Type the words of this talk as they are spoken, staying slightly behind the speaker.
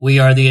We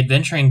are the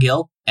Adventuring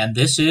Guild, and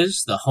this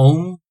is the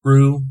Home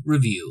Brew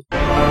Review.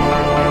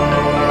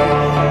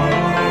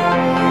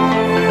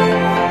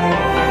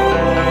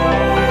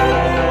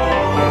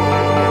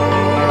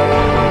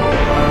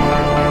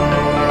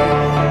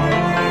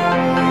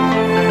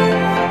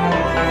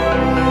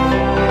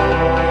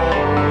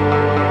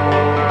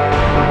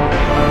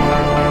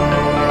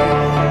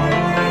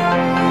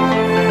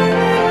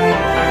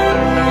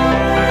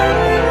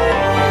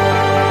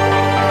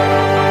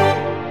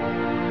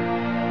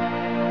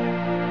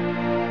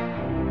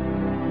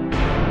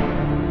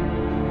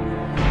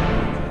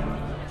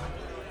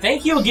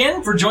 Thank you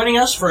again for joining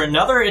us for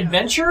another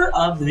adventure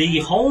of the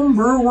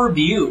Homebrew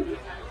Review.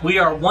 We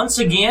are once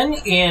again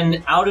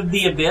in Out of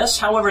the Abyss.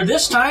 However,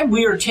 this time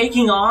we are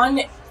taking on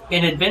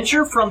an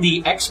adventure from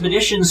the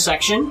Expedition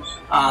section,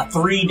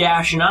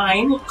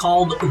 3-9,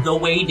 called The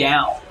Way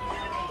Down.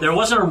 There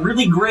wasn't a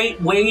really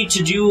great way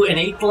to do an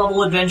 8th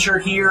level adventure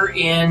here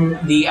in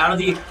the Out of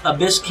the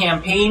Abyss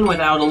campaign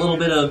without a little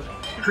bit of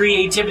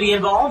creativity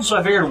involved, so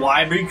I figured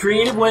why be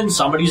creative when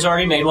somebody's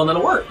already made one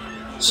that'll work.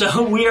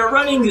 So we are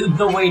running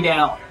The Way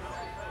Down.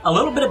 A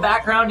little bit of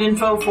background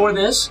info for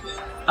this.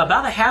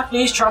 About a half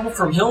day's travel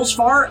from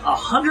Hillsfar, a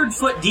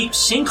 100-foot deep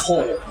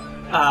sinkhole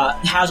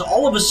has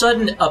all of a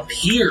sudden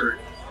appeared,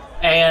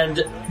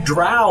 and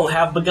drow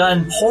have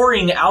begun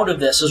pouring out of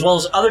this, as well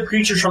as other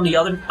creatures from the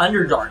other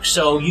Underdark.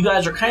 So you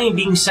guys are kind of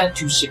being sent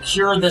to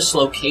secure this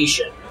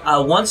location.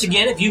 Once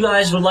again, if you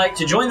guys would like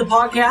to join the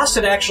podcast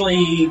and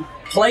actually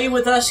play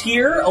with us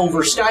here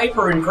over Skype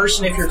or in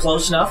person if you're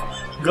close enough,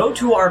 go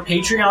to our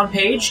Patreon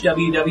page,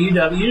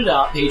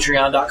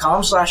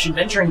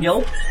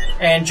 www.patreon.com/adventuringguild,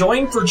 and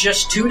join for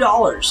just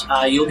 $2.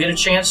 You'll get a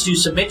chance to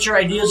submit your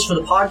ideas for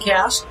the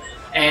podcast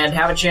and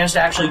have a chance to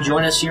actually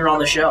join us here on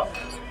the show.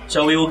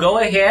 So we will go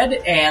ahead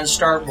and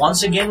start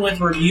once again with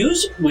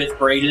reviews with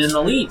Braden in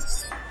the lead.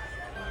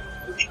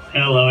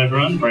 Hello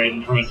everyone,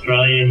 Braden from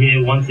Australia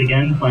here once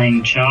again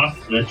playing Chark,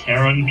 the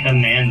Terran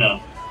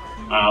Commander.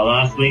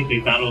 Last week we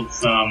battled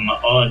some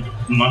odd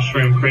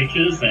mushroom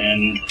creatures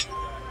and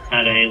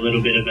had a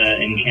little bit of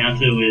an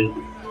encounter with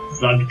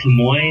Zug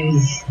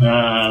Tamoy's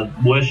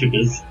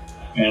worshippers.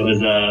 It was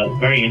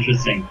very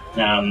interesting.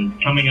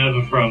 Coming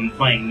over from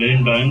playing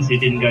Moonbones, who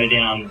didn't go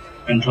down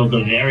until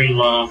the very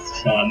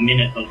last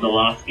minute of the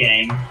last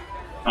game,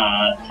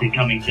 to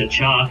coming to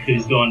Chark,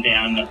 who's gone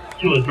down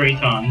 2 or 3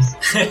 times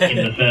in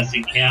the first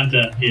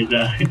encounter, is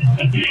a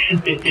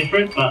bit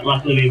different, but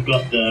luckily we've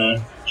got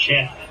the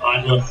Chef,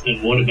 Idlest,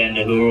 and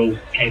Waterbender who are all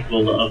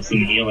capable of some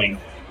healing.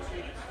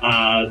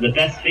 The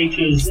best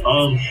features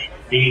of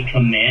the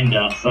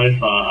Commander so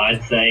far,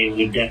 I'd say,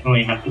 would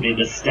definitely have to be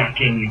the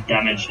stacking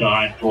damage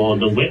die for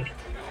the Whip,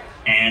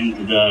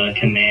 and the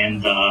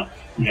commands are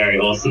very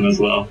awesome as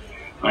well.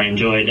 I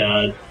enjoyed,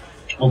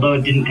 although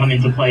it didn't come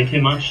into play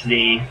too much,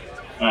 the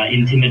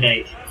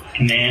Intimidate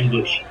command,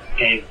 which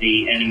gave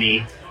the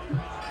enemy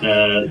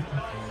the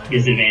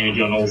disadvantage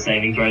on all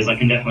saving throws. I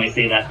can definitely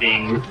see that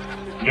being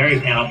very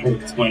powerful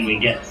when we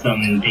get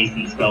some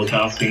decent spell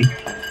casting,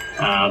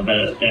 but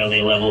at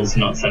earlier levels,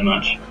 not so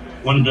much.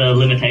 One of the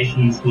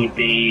limitations would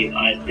be,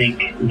 I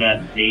think,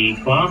 that the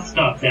class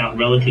starts out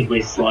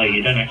relatively slow.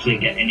 You don't actually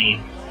get any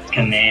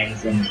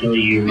commands until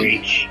you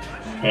reach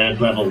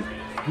 3rd level.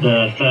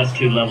 The first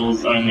 2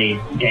 levels only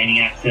gaining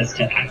access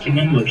to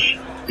Acumen, which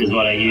is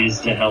what I use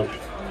to help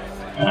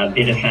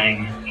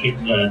Bitterfang hit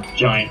the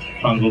giant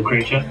fungal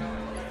creature.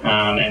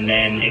 And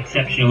then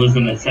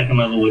Exceptionalism at 2nd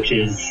level, which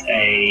is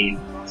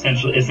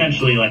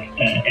essentially like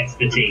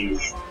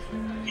expertise.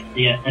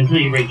 Yeah, until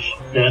you reach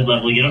 3rd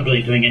level, you're not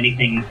really doing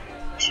anything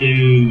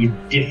too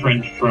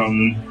different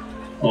from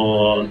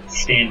or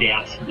stand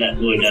out that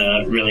would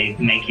really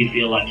make you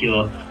feel like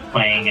you're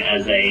playing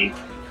as a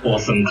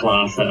awesome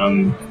class.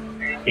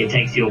 It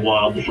takes you a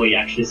while before you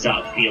actually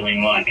start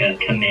feeling like a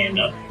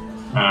commander.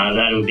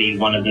 That would be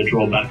one of the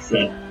drawbacks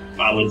that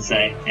I would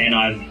say, and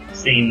I've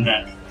seen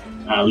that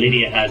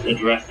Lydia has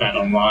addressed that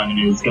online and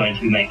is going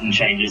to be making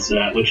changes to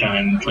that, which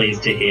I'm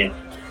pleased to hear.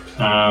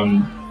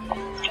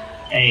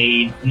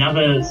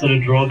 Another sort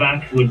of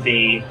drawback would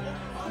be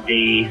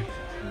the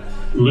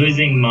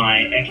losing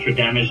my extra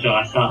damage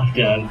dice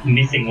after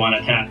missing 1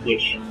 attack,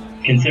 which,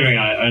 considering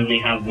I only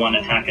have 1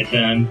 attack a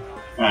turn,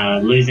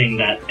 losing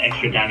that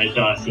extra damage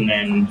dice and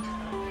then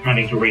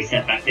having to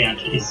reset back down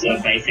to just a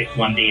basic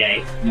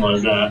 1d8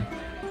 was a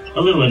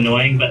little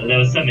annoying, but there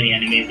were so many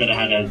enemies that I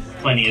had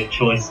plenty of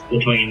choice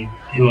between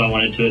who I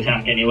wanted to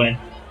attack anyway.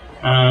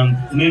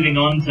 Moving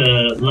on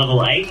to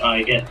level 8,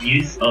 I get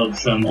use of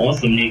some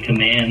awesome new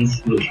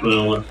commands, which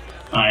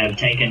I have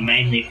taken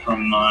mainly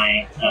from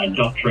my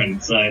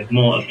doctrine, so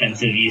more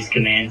offensive use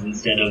commands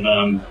instead of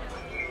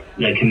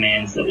the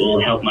commands that will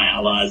help my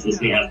allies,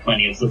 as we have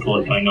plenty of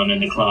support going on in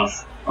the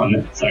class,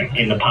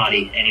 in the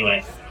party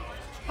anyway.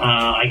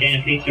 I gain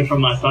a feature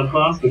from my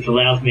subclass, which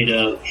allows me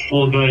to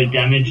forego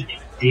damage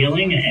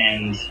dealing,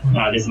 and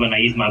this is when I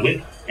use my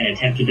whip and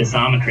attempt to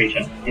disarm a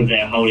creature if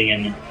they're holding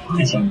an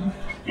item.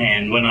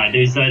 And when I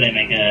do so, they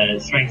make a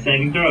strength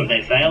saving throw. If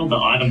they fail, the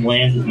item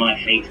lands at my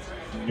feet.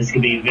 This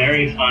could be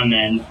very fun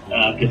and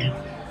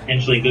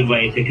potentially a good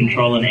way to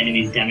control an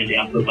enemy's damage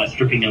output by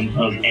stripping them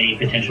of any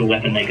potential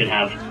weapon they could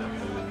have.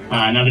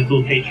 Another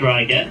cool feature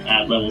I get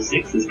at level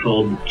 6 is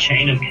called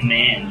Chain of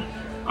Command.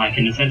 I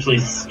can essentially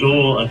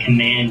store a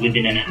command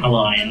within an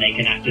ally, and they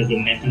can act as a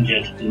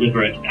messenger to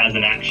deliver it as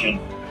an action.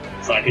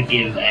 So I could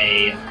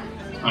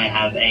I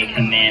have a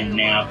command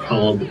now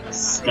called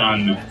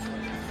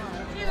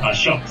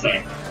Shock, sorry.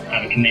 I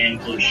have a command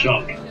called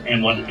Shock,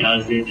 and what it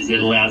does is it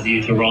allows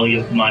you to roll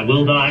my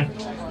will die,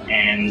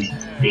 and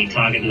the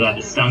target is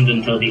either stunned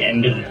until the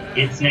end of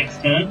its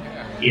next turn.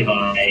 If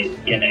I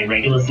get a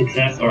regular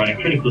success or a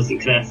critical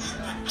success,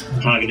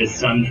 the target is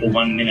stunned for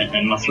 1 minute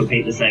and must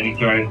repeat the saving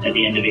throw at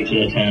the end of each of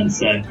their turns.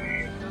 So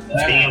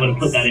being able to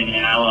put that in an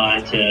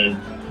ally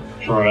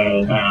for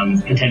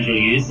potential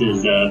use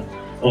is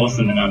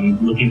awesome, and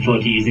I'm looking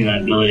forward to using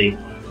that ability.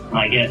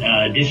 I get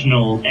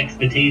additional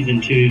expertise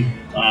into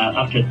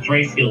up to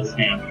 3 skills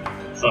now.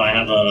 So I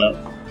have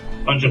a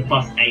bunch of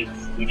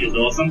 +8s, which is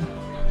awesome.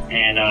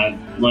 And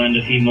I've learned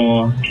a few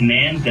more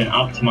commands and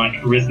up to my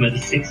charisma to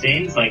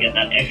 16, so I get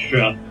that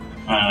extra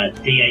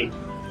D8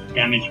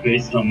 damage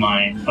boost on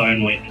my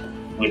Bone Whip,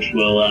 which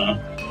will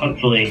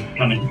hopefully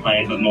come into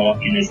play a bit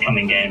more in this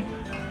coming game.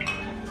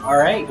 All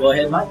right, go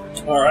ahead, Mike.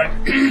 All right.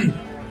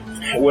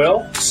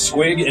 Well,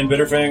 Squig and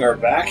Bitterfang are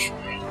back,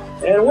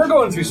 and we're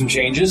going through some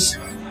changes.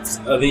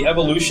 The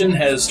evolution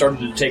has started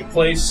to take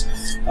place.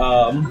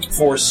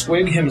 For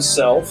Squig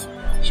himself,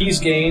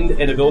 he's gained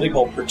an ability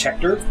called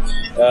Protector.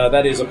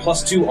 That is a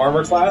 +2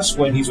 armor class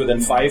when he's within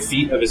 5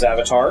 feet of his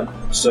avatar.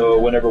 So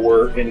whenever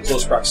we're in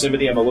close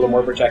proximity, I'm a little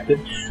more protected.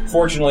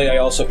 Fortunately, I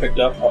also picked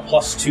up a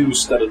 +2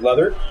 studded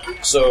leather.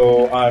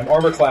 So I'm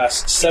armor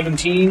class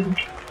 17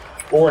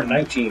 or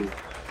 19.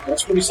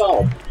 That's pretty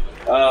solid.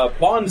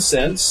 Bond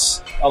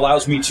Sense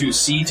allows me to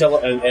see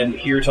and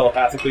hear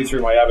telepathically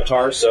through my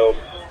avatar. So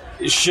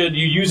should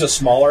you use a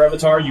smaller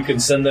avatar, you can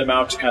send them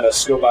out to kind of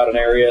scope out an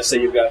area.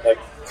 Say you've got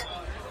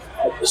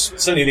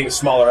send anything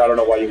smaller, I don't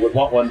know why you would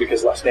want one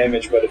because less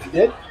damage, but if you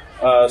did,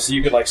 so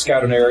you could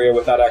scout an area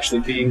without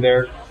actually being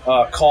there.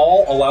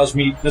 Call allows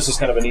me, this is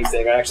kind of a neat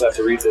thing, I actually have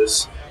to read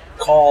this.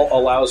 Call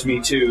allows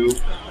me to,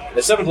 at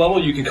 7th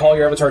level, you can call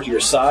your avatar to your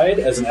side.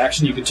 As an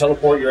action, you can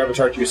teleport your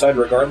avatar to your side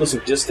regardless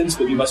of distance,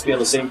 but you must be on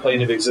the same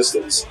plane of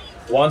existence.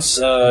 Once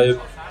you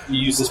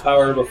use this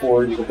power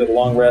before, you can get a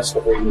long rest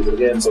before you move it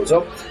again,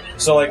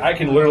 so I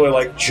can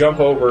literally jump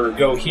over,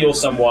 go heal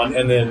someone,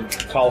 and then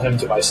call him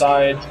to my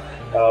side.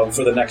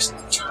 For the next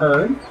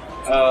turn,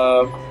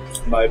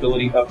 my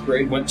ability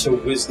upgrade went to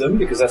Wisdom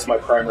because that's my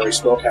primary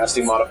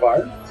spellcasting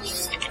modifier.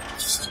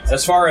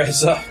 As far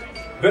as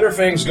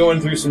Bitterfang's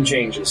going through some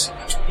changes.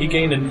 He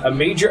gained a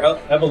major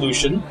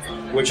evolution,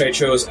 which I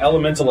chose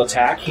Elemental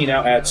Attack. He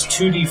now adds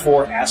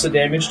 2d4 acid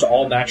damage to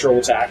all natural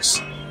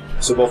attacks,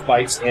 so both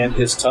bites and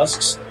his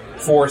tusks.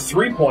 For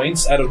 3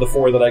 points out of the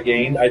 4 that I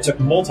gained, I took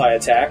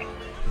Multi-Attack.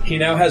 He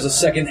now has a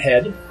second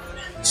head,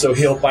 so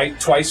he'll bite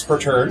twice per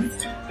turn.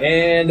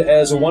 And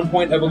as a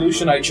 1-point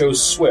evolution, I chose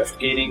Swift,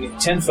 gaining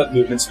 10-foot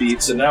movement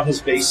speed, so now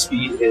his base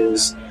speed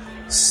is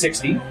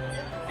 60.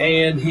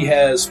 And he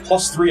has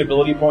 +3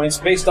 ability points.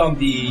 Based on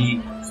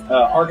the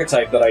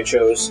archetype that I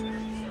chose,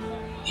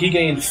 he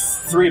gained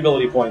 3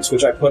 ability points,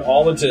 which I put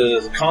all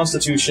into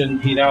Constitution.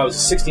 He now has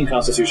 16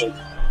 Constitution.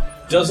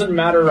 Doesn't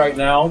matter right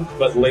now,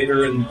 but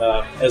later,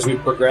 as we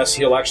progress,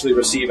 he'll actually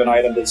receive an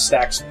item that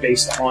stacks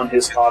based on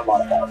his COD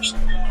modifiers.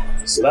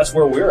 So that's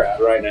where we're at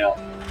right now.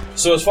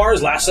 So as far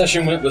as last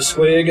session went with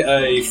Squig,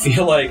 I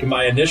feel like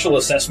my initial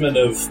assessment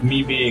of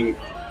me being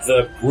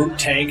the brute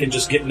tank and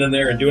just getting in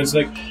there and doing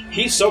something,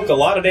 he soaked a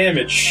lot of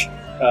damage.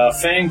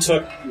 Fang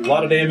took a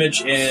lot of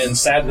damage, and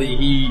sadly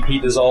he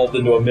dissolved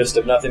into a mist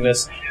of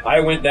nothingness. I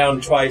went down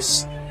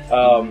twice.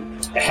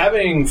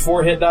 Having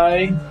 4 hit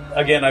die,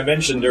 again, I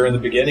mentioned during the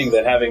beginning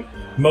that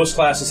most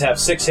classes have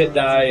 6 hit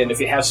die, and if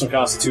you have some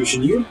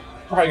Constitution, you're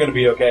probably going to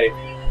be okay.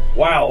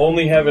 Wow,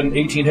 only having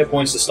 18 hit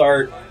points to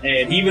start,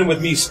 and even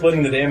with me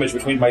splitting the damage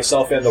between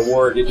myself and the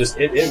ward,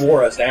 it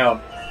wore us down.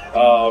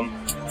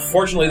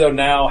 Fortunately, though,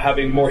 now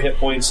having more hit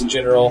points in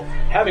general,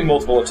 having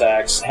multiple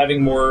attacks,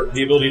 having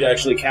the ability to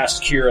actually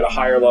cast Cure at a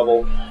higher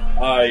level,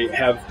 I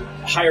have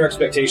higher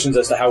expectations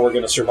as to how we're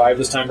going to survive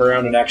this time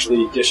around and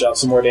actually dish out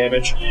some more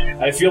damage.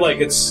 I feel like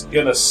it's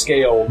going to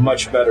scale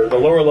much better. The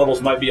lower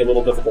levels might be a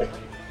little difficult,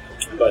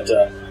 but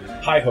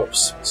high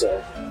hopes.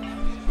 So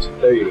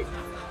there you go.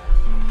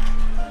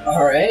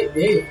 All right,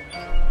 Dave.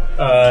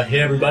 Hey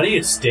everybody,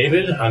 it's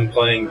David. I'm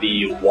playing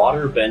the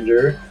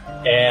Waterbender,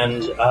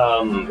 and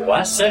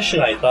last session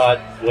I thought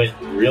went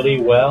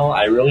really well.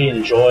 I really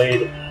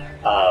enjoyed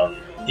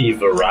the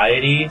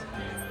variety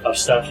of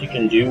stuff you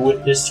can do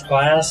with this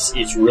class.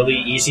 It's really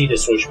easy to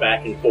switch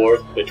back and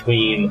forth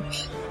between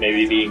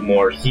maybe being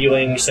more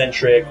healing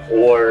centric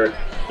or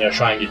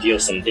trying to deal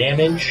some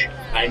damage.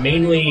 I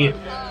mainly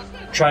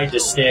tried to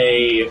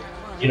stay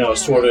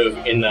sort of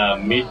in the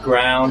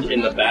mid-ground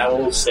in the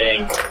battle,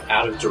 staying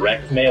out of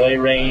direct melee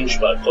range,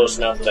 but close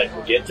enough that I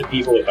can get to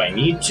people if I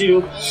need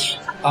to.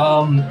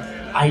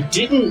 I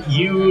didn't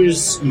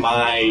use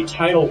my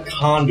title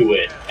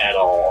Conduit at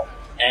all,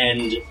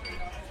 and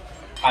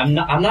I'm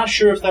not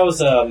sure if that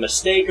was a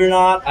mistake or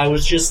not. I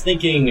was just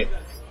thinking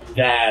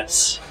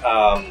that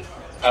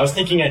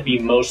I'd be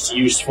most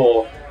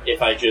useful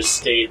if I just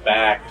stayed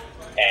back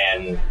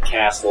and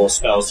cast little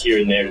spells here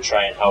and there to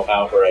try and help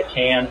out where I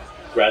can,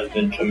 rather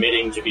than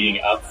committing to being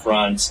up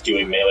front,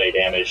 doing melee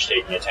damage,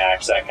 taking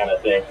attacks, that kind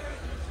of thing.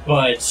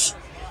 But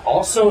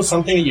also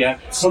something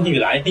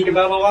that I think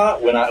about a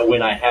lot when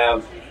I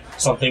have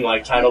something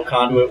like Tidal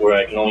Conduit, where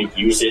I can only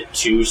use it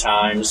 2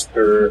 times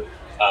per,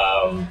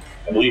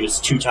 I believe it's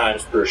 2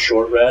 times per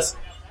short rest,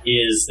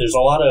 is there's a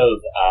lot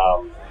of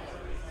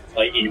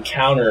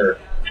encounter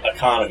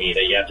economy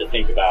that you have to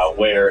think about,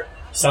 where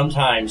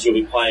sometimes you'll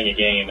be playing a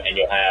game and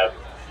you'll have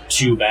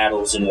 2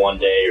 battles in one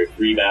day or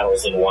 3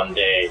 battles in one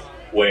day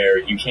where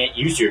you can't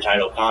use your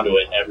Tidal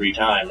Conduit every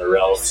time, or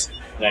else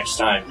next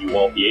time you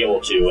won't be able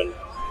to, and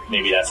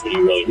maybe that's when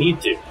you really need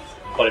to.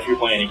 But if you're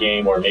playing a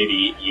game where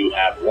maybe you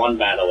have 1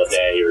 battle a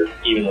day, or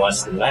even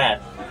less than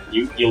that,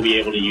 you'll be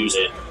able to use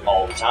it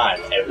all the time,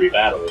 every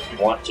battle, if you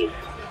want to.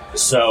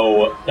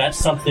 So that's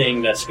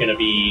something that's going to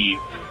be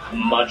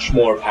much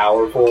more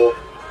powerful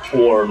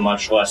or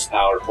much less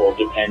powerful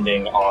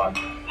depending on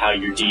how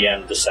your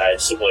DM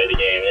decides to play the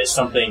game. It's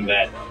something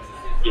that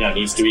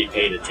needs to be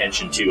paid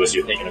attention to as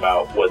you're thinking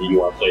about whether you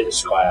want to play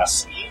this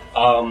class.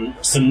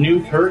 Some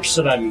new perks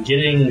that I'm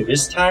getting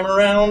this time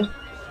around.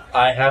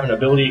 I have an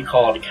ability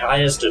called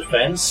Kaya's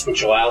Defense,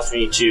 which allows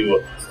me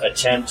to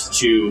attempt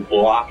to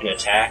block an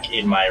attack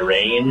in my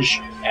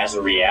range as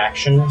a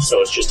reaction.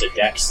 So it's just a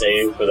dex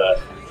save for the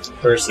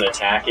person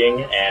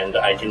attacking, and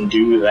I can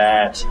do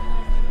that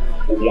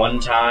 1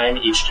 time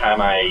each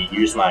time I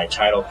use my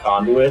Tidal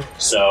Conduit.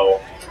 So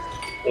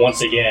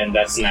once again,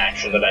 that's an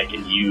action that I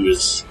can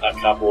use a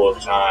couple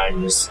of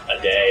times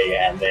a day,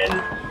 and then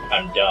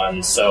I'm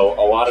done. So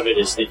a lot of it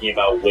is thinking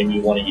about when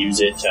you want to use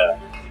it to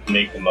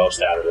make the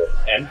most out of it.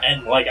 And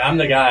I'm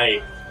the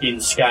guy in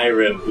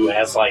Skyrim who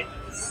has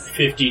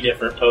 50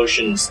 different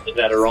potions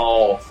that are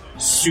all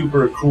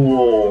super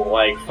cool,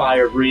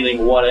 fire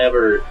breathing,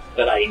 whatever,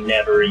 that I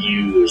never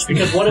use.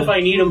 Because what if I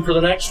need them for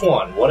the next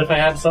one? What if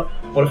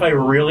I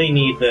really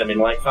need them in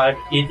 5?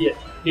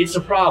 It's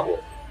a problem.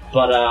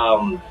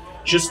 But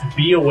just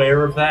be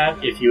aware of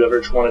that if you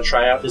ever want to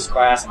try out this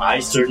class. I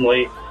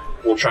certainly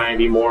will try and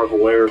be more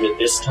aware of it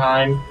this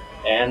time.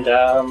 And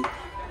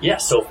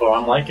so far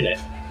I'm liking it.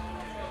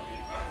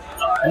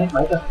 Alright,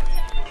 Micah.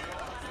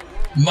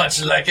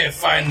 Much like a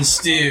fine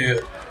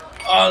stew,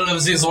 all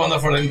of these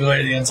wonderful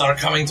ingredients are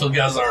coming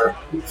together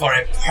for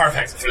a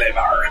perfect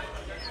flavor.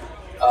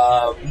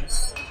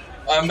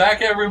 I'm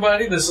back,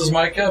 everybody. This is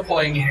Micah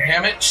playing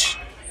Hamich,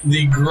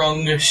 the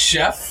Grung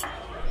Chef.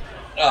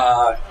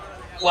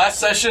 Last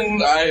session,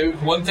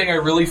 one thing I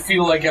really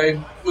feel like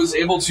I was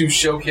able to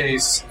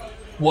showcase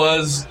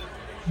was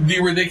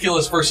the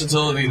ridiculous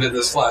versatility that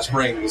this class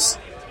brings.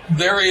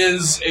 There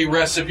is a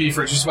recipe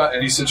for just about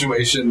any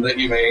situation that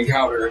you may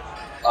encounter.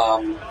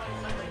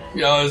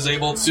 I was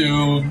able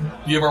to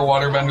give our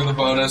waterbender the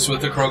bonus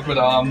with the Croak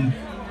Madame.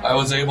 I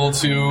was able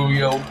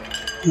to,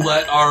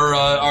 let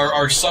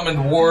our summoned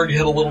warg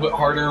hit a little bit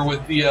harder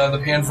with the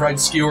pan-fried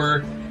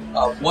skewer.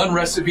 One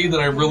recipe that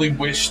I really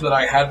wish that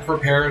I had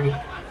prepared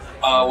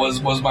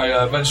was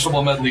my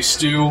vegetable medley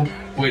stew,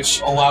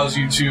 which allows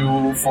you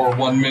to, for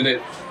 1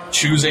 minute,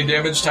 choose a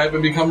damage type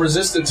and become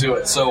resistant to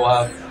it. So,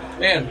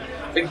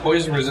 I think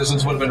poison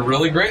resistance would have been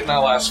really great in that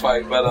last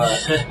fight, but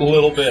a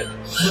little bit.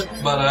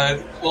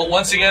 But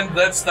once again,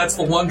 that's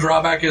the one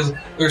drawback, is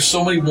there's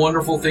so many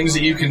wonderful things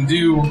that you can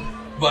do,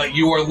 but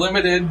you are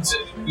limited,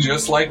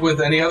 just like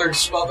with any other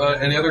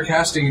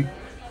casting.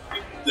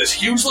 This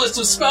huge list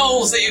of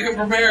spells that you can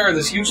prepare,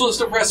 this huge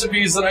list of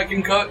recipes that I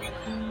can cook,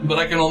 but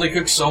I can only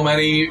cook so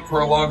many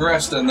per long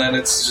rest, and then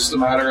it's just a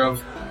matter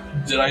of,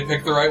 did I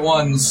pick the right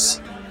ones?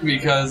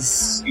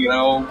 Because,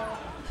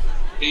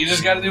 you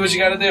just gotta do what you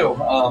gotta do.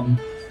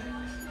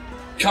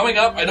 Coming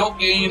up, I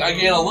gain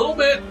a little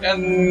bit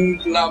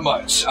and not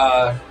much.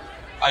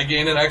 I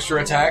gain an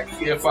extra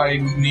attack if I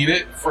need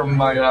it from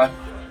my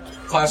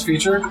class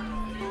feature.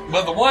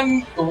 But the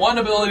one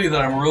ability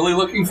that I'm really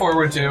looking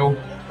forward to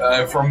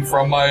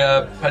from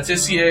my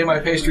patissier, my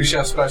pastry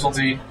chef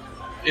specialty,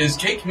 is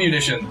cake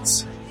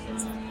munitions.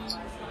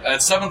 At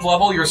 7th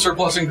level, your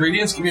surplus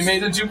ingredients can be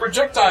made into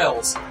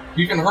projectiles.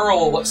 You can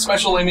hurl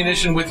special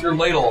ammunition with your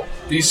ladle.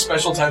 These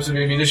special types of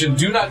ammunition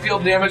do not deal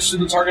damage to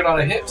the target on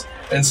a hit,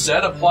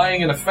 instead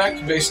applying an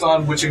effect based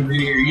on which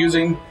ingredient you're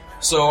using.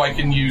 So I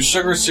can use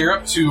sugar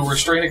syrup to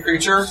restrain a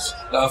creature,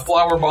 a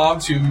flour bomb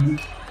to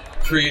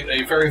create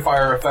a fairy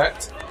fire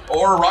effect,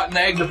 or a rotten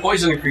egg to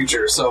poison a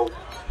creature. So,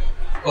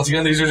 once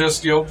again, these are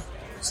just,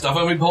 stuff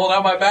I've been pulling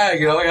out my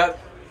bag. I got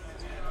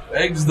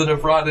eggs that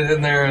have rotted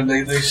in there, and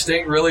they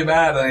stink really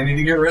bad, and I need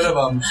to get rid of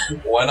them.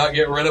 Why not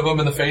get rid of them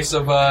in the face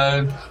of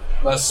a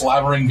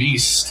slavering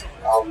beast?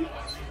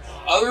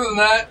 Other than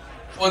that,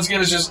 once again,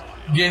 it's just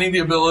gaining the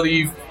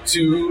ability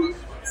to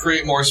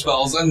create more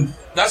spells, and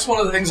that's one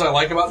of the things I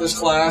like about this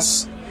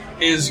class,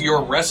 is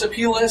your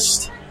recipe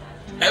list.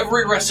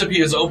 Every recipe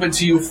is open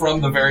to you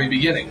from the very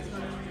beginning.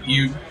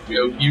 you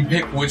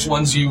pick which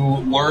ones you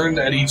learned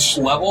at each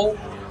level,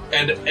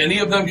 and any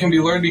of them can be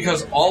learned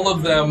because all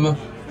of them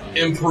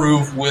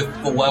improve with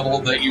the level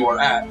that you are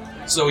at.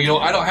 So,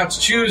 I don't have to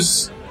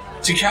choose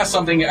to cast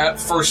something at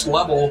first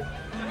level.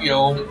 I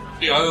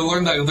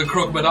learned that the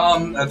Crook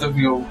Madame at the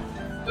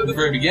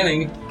very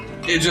beginning.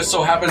 It just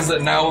so happens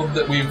that now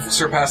that we've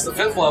surpassed the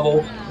 5th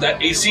level,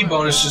 that AC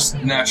bonus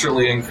just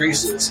naturally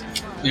increases.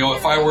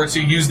 If I were to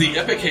use the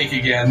Ipecac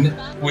again,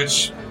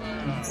 which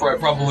I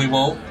probably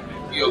won't,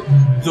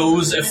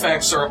 those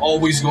effects are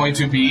always going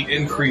to be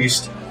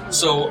increased.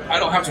 So I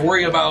don't have to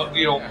worry about,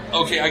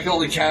 okay, I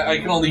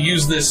can only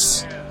use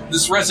this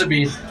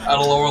recipe at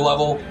a lower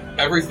level.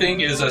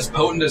 Everything is as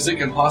potent as it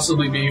can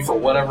possibly be for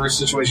whatever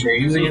situation you're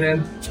using it in.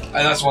 And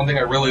that's one thing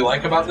I really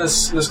like about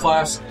this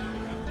class.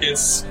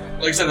 It's,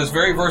 like I said, it's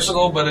very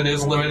versatile, but it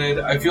is limited.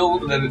 I feel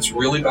that it's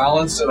really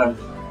balanced, and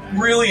I'm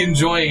really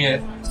enjoying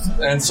it.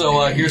 And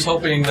so here's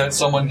hoping that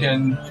someone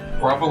can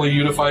properly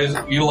utilize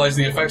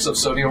the effects of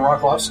Sodium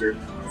Rock Lobster.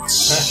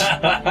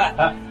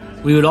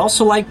 We would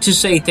also like to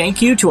say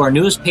thank you to our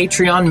newest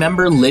Patreon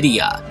member,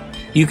 Lydia.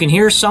 You can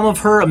hear some of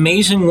her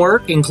amazing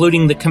work,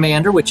 including The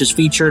Commander, which is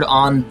featured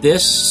on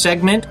this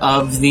segment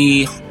of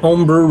the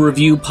Homebrew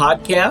Review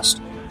podcast.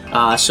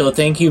 So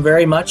thank you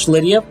very much,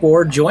 Lydia,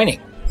 for joining.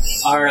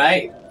 All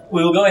right.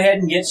 We will go ahead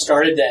and get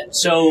started then.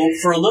 So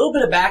for a little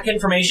bit of back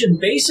information,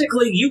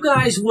 basically you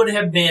guys would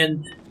have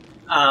been,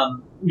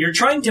 you're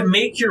trying to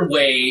make your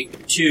way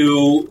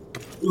to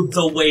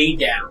the way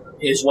down,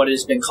 is what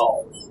has been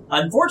called.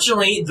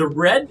 Unfortunately, the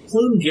Red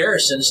Plume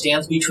Garrison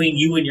stands between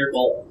you and your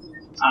goal.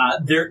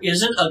 There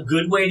isn't a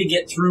good way to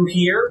get through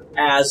here,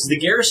 as the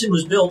garrison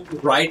was built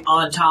right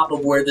on top of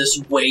where this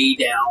way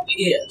down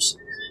is.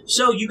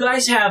 So you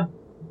guys have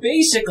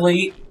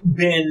basically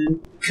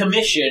been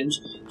commissioned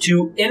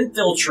to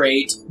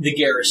infiltrate the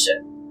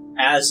garrison,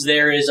 as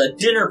there is a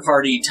dinner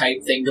party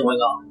type thing going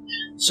on.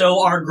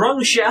 So our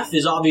Grung chef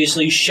is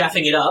obviously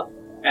chefing it up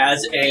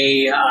as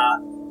a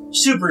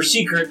super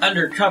secret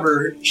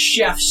undercover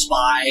chef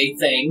spy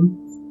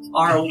thing.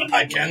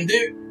 I can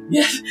do.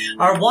 Yes,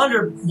 our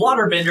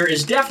waterbender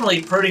is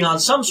definitely putting on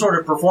some sort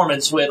of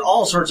performance with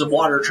all sorts of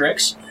water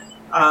tricks.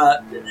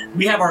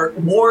 We have our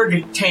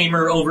warg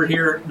tamer over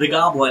here, the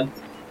goblin,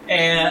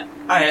 and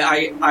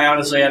I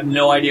honestly have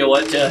no idea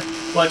what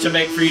to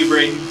make for you,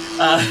 Braden.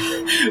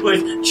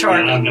 With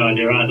Charlie, I have no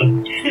idea either.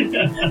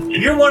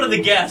 You're one of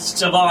the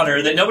guests of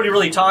honor that nobody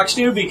really talks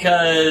to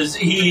because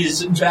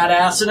he's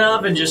badass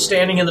enough and just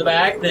standing in the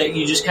back that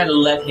you just kind of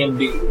let him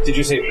be. Did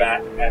you say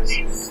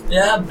badass?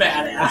 Yeah,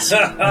 badass.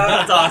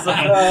 That's awesome.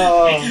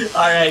 Oh.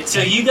 All right,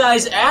 so you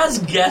guys, as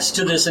guests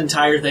to this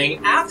entire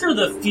thing, after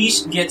the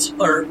feast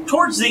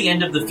towards the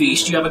end of the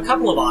feast, you have a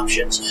couple of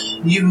options.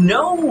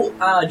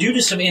 Due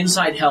to some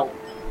inside help,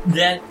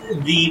 that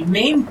the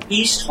main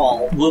feast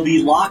hall will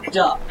be locked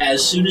up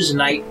as soon as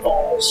night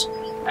falls.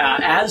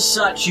 As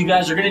such, you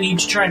guys are going to need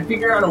to try and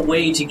figure out a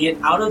way to get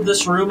out of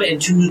this room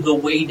and to the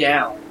way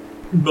down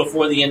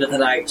before the end of the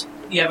night.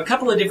 You have a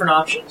couple of different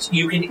options.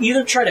 You can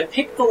either try to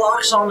pick the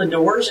locks on the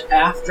doors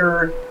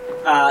after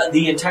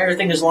the entire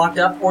thing is locked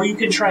up, or you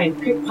can try and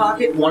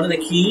pickpocket one of the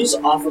keys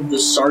off of the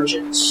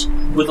sergeants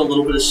with a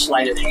little bit of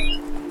sleight of hand.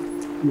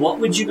 What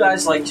would you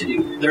guys like to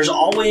do? There's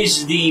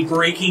always the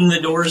breaking the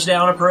doors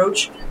down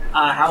approach.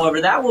 However,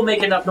 that will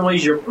make enough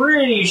noise you're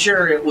pretty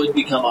sure it would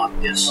become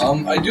obvious.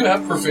 I do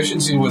have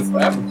proficiency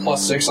I have a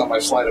 +6 on my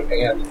sleight of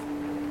hand.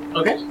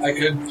 Okay. I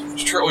could,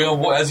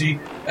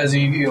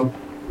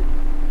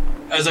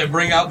 as I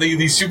bring out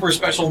the super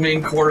special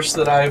main course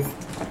that I've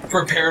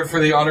prepared for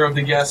the honor of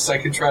the guests, I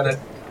could try to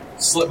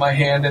slip my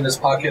hand in his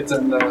pocket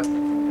and.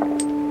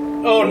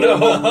 Oh no!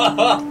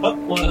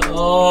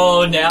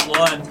 Oh, nat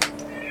 1.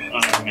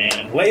 Oh,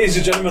 man. Ladies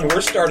and gentlemen,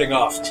 we're starting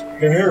off.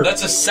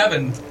 That's a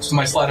 7 to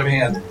my sleight of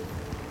hand.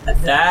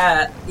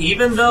 That,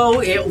 even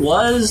though it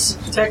was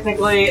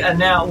technically a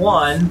nat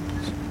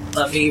 1,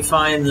 let me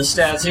find the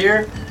stats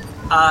here,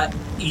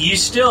 you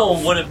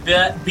still would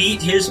have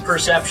beat his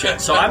perception.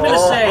 So I'm going to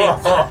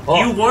say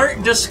you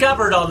weren't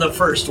discovered on the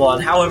first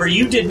one. However,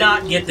 you did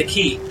not get the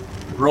key.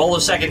 Roll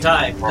a second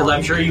time, because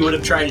I'm sure you would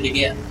have tried it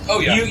again. Oh,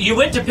 yeah. You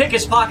went to pick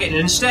his pocket and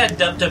instead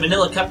dumped a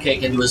vanilla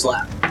cupcake into his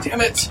lap.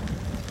 Damn it.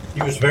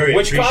 He was very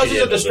Which causes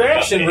appreciative a of the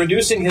distraction, cupcake.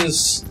 reducing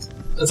his...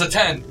 That's a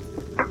 10.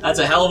 That's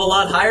a hell of a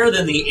lot higher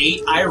than the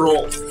 8 I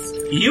rolled.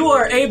 You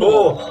are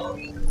able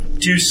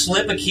to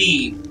slip a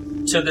key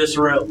to this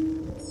room.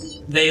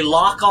 They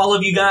lock all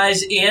of you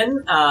guys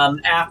in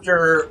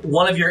after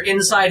one of your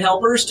inside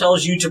helpers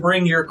tells you to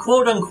bring your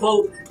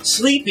quote-unquote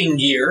sleeping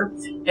gear,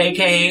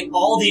 aka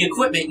all the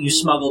equipment you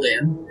smuggled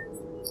in,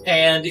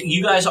 and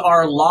you guys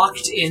are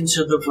locked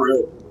into the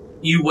room.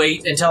 You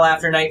wait until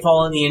after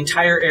nightfall and the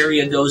entire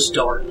area goes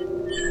dark.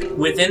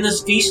 Within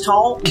this feast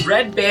hall,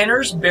 red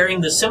banners bearing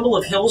the symbol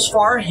of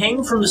Hillsfar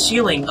hang from the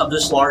ceiling of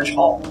this large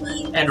hall,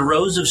 and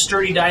rows of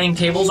sturdy dining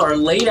tables are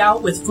laid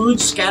out with food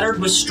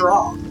scattered with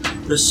straw.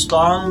 The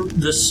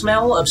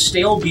smell of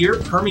stale beer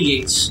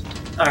permeates.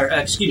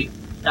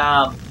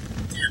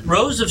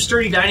 Rows of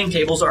sturdy dining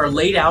tables are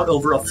laid out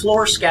over a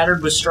floor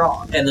scattered with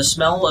straw, and the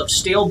smell of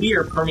stale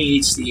beer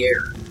permeates the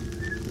air.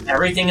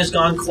 Everything has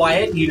gone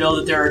quiet. You know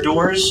that there are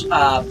doors.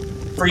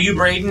 For you,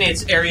 Braden,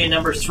 it's area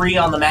number 3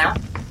 on the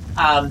map.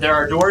 There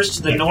are doors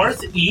to the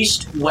north,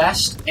 east,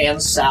 west,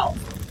 and south.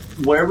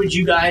 Where would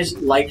you guys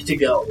like to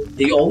go?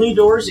 The only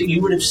doors that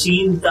you would have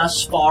seen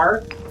thus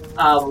far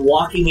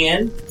walking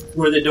in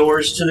were the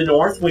doors to the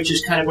north, which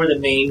is kind of where the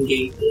main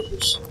gate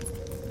is.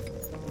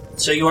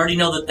 So you already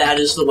know that that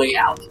is the way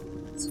out.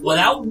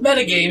 Without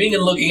metagaming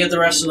and looking at the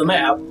rest of the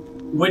map,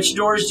 which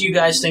doors do you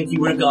guys think you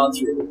would have gone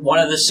through? One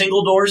of the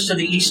single doors to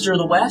the east or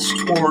the west,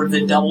 or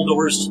the double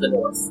doors to the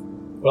north?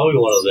 Probably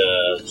one of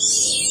the...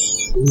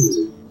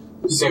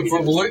 So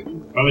probably.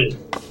 Probably.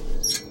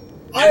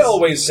 I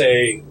always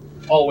say,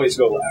 always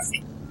go left.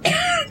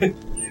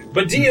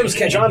 But DMs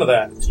catch on to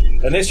that,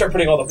 and they start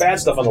putting all the bad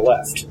stuff on the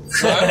left.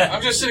 So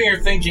I'm just sitting here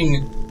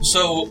thinking,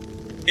 so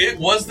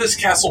was this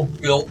castle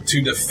built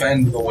to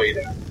defend the way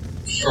down?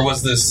 Or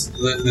was this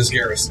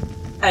garrison?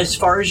 As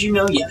far as you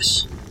know,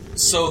 yes.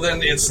 So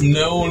then it's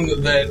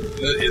known that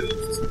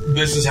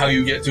this is how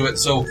you get to it,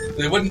 so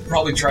they wouldn't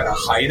probably try to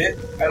hide it,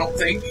 I don't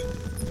think.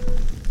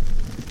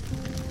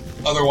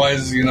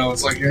 Otherwise,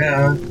 it's like,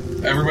 yeah,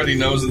 everybody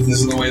knows that this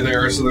is the way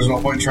there, so there's no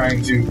point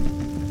trying to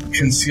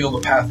conceal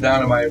the path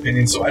down, in my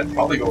opinion, so I'd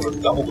probably go for the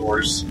double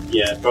doors.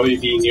 Yeah, probably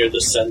be near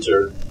the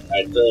center,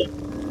 I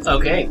think.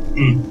 Okay.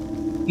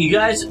 You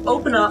guys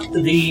open up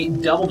the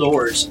double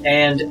doors,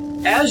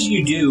 and as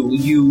you do,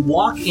 you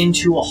walk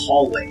into a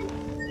hallway.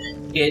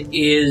 It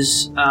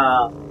is,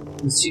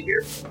 let's see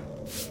here.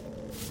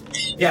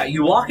 Yeah,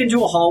 you walk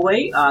into a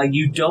hallway.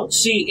 You don't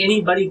see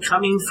anybody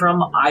coming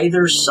from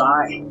either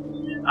side.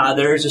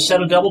 There's a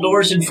set of double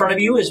doors in front of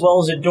you, as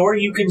well as a door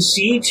you can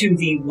see to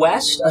the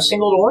west, a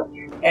single door.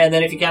 And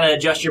then if you kind of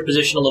adjust your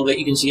position a little bit,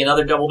 you can see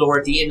another double door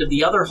at the end of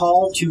the other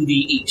hall to the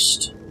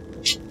east.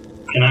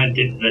 Can I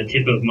dip the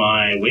tip of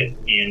my whip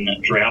in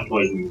drought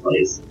poison,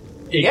 please?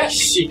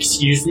 Yes.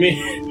 Excuse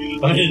me? I'm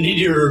going to need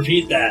you to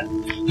repeat that.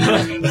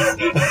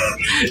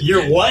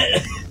 Your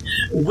what?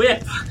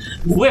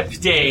 Whip,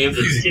 Dave.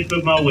 The tip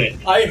of my whip.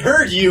 I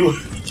heard you.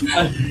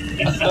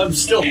 I'm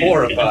still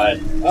horrified.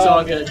 It's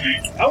all good.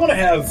 I want to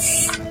have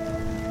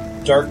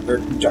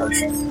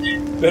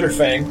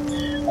Bitterfang.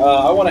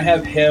 I want to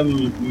have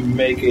him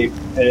make a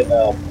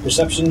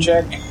perception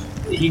check.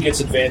 He gets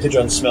advantage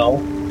on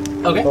smell.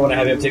 Okay. I want to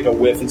have him take a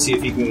whiff and see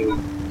if he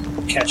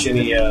can catch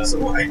any.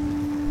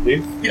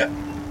 Dude? Yeah.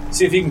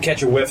 See if he can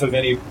catch a whiff of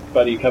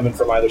anybody coming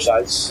from either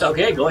side.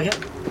 Okay, go ahead.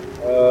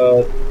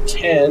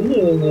 10,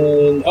 and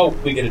then... Oh,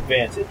 we get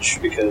advantage,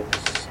 because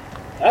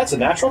that's a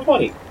natural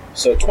 20.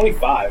 So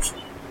 25.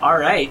 All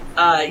right.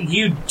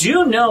 You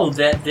do know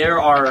that there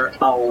are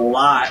a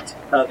lot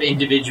of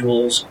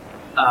individuals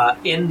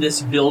in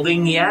this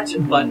building yet,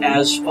 but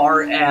as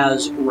far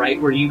as right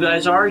where you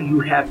guys are, you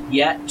have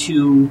yet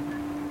to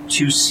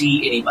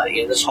see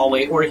anybody in this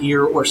hallway or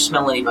hear or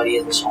smell anybody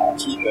in this hall.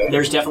 Okay.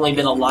 There's definitely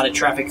been a lot of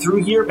traffic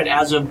through here, but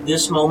as of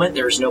this moment,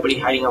 there's nobody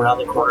hiding around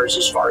the corners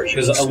as far as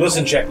you Because a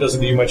listen check doesn't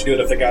do you much good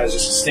if the guy's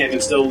just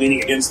standing still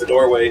leaning against the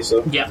doorway,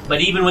 so... Yeah,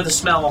 but even with the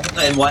smell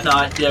and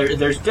whatnot,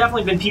 there's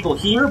definitely been people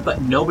here,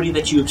 but nobody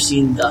that you have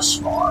seen thus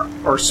far,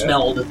 or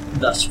smelled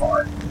thus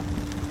far.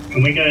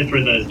 Can we go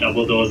through those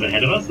double doors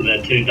ahead of us? Are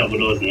there 2 double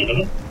doors ahead of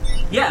us?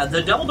 Yeah,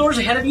 the double doors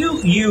ahead of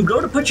you, you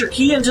go to put your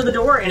key into the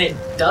door and it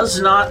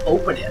does not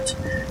open it.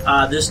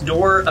 This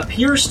door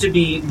appears to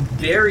be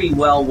very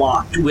well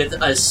locked with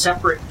a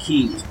separate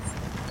key.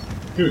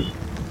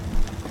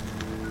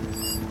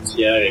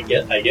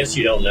 Yeah, I guess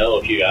you don't know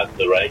if you got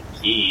the right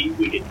key.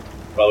 We could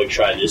probably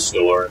try this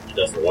door if it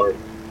doesn't work.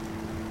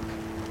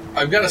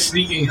 I've got a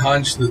sneaking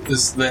hunch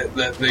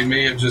that they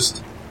may have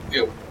just,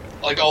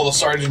 like all the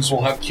sergeants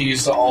will have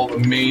keys to all the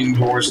main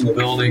doors in the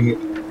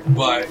building,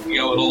 but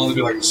it'll only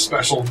be like a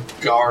special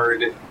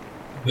guard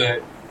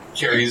that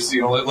carries,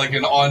 like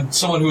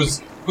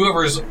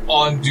whoever is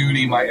on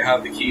duty might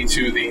have the key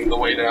to the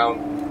way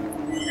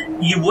down.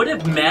 You would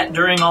have met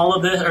during all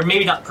of this, or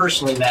maybe not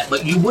personally met,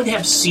 but you would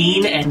have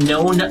seen and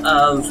known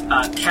of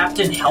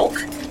Captain Helk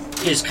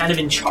is kind of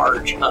in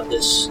charge of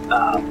this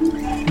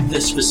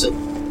facility.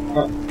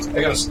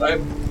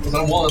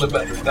 I'm willing to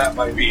bet that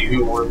might be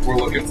who we're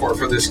looking for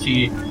this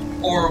key,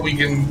 or we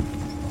can,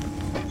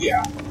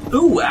 yeah.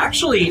 Ooh,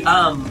 actually,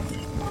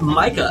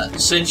 Micah,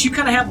 since you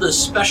kind of have the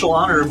special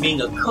honor of being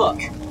a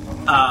cook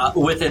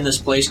within this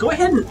place, go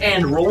ahead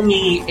and roll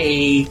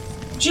me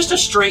just a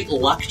straight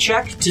luck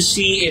check to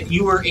see if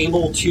you were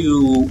able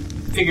to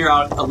figure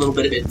out a little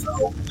bit of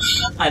info.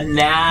 A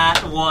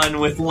nat 1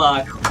 with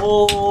luck.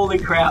 Holy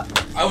crap.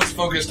 I was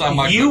focused on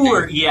my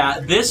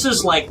this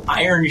is like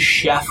Iron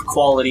Chef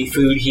quality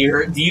food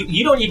here.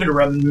 You don't even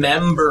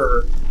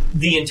remember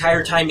the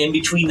entire time in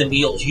between the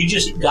meals. You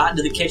just got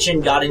into the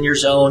kitchen, got in your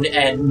zone,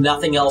 and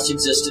nothing else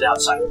existed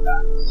outside of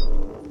that.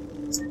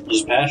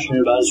 He's passionate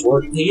about his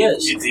work. He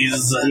is. It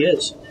is. He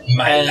is.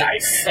 My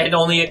life. And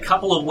only a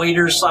couple of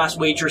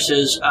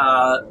waiters/waitresses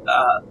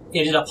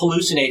ended up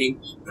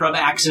hallucinating from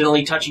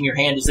accidentally touching your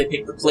hand as they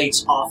picked the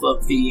plates off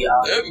of the...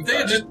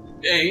 They just...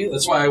 Hey,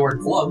 that's why I wear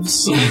gloves.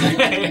 So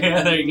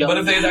yeah, there you go. but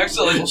if they had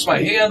accidentally touched my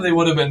hand, they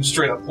would have been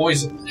straight up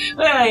poisoned.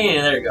 Yeah,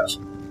 there it goes.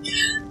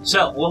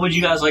 So, what would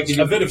you guys like to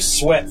do? A bit of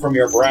sweat from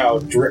your brow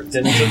dripped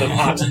into the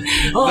pot. Then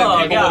Oh, people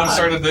would have God.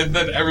 started. Then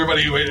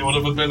everybody would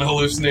have been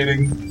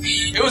hallucinating.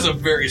 It was a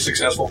very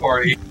successful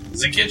party.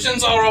 The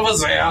kitchens are over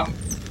there,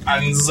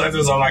 and that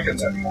is all I can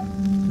tell you.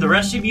 The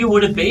rest of you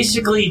would have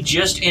basically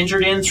just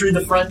entered in through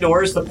the front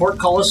doors, the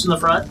portcullis in the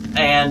front,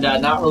 and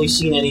not really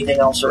seen anything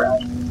else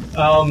around.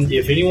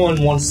 If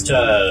anyone wants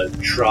to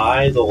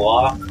try the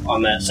lock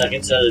on that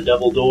second set of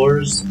double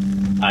doors,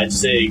 I'd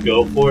say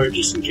go for it,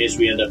 just in case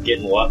we end up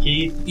getting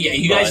lucky. Yeah,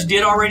 you guys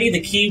did already.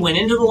 The key went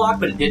into the lock,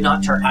 but it did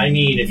not turn. I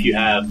mean, if you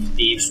have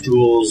thieves'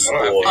 tools I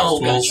don't have or... Oh,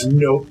 thieves' gotcha.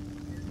 Nope.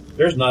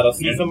 There's not a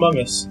thief among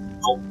us.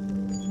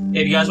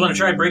 If you guys want to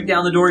try and break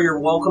down the door, you're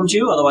welcome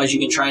to. Otherwise, you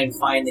can try and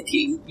find the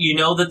key. You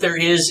know that there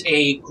is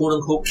a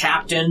quote-unquote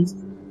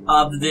captain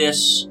of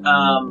this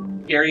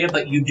area,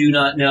 but you do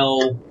not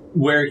know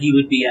where he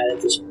would be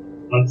at this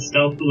point. Let's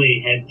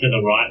stealthily head to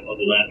the right or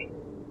the left.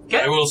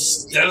 I will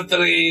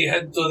stealthily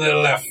head to the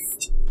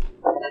left.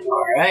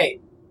 All right.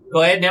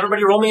 Go ahead and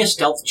everybody roll me a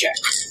stealth check.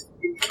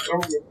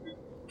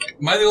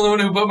 Am I the only one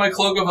who put my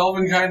cloak of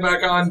elvenkind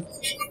back on?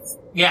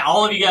 Yeah,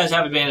 all of you guys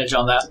have advantage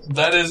on that.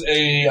 That is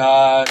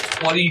a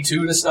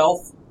 22 to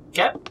stealth.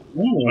 Okay.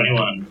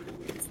 21.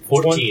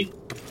 14.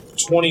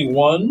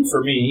 21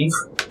 for me.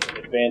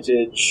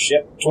 Advantage.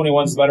 Yep,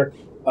 21's better.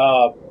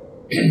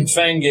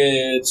 Fang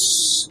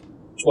gets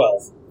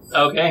 12.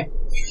 Okay.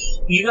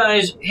 You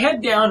guys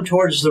head down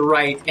towards the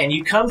right, and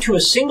you come to a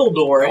single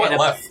door. I went and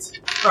left.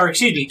 Or,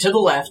 excuse me, to the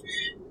left.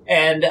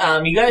 And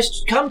you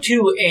guys come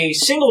to a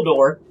single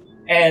door,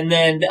 and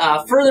then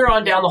further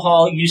on down the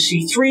hall, you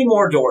see three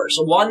more doors.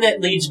 One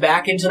that leads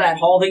back into that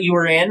hall that you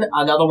were in,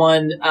 another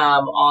one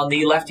on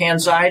the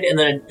left-hand side, and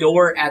then a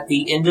door at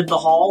the end of the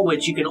hall,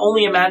 which you can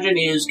only imagine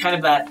is kind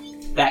of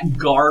that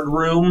guard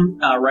room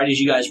right as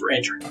you guys were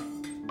entering.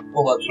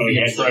 Pull out the So we key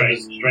head and try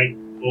straight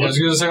I was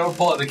going to say, I'll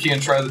pull out the key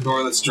and try the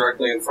door that's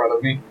directly in front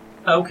of me.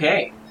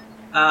 Okay.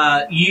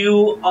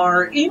 You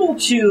are able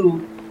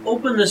to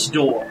open this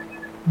door.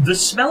 The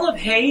smell of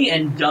hay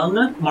and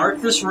dung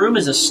mark this room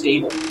as a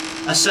stable.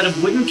 A set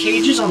of wooden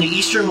cages on the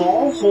eastern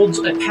wall holds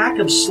a pack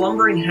of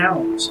slumbering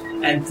hounds,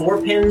 and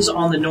 4 pins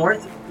on the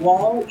north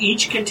wall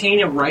each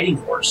contain a riding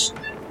horse.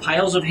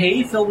 Piles of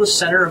hay fill the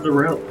center of the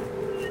room.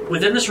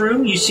 Within this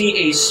room, you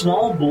see a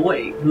small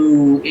boy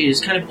who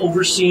is kind of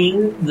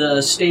overseeing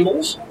the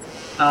stables.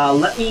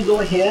 Let me go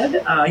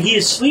ahead. He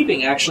is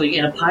sleeping, actually,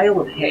 in a pile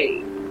of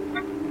hay,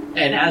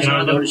 and has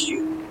not noticed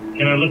you.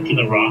 Can I look to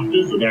the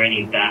rafters? Are there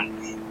any bats?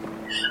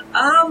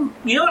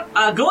 You know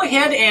what? Go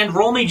ahead and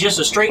roll me just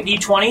a straight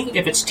d20.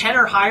 If it's 10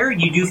 or higher,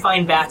 you do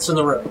find bats in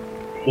the room.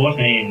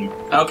 14.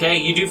 Okay,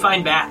 you do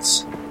find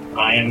bats.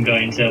 I am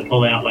going to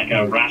pull out like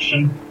a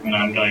ration, and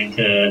I'm going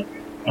to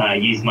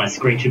use my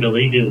screech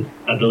ability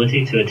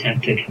to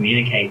attempt to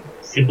communicate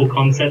simple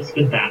concepts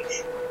with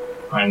bats.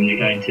 I'm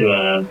going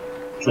to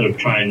sort of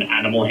try and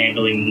animal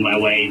handling my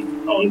way.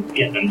 I'll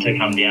get them to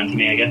come down to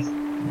me, I guess.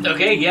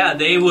 Okay, yeah,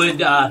 they would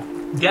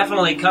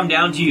definitely come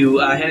down to you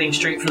heading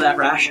straight for that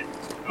ration.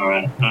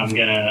 Alright, I'm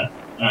gonna,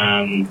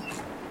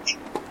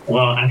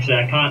 well, actually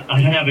I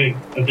don't have an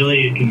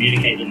ability to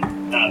communicate them,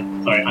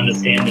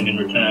 understand them in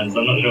return, so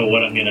I'm not sure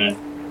what I'm gonna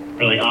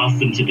really ask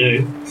them to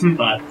do,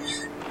 but...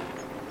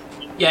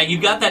 Yeah,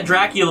 you've got that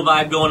Dracula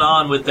vibe going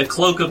on with the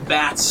cloak of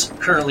bats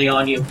currently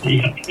on you.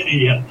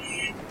 Yeah.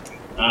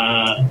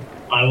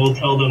 I will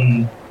tell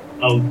them,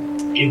 I'll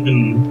give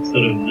them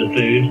sort of the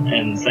food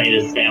and say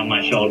to stay on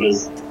my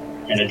shoulders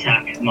and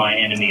attack my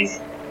enemies.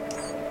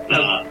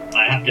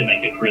 I have to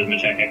make a charisma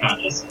check, I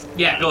can't just Go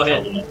tell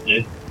ahead. them what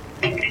to do.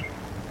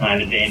 I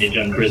have advantage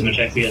on charisma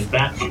checks against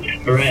bats.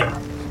 Hooray.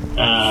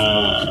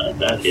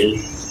 That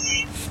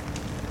is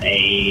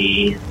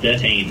a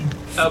 13.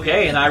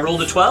 Okay, and I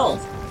rolled a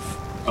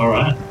 12.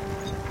 Alright.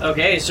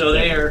 Okay, so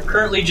they are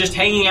currently just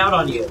hanging out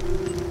on you.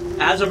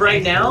 As of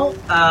right now,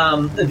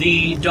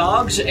 the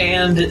dogs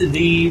and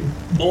the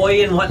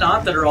boy and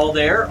whatnot that are all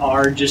there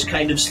are just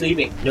kind of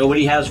sleeping.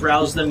 Nobody has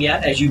roused them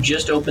yet as you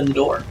just opened the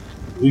door.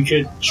 We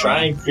could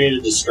try and create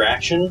a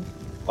distraction,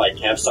 like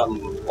have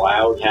something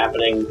loud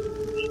happening.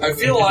 I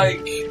feel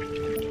like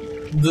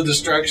the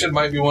distraction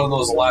might be one of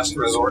those last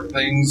resort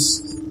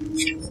things.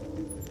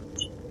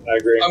 I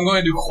agree. I'm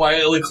going to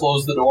quietly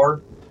close the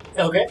door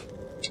Okay.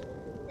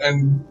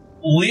 and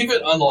leave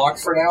it unlocked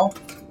for now.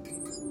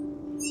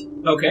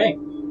 Okay.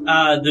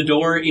 The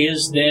door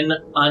is then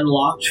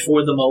unlocked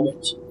for the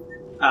moment.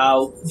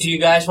 Do you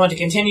guys want to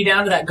continue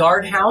down to that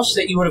guard house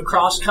that you would have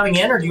crossed coming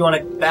in, or do you want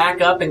to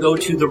back up and go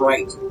to the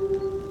right?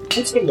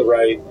 Let's go to the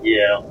right.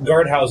 Yeah.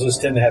 Guard houses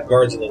tend to have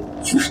guards in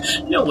them.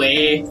 No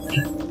way.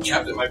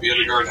 Captain might be at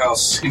the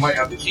guardhouse. He might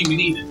have the key we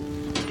need.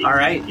 All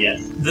right.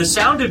 Yes. The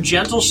sound of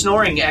gentle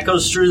snoring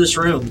echoes through this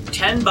room.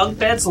 10 bunk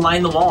beds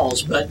line the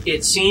walls, but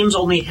it seems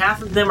only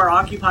half of them are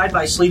occupied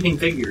by sleeping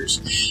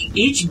figures.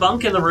 Each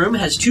bunk in the room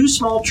has 2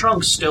 small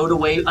trunks stowed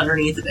away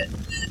underneath of it.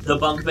 The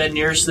bunk bed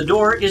nearest the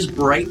door is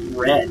bright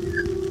red.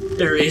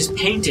 There is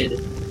painted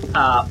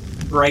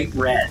bright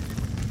red.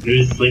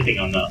 Who's sleeping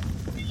on that?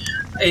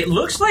 It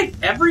looks like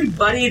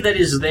everybody that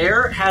is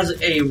there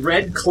has a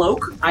red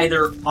cloak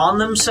either on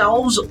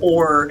themselves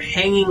or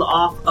hanging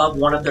off of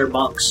one of their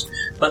bunks.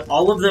 But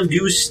all of them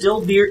do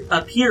still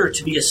appear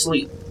to be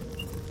asleep.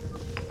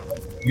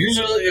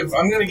 Usually, if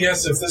I'm going to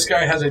guess, if this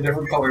guy has a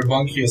different colored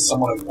bunk, he is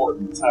someone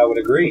important. I would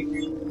agree.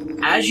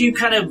 As you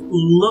kind of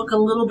look a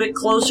little bit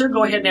closer,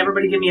 go ahead and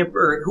everybody give me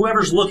or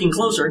whoever's looking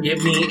closer,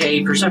 give me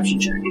a perception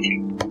check.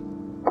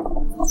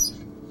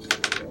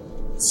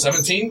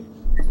 17?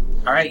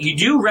 All right, you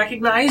do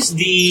recognize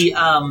the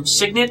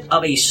signet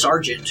of a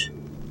sergeant.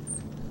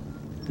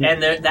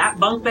 And that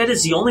bunk bed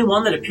is the only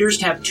one that appears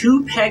to have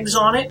 2 pegs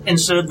on it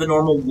instead of the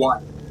normal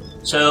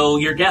 1. So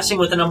you're guessing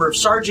with the number of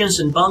sergeants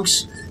and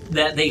bunks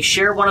that they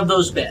share one of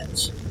those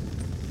beds.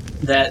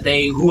 That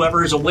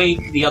whoever is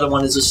awake, the other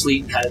one is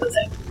asleep, kind of a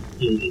thing.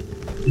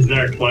 Is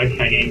there a cloak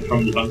hanging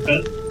from the bunk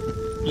bed?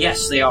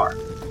 Yes, they are.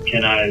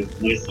 Should I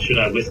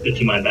whisper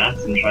to my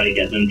bats and try to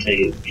get them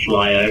to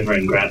fly over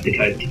and grab the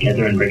coat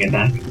together and bring it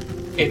back?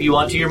 If you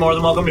want to, you're more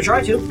than welcome to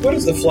try to. What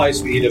is the fly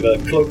speed of a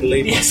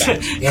cloak-laden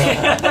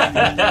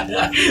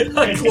bat?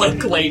 A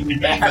cloak-laden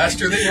bat.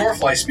 Faster than your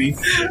fly speed.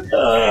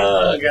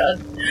 Oh,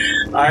 God.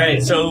 All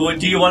right, so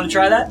do you want to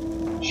try that?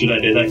 Should I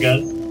do that,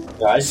 guys?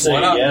 I say, Why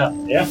not?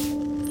 yeah.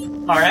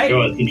 All right.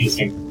 Sure, it's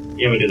interesting.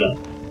 Yeah, we do that.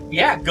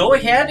 Yeah, go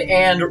ahead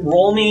and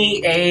roll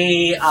me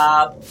a...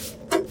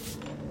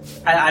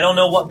 I don't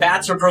know what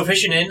bats are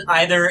proficient in.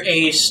 Either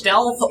a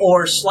stealth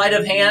or sleight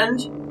of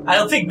hand. I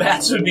don't think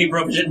bats would be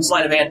proficient in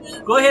sleight of hand.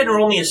 Go ahead and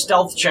roll me a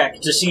stealth check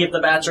to see if the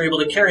bats are able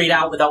to carry it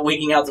out without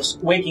waking up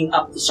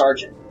the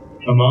sergeant.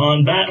 Come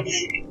on,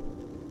 bats.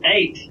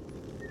 8.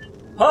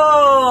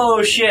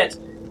 Oh, shit.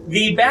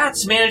 The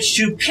bats manage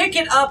to pick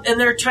it up in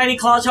their tiny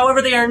claws.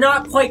 However, they are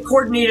not quite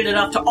coordinated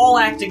enough to all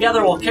act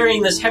together while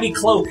carrying this heavy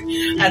cloak.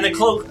 And the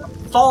cloak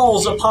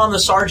falls upon the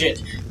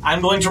sergeant.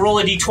 I'm going to roll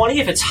a d20.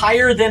 If it's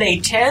higher than a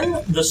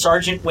 10, the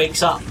sergeant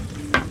wakes up.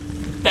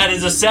 That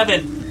is a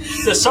 7.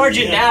 The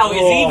sergeant now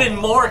is even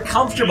more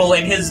comfortable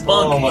in his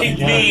bunk. Oh my being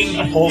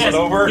gosh. He pulls it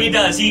over? He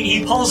does.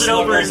 He pulls it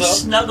over and Snuggles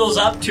up? snuggles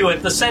up to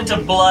it. The scent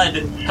of blood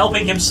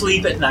helping him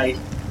sleep at night.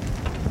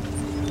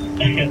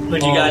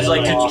 Would you guys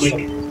like to?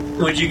 awesome.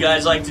 Would you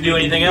guys like to do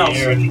anything else?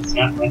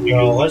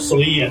 Let's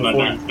leave. Get my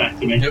bats back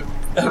to me. Yep.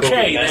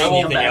 Okay, I then will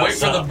you come back. wait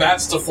for the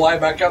bats to fly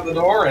back out the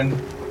door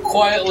and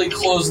quietly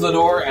close the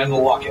door and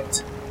lock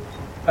it.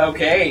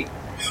 Okay.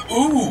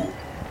 Ooh!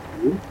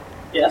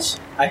 Yes,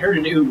 I heard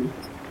an ooh.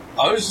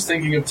 I was just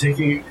thinking of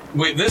taking...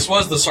 Wait, this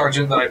was the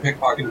sergeant that I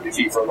pickpocketed the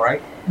key from,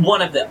 right?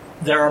 One of them.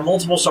 There are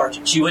multiple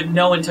sergeants. You wouldn't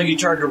know until you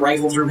tried to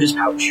rifle through his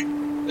pouch.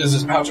 Is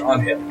his pouch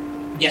on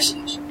him? Yes, it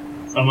is.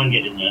 Someone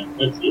get in there.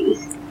 Let's do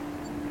this.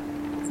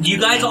 You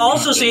guys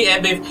also see,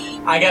 and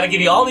I gotta give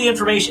you all the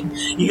information.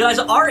 You guys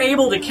are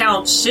able to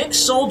count 6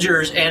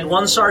 soldiers and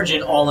 1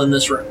 sergeant all in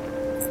this room.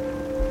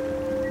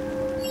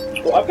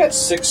 Well, I've got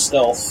 6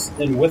 stealth,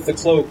 and with the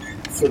cloak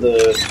for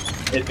the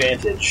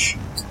advantage.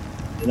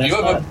 And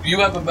that's You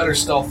have a better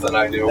stealth than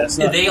I do. That's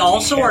not They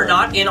also are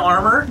not in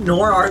armor,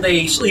 nor are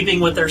they sleeping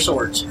with their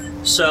swords.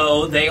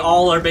 So they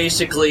all are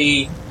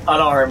basically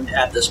unarmed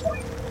at this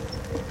point.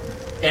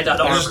 And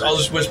unarmed. I'll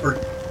just whisper,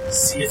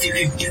 see if you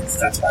can get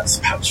that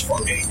pouch for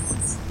me.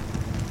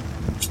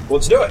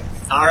 Let's do it.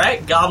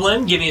 Alright,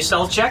 Goblin, give me a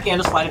stealth check and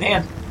a sleight of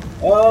hand.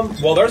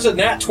 Well, there's a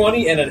nat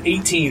 20 and an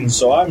 18,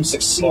 so I'm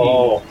succeeding.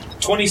 Oh.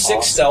 26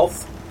 Awesome.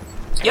 stealth.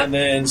 Yep. And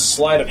then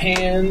sleight of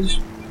hand.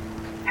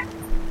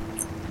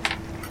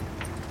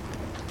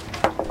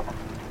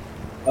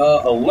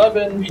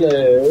 11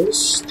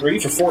 plus 3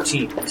 for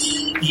 14.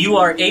 You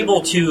are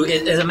able to,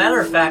 as a matter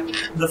of fact,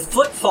 the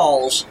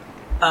footfalls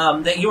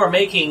that you are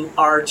making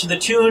are to the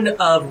tune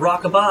of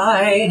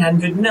Rockabye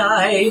and Good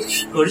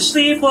Night, Go to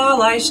Sleep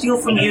While I Steal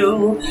From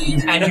You,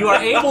 and you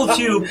are able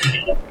to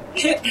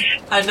pick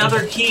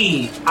another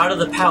key out of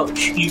the pouch.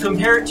 You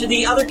compare it to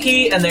the other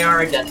key, and they are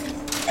identical.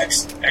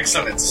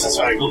 Excellent. That's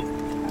very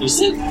good. Is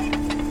it?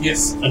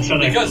 Yes. That's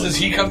what I Because thought. as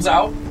he comes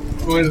out,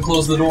 I'm going to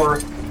close the door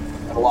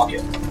and lock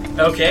it.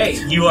 Okay,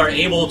 you are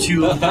able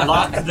to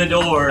lock the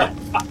door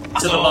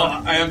to the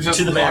bunk. I am just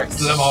to the locked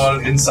barracks. them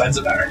on inside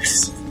the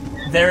barracks.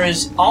 There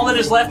is all that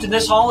is left in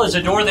this hall is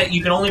a door that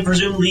you can only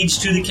presume leads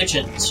to the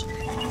kitchens.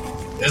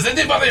 Is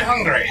anybody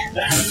hungry?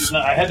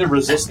 I had to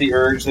resist the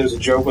urge. There's a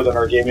joke within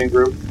our gaming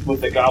group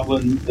with the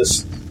goblin,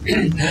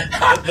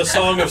 the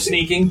song of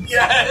sneaking.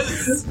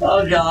 Yes!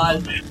 Oh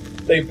God!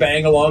 They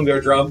bang along their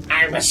drum.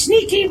 I'm a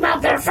sneaky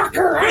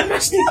motherfucker. I'm a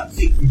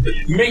sneaky.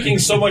 Making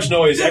so much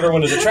noise,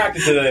 everyone is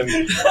attracted to them.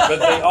 But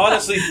they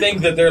honestly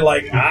think that they're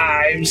like,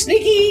 I'm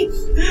sneaky.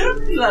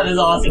 That is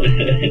awesome.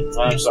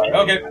 I'm sorry.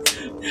 Okay.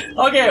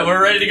 Okay,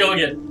 we're ready to go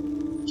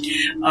again.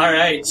 All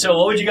right. So,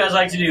 what would you guys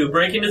like to do?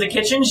 Break into the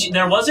kitchens?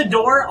 There was a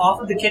door off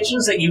of the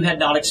kitchens that you had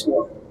not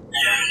explored.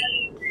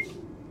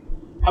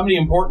 How many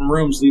important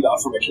rooms lead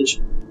off from a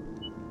kitchen?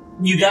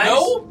 You guys,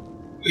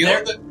 You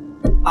know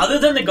other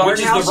than the Which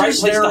is the right guardhouses,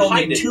 place there to are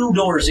only hide it. 2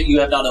 doors that you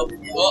have not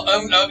opened yet.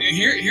 well,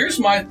 here's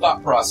my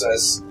thought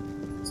process.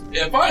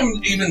 If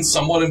I'm even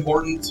somewhat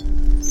important,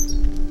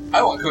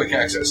 I want quick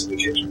access to the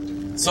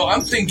kitchen. So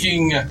I'm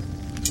thinking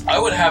I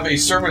would have a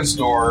servant's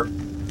door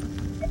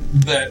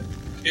that,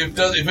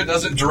 if it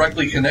doesn't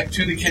directly connect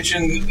to the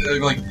kitchen,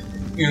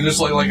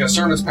 just like a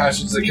servant's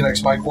passage that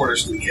connects my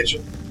quarters to the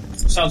kitchen.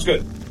 Sounds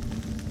good.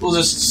 We'll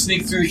just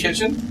sneak through the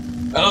kitchen,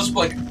 and I'll just be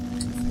like,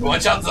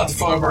 watch out that the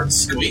floorboard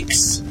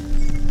squeaks.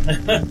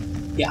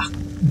 Yeah.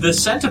 The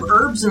scent of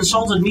herbs and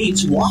salted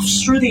meats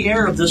wafts through the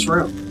air of this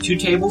room. 2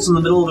 tables in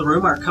the middle of the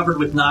room are covered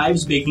with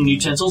knives, baking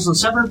utensils, and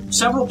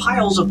several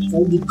piles of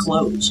folded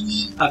clothes.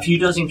 A few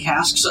dozen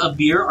casks of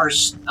beer are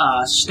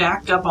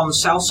stacked up on the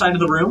south side of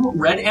the room.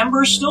 Red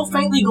embers still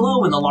faintly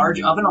glow in the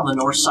large oven on the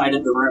north side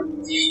of the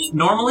room.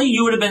 Normally,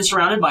 you would have been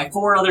surrounded by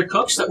 4 other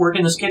cooks that work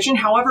in this kitchen.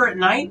 However, at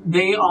night,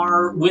 they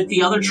are with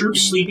the other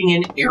troops sleeping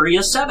in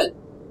Area 7.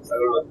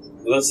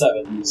 That's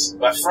 7.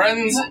 My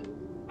friends,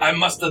 I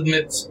must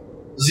admit,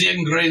 the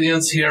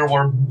ingredients here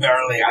were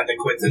barely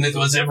adequate, and it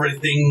was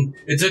everything.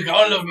 It took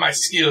all of my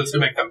skill to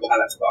make them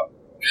palatable.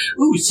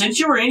 Ooh, since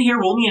you were in here,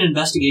 roll me an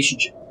investigation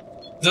check.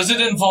 Does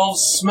it involve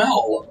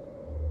smell?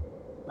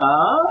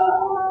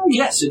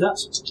 Yes, it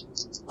does.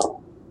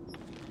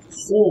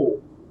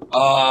 4.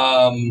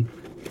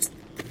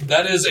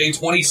 That is a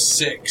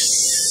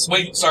 26.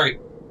 Wait, sorry,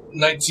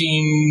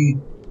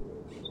 19...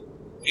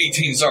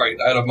 18, sorry.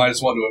 I had a -1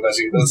 to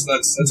investigate.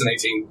 That's an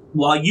 18.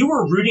 While you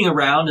were rooting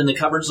around in the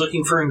cupboards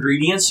looking for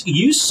ingredients,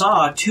 you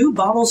saw 2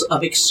 bottles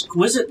of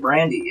exquisite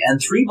brandy and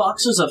 3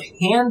 boxes of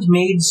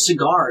handmade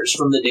cigars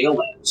from the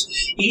Dalelands.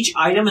 Each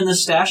item in the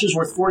stash is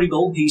worth 40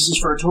 gold pieces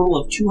for a total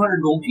of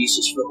 200 gold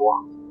pieces for the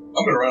lot.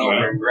 I'm going to run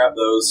over and grab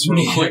those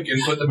real quick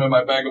and put them in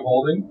my bag of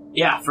holding.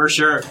 Yeah, for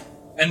sure.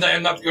 And I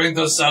am not going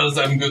to sell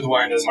them. Good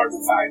wine is hard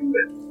to find.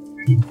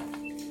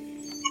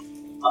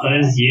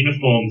 Those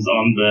uniforms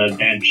on the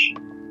bench,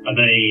 are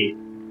they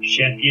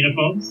chef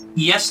uniforms?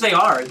 Yes, they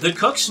are. The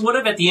cooks would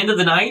have, at the end of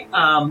the night,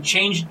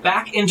 changed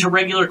back into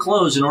regular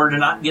clothes in order to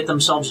not get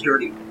themselves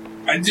dirty.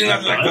 I do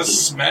not like the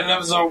smell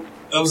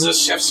of the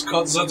chef's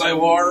coats that I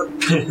wore,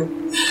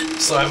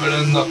 so I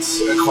will not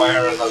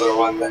acquire another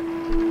one.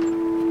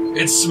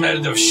 It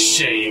smelled of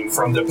shame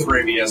from the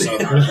previous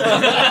owner.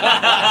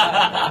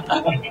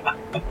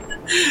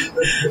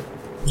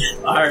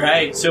 All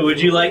right, so would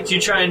you like to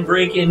try and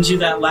break into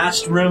that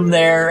last room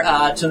there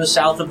to the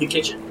south of the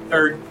kitchen?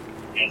 Or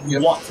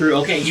walk through?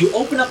 Okay, you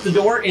open up the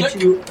door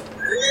into...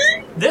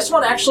 This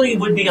one actually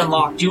would be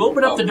unlocked. You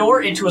open up the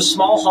door into a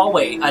small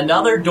hallway.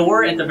 Another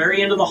door at the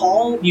very end of the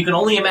hall, you can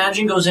only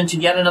imagine, goes into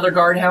yet another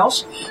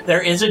guardhouse.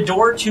 There is a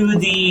door to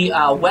the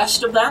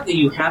west of that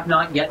you have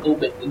not yet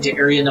opened, into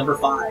area number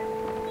 5.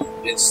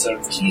 It's a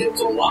key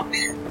to lock.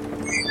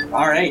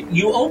 All right,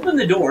 you open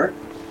the door,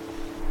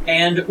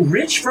 and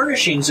rich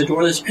furnishings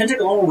adorn this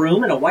pentagonal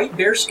room, and a white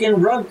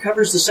bearskin rug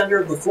covers the center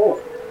of the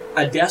floor.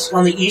 A desk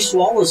on the east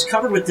wall is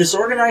covered with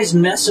disorganized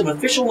mess of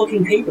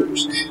official-looking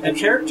papers. A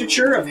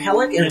caricature of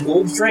Hellick in a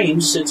gold frame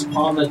sits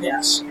upon the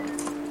desk.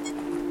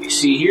 You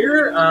see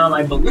here,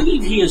 I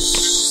believe he is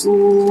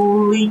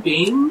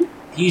sleeping.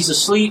 He's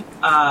asleep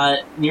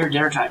near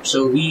dinner time,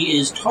 so he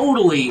is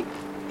totally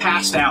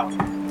passed out.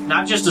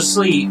 Not just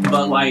asleep,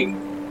 but,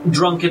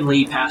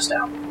 drunkenly passed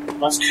out.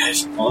 That's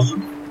good.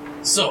 Awesome.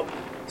 So,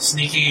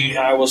 sneaky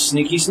I will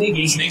sneaky.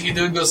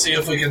 dude, go see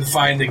if we can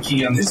find the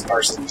key on this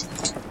person.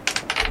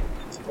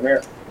 Come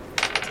here.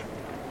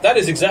 That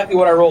is exactly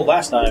what I rolled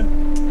last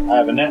time. I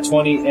have a nat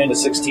 20 and a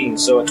 16,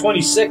 so a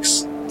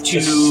 26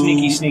 to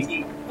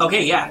sneaky.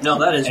 Okay, yeah, no,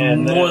 that is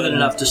And more then, than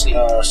enough to sneak.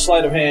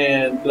 Sleight of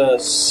hand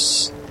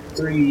plus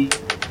 3,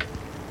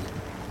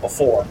 a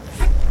 4.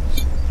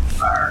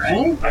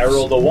 Alright. I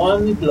rolled a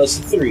 1 plus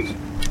a 3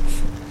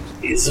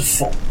 is a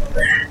 4.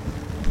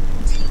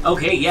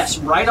 Okay, yes,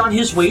 right on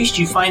his waist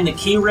you find the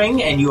key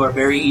ring, and you are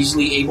very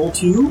easily able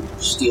to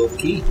steal the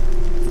key.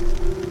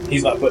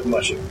 He's not putting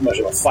much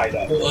of a fight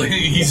up.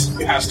 He's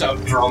passed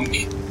out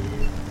drunk.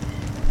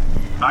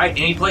 Alright,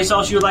 any place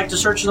else you would like to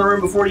search in the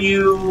room before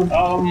you...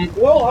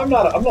 Well, I'm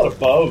not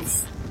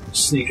above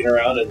sneaking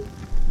around and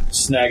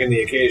snagging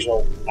the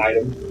occasional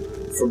item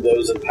from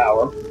those in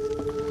power.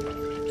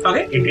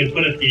 Okay. We could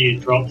put a few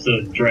drops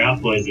of drought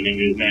poison in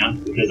his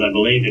mouth, because I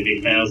believe if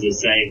he fails to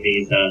save,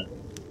 he's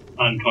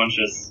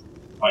unconscious.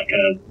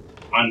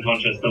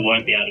 Unconscious that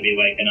won't be able to be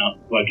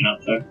woken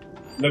up, so.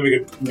 Then we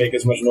could make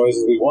as much noise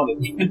as we wanted.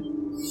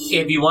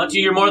 If you want to,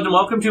 you're more than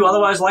welcome to.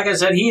 Otherwise, like I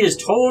said, he is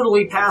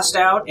totally passed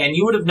out, and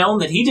you would have known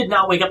that he did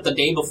not wake up the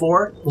day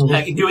before,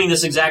 doing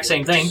this exact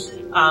same thing.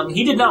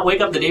 He did not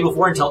wake up the day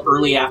before until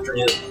early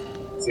afternoon.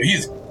 So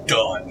he's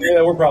done.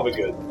 Yeah, we're probably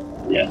good.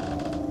 Yeah.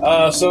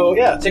 So,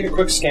 yeah, take a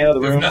quick scan of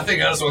the If room.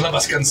 nothing else, one of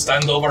us can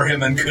stand over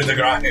him and coup de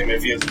grace him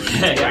if he is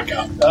wake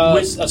up.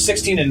 A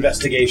 16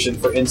 investigation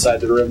for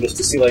inside the room, just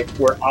to see, like,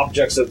 where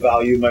objects of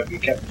value might be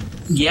kept.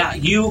 Yeah,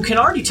 you can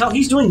already tell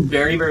he's doing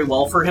very, very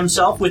well for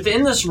himself.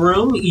 Within this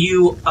room,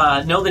 you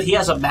know that he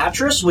has a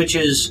mattress, which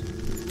is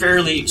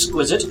fairly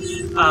exquisite,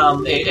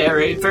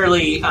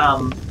 fairly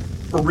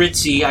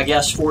ritzy, I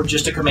guess, for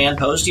just a command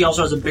post. He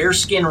also has a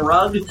bearskin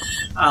rug.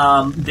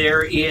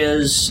 There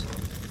is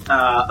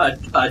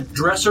a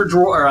dresser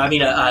drawer,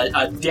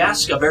 a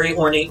desk, a very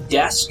ornate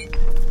desk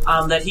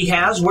that he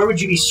has. Where would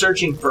you be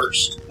searching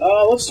first?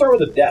 Let's start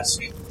with a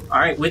desk. All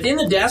right, within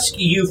the desk,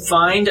 you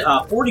find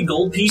 40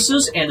 gold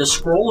pieces and a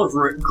scroll of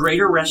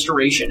greater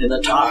restoration in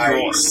the top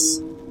drawer.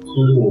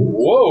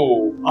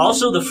 Whoa!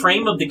 Also, the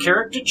frame of the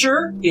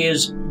caricature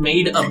is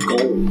made of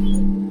gold.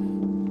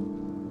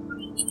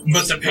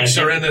 But the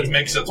picture in it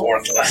makes it I'm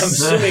worthless.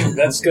 assuming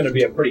that's going to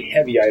be a pretty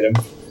heavy item.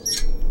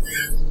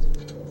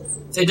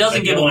 It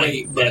doesn't I give feel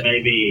away, like there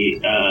may be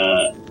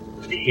a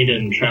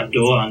hidden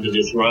trapdoor under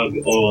this rug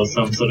or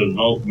some sort of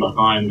vault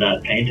behind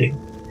that painting.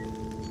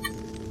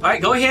 All right,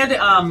 go ahead.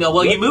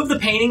 You move the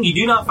painting. You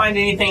do not find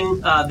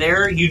anything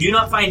there. You do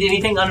not find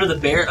anything under the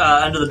bear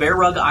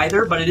rug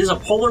either. But it is a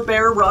polar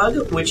bear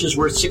rug, which is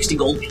worth 60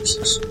 gold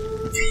pieces.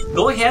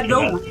 Go ahead,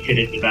 Hit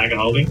it in the bag of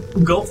holding.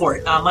 go for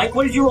it, Mike.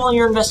 What did you roll on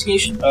your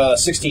investigation?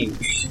 16.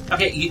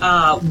 Okay.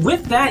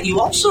 With that, you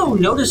also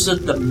notice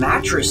that the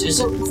mattress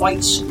isn't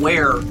quite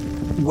square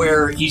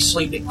where he's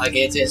sleeping. Like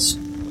it's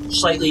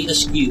slightly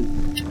askew.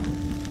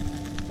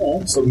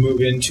 So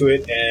move into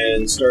it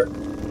and start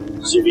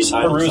So you'd be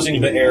perusing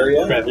the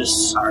area.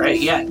 Crevice. All right,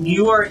 yeah,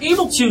 you are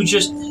able to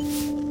just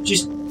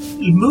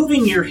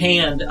moving your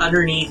hand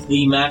underneath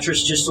the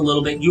mattress just a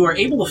little bit. You are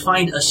able to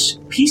find a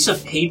piece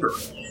of paper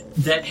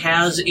that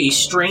has a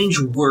strange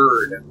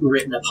word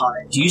written upon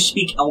it. Do you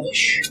speak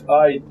Elvish?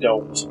 I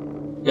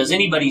don't. Does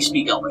anybody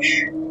speak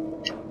Elvish?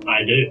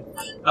 I do.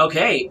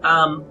 Okay,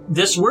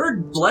 this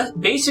word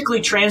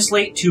basically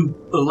translates to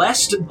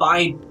blessed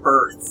by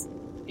birth.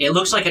 It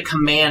looks like a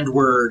command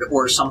word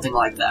or something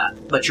like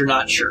that, but you're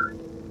not sure.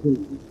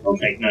 I'll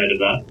take note of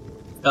that.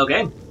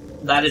 Okay,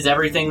 that is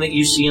everything that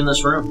you see in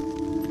this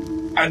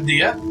room.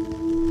 Idea?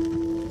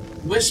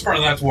 Whisper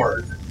that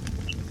word.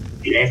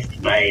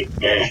 Blessed by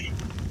birth.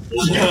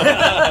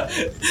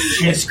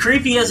 As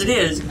creepy as it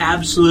is,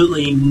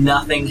 absolutely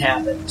nothing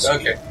happens.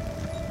 Okay.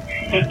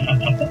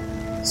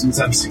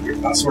 Sometimes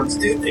secret passwords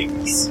do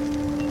things.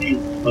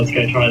 Let's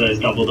go try those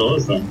double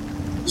doors then.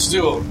 Let's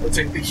do it. We'll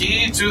take the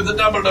key to the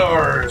double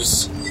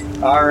doors.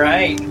 All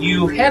right,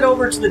 you head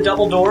over to the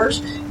double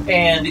doors,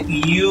 and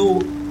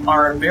you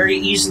are very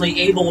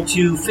easily able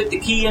to fit the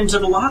key into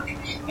the lock,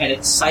 and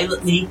it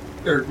silently,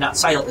 or not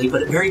silently,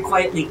 but it very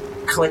quietly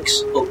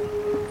clicks open.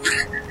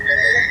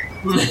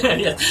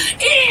 Now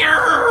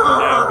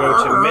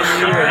go to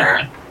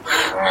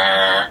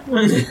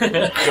menu.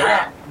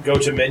 Go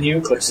to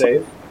menu. Click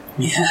save.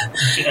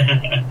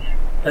 Yeah.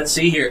 Let's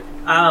see here.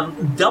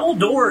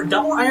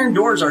 Double iron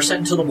doors are set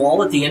into the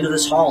wall at the end of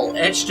this hall.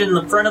 Etched in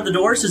the front of the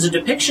doors is a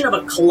depiction of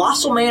a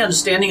colossal man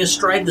standing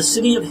astride the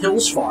city of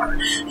Hillsfar.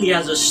 He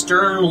has a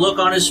stern look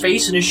on his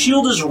face, and his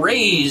shield is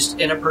raised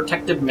in a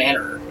protective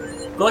manner.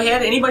 Go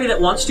ahead, anybody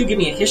that wants to, give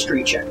me a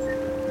history check.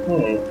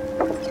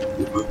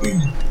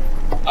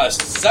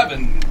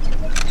 7.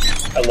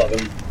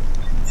 11.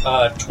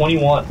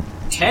 21.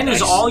 10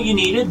 is all you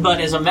needed, but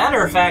as a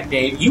matter of fact,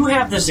 Dave, you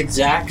have this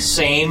exact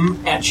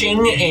same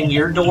etching in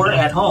your door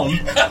at home.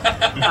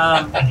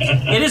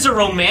 It is a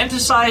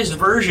romanticized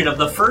version of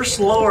the First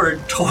Lord,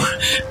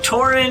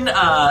 Torin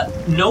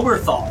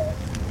Noberthal,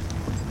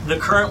 the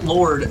current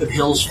Lord of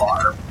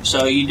Hillsfar.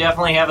 So you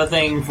definitely have a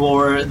thing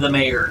for the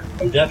mayor.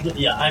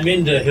 I'm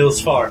into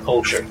Hillsfar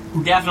culture.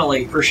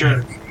 Definitely, for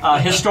sure.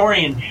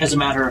 Historian, as a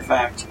matter of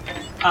fact.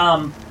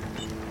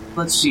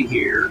 Let's see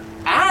here.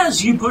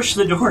 As you push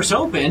the doors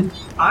open,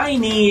 I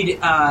need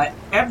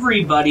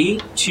everybody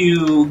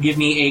to give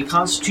me a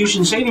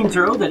Constitution saving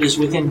throw that is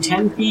within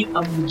 10 feet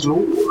of the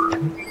door.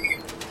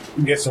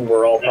 I'm guessing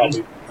we're all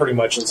probably pretty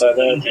much inside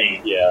that.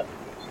 17. Yeah.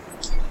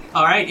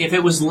 All right, if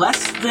it was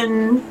less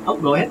than... Oh,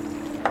 go ahead.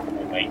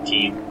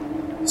 19.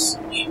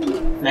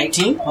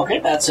 19? Okay,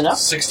 that's enough.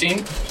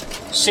 16.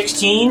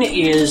 16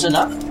 is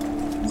enough.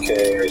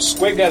 Okay,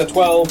 Squig got a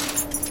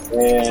 12,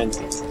 and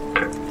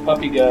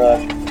Puppy got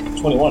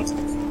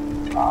 21.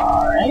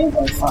 Alright,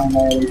 let's find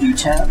my other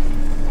D10.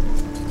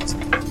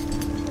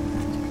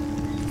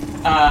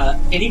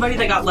 Anybody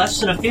that got less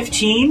than a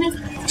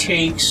 15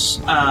 takes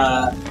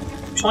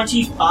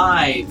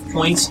 25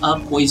 points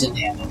of poison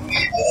damage.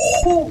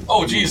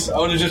 Oh, jeez. I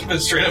would have just been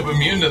straight up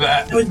immune to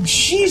that. But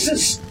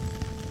Jesus!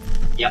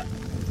 Yep.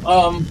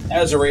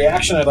 As a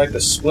reaction, I'd like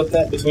to split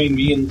that between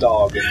me and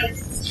Dog.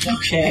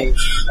 Okay.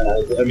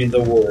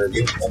 The word.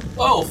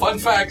 Oh, fun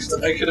fact.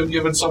 I could have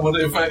given someone,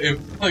 if like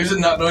I said,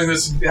 not knowing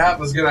this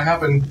was going to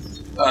happen,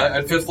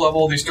 at 5th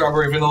level, the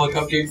strawberry vanilla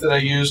cupcake that I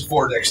used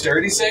for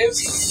dexterity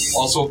saves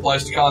also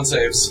applies to con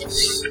saves.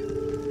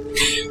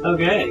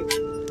 Okay.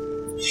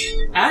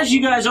 As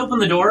you guys open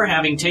the door,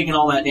 having taken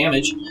all that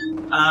damage,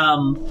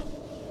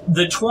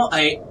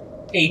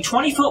 A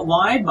 20-foot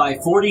wide by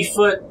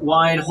 40-foot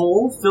wide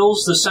hole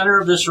fills the center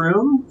of this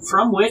room,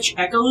 from which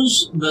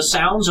echoes the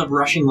sounds of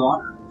rushing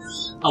water.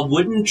 A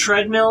wooden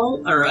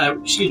treadwheel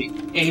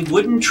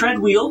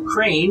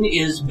crane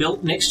is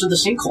built next to the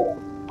sinkhole.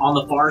 On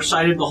the far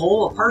side of the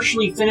hole, a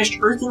partially finished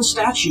earthen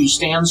statue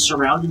stands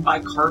surrounded by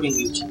carving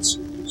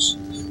utensils.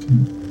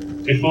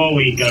 Before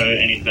we go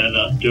any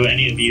further, do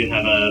any of you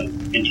have a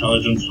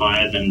intelligence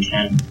higher than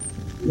 10?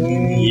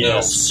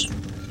 Yes.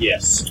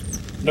 Yes.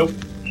 Nope.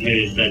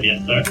 Who said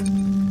yes, sir?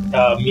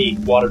 Me,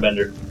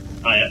 Waterbender.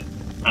 Oh, yeah.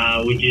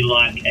 Would you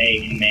like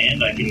a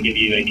command? I can give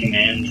you a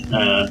command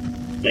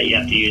that you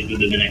have to use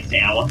within the next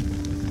hour.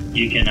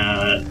 You can,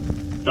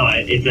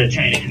 it's a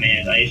chain of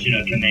command. I issue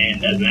a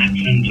command as an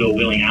action to a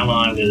willing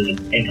ally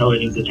with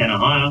intelligence of 10 or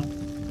higher.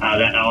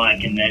 That ally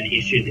can then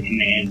issue the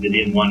command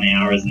within 1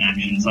 hour as an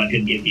action. So I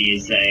could give you,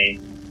 say,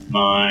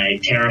 my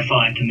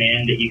Terrify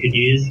command that you could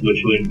use,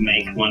 which would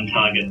make one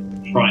target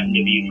frightened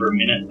of you for a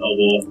minute or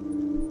more.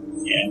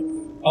 Yeah.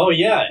 Oh,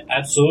 yeah,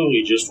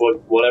 absolutely. Just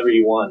whatever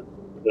you want.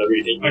 Whatever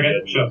you think. Okay,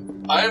 sure.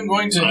 I am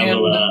going to I hand...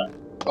 will,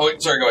 Oh,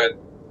 wait, sorry, go ahead.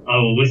 I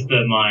will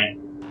whisper my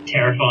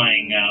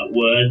terrifying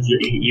words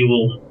that you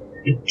will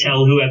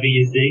tell whoever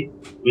you see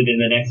within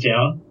the next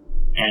hour,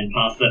 and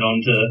pass that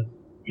on to...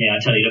 I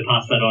tell you to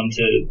pass that on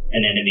to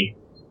an enemy.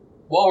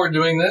 While we're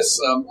doing this,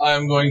 I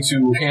am going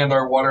to hand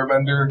our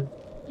waterbender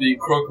the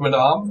Croque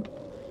Madame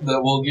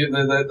that will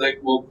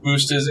will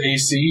boost his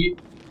AC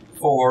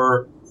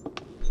for...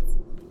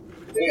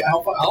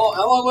 How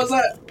long was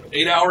that?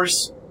 8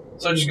 hours.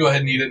 So I just go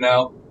ahead and eat it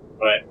now.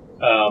 Right.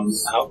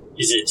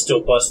 Is it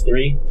still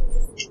 +3?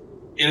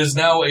 It is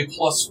now a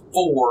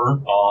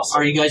 +4. Awesome.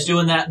 Are you guys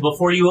doing that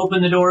before you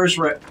open the doors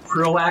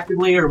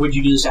proactively, or would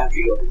you do this after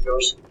you open the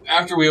doors?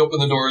 After we open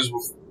the doors...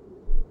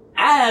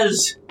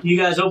 As you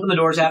guys open the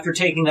doors after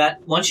taking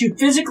that, once you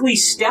physically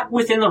step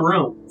within the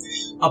room,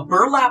 a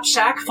burlap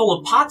sack full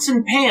of pots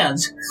and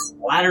pans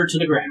clatter to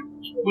the ground.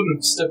 Wouldn't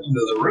have stepped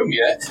into the room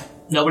yet.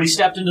 Nobody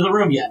stepped into the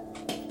room yet.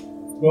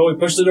 Well, we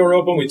pushed the door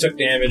open, we took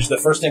damage. The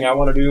first thing I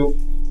want to do,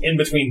 in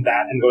between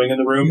that and going in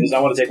the room, is I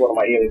want to take one of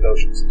my healing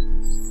potions.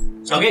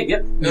 Okay,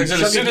 yep. As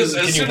soon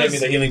Can you hand me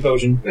the healing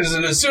potion?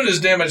 as soon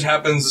as damage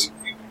happens,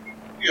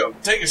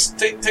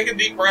 take a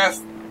deep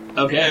breath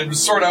Okay. and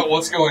sort out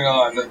what's going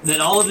on. Then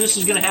all of this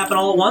is going to happen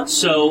all at once,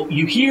 so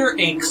you hear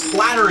a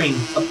clattering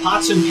of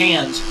pots and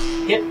pans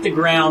hit the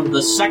ground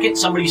the second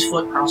somebody's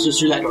foot crosses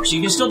through that door. So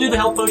you can still do the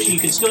health potion, you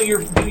can still do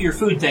your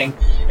food thing.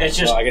 It's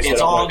just, I guess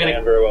it's all going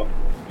to... very well.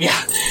 Yeah,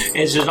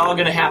 it's just all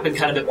going to happen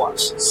kind of at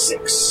once.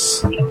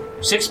 6.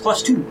 6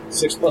 plus 2.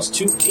 6 plus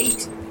 2,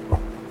 8.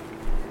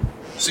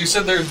 So you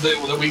said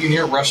that we can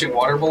hear rushing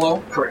water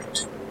below?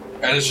 Correct.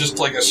 And it's just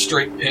like a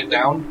straight pit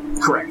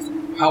down? Correct.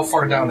 How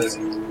far down is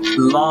it?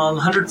 Long,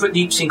 100-foot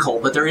deep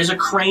sinkhole, but there is a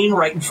crane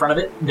right in front of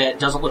it that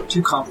doesn't look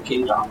too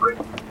complicated to operate.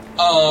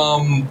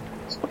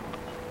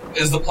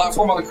 Is the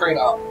platform on the crane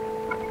up?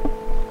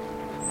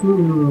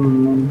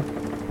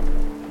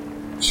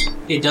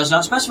 It does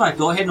not specify.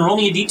 Go ahead and roll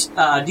me a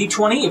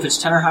D20. If it's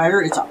 10 or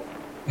higher, it's up.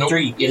 Nope.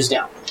 3 is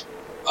down.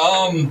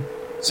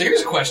 So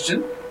here's a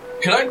question.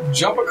 Can I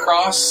jump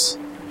across,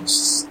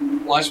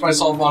 launch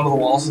myself onto the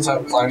wall since I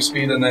have climb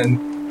speed, and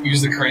then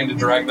use the crane to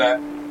drag that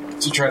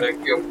to try to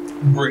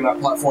bring that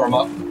platform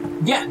up?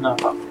 Yeah, no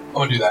problem. I'm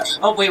gonna do that.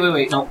 Oh,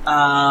 wait. No.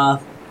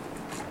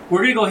 We're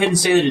going to go ahead and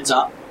say that it's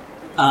up.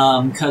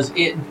 Because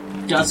it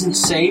doesn't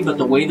say, but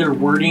the way they're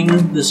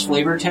wording this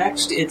flavor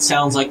text, it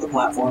sounds like the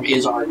platform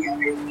is already up.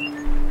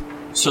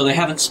 So they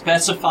haven't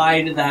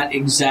specified that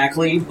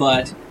exactly,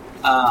 but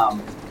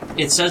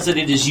it says that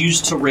it is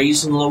used to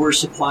raise and lower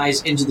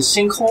supplies into the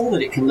sinkhole,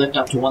 that it can lift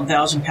up to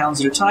 1,000 pounds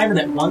at a time, and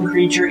that one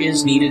creature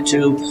is needed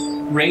to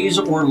raise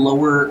or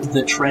lower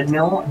the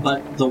treadmill.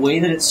 But the way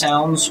that it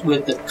sounds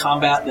with the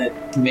combat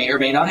that may or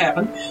may not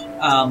happen,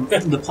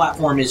 the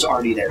platform is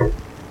already there.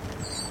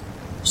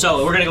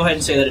 So we're going to go ahead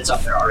and say that it's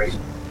up there already.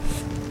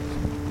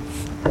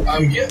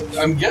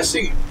 I'm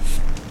guessing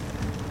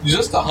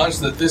just a hunch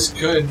that this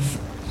could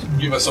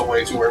give us a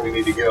way to where we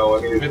need to go.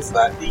 I mean, if it's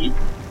that deep.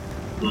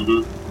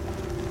 Mm-hmm.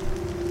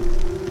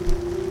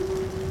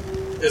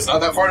 It's not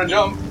that far to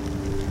jump.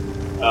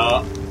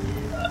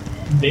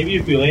 Maybe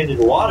if we land in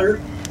water.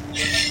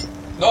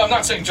 No, I'm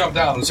not saying jump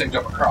down. I'm saying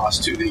jump across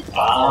to the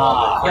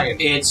crane.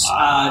 It's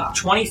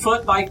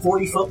 20-foot by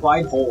 40-foot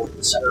wide hole in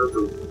the center of the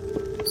room.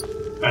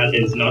 That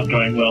is not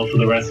going well for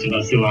the rest of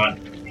us who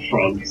aren't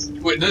frogs.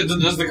 Wait,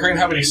 does the crane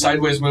have any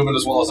sideways movement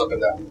as well as up and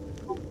down?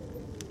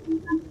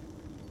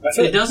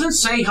 It doesn't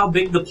say how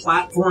big the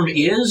platform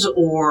is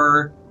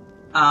or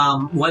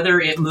whether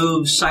it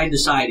moves side to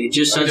side. It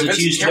just says it's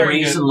used to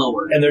raise and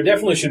lower. And there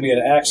definitely should be an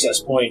access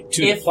point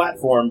to the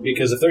platform,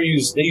 because if they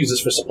use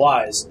this for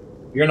supplies,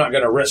 you're not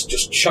going to risk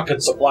just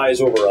chucking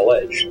supplies over a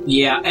ledge.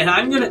 Yeah, and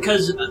I'm going to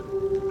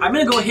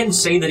go ahead and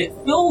say that it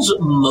fills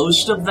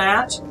most of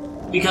that,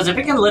 because if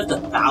it can lift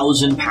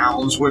 1,000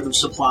 pounds worth of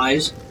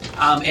supplies,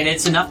 and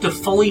it's enough to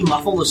fully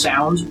muffle the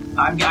sound,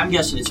 I'm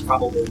guessing it's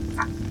probably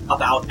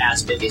about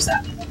as big as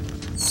that.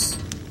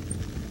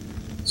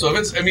 So if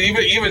it's, I mean,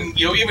 even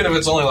if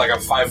it's only like a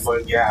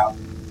 5-foot gap,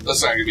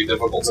 that's not going to be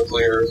difficult to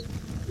clear.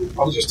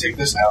 I'll just take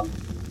this down.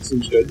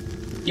 Seems good.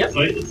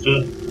 Sweet, let's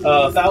do it.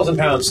 1,000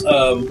 pounds.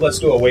 Let's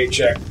do a weight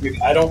check.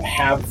 I don't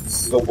have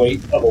the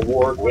weight of a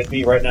warg with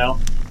me right now,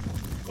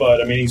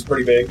 but I mean he's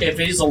pretty big. If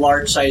he's a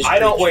large size, I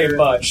don't weigh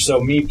much,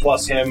 so me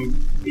plus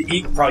him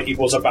probably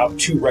equals about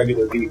 2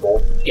 regular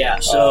people. Yeah,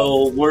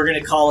 so we're going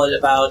to call it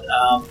about.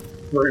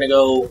 We're going to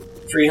go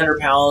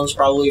 300 pounds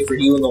probably for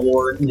you and the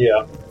ward.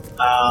 Yeah.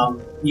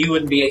 You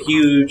wouldn't be a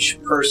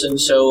huge person,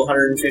 so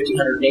 150,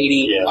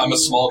 180. Yeah. I'm a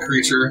small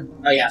creature.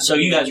 Oh yeah, so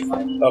you guys are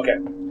fine. Okay.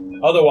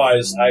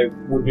 Otherwise, I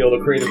would be able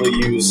to creatively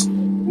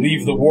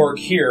leave the warg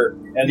here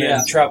and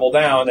then travel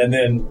down and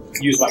then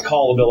use my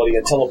call ability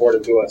and teleport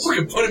him to us. We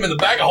can put him in the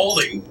bag of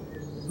holding.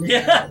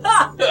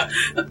 Yeah.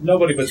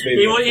 Nobody puts me.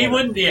 He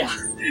wouldn't. Yeah.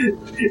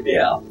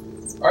 Yeah. All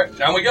right,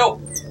 down we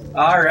go.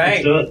 All Let's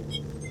right. do it.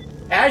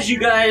 As you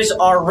guys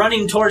are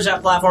running towards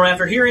that platform,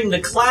 after hearing the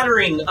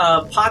clattering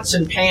of pots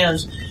and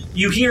pans,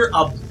 you hear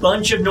a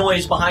bunch of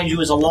noise behind you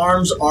as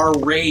alarms are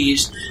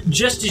raised.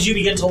 Just as you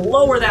begin to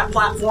lower that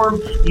platform,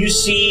 you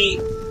see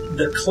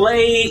the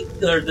clay,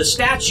 or the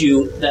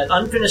statue, that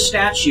unfinished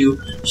statue,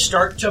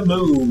 start to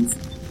move.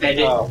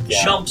 And it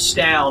jumps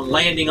down,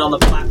 landing on the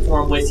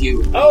platform with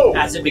you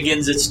as it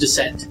begins its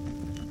descent.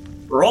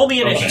 Roll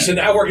me initiative. So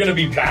now we're going to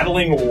be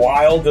battling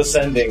while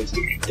descending.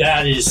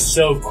 That is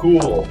so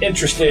cool.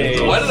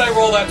 Interesting. Why did I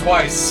roll that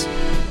twice?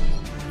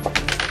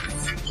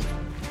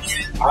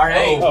 All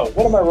right. Oh,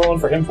 what am I rolling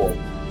for him for?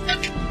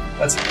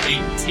 That's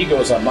 8. He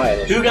goes on my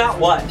initiative. Who got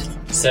what?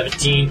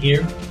 17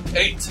 here.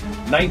 8.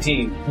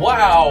 19.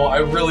 Wow, I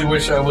really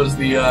wish I was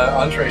the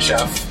entree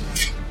chef.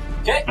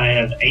 I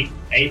have 8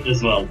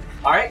 as well.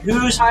 All right.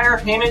 Who's higher,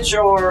 Hamich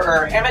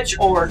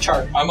or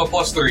Chart? I'm a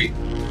 +3.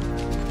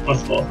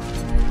 +4.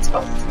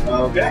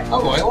 Okay. I'm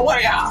going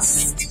way off.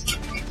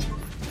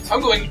 I'm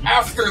going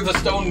after the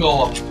stone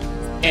golem.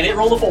 And it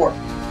rolled a 4.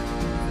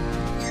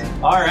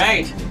 All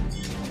right.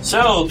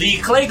 So the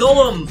clay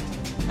golem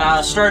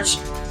starts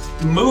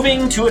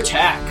moving to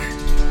attack.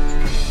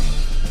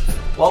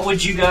 What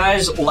would you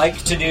guys like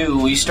to do?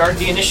 We start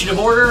the initiative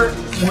order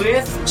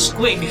with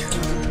Squig.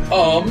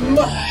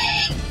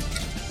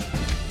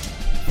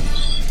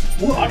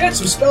 Well, I got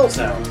some spells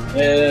now,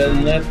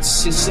 and that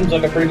seems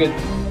like a pretty good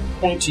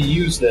point to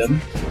use them.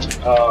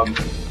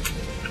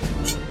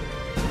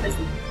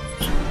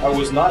 I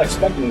was not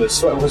expecting this,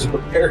 so I wasn't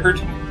prepared.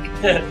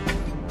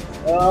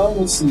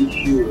 Let's see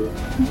here.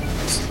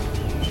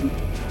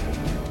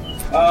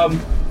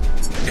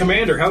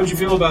 Commander, how would you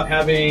feel about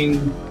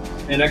having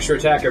an extra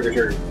attack every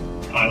turn?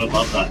 I would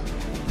love that.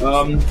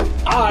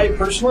 I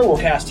personally will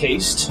cast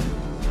Haste.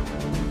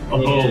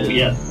 Oh,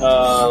 yes.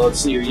 Let's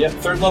see here. Yep,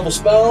 3rd level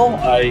spell.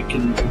 I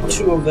can do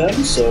 2 of them,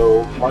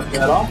 so mark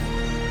that off.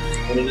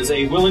 And it is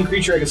a willing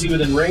creature I can see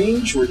within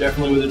range. We're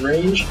definitely within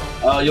range.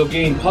 You'll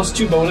gain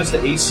 +2 bonus to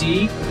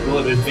AC. You'll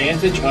have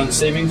advantage on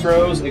saving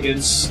throws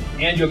against,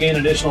 and you'll gain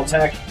an additional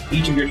attack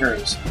each of your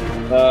turns.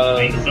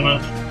 Thank you so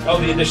much. Oh,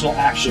 the additional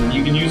action.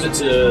 You can use it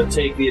to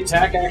take the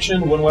attack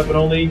action, 1 weapon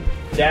only,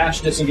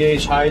 dash,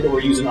 disengage, hide, or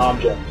use an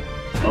object.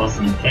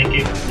 Awesome. Thank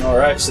you.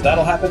 Alright, so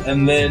that'll happen.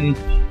 And then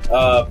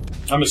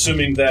I'm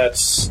assuming that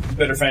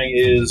Bitterfang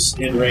is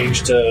in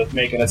range to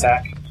make an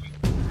attack.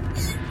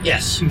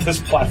 Yes.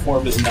 This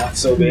platform is not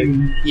so big.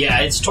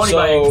 Yeah, it's 20 So-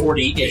 by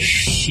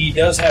 40-ish. He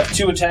does have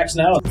 2 attacks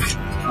now.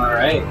 All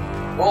right.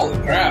 Holy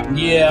crap.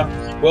 Yeah.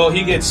 Well,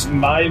 he gets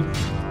my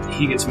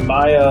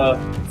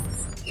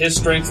his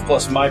strength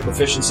plus my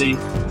proficiency.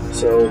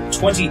 So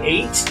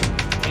 28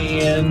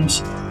 and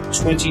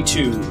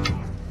 22.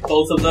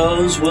 Both of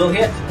those will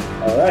hit.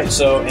 Alright,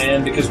 so,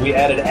 and because we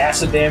added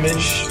acid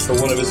damage for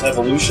one of his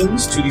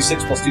evolutions,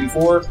 2d6 plus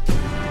 2d4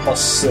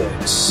 plus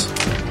 6.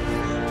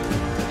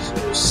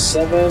 So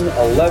 7,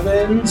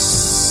 11,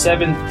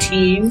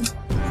 17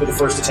 for the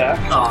first attack.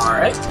 All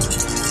right.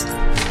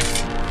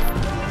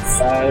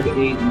 5,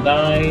 8,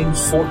 9,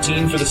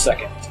 14 for the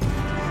second.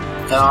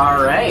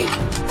 All right.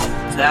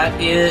 That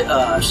is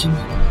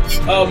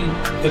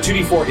The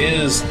 2d4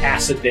 is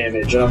acid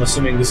damage, and I'm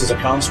assuming this is a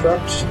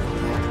construct.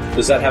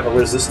 Does that have a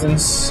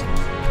resistance?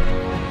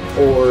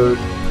 Or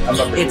I'm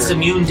not it's sure.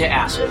 immune to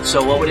acid.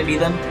 So what would it be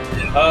then?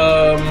 You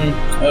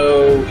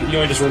want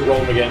to just roll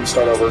them again and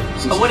start over?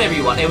 Whatever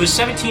you want. It was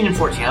 17 and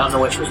 14. I don't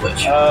know which was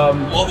which.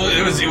 Well,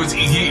 it was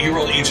he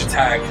rolled each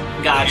attack.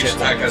 Gotcha. Each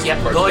attack has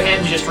Yep. Go ahead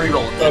and just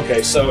re-roll it.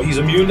 Okay, so he's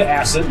immune to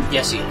acid.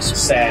 Yes, he is.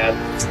 Sad.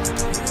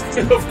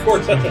 Of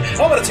course, I'm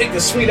going to take the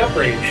sweet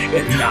upgrade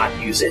and not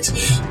use it.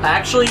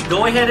 Actually,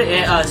 go ahead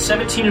and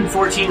 17 and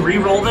 14,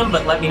 re-roll them,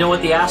 but let me know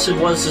what the acid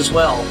was as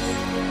well.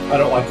 I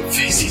don't like the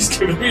face he's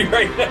giving me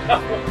right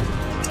now.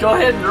 Go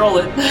ahead and roll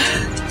it.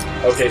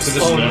 Okay, so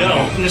this Oh is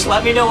no. Just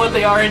let me know what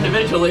they are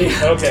individually.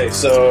 Okay,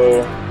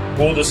 so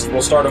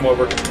we'll start them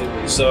over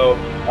completely. So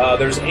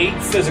there's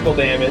 8 physical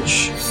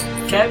damage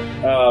Okay.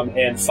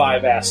 and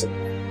 5 acid.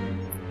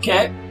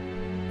 Okay.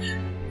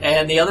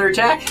 And the other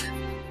attack?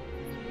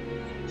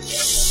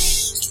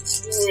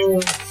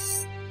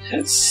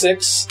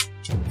 6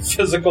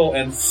 physical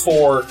and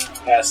 4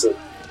 acid.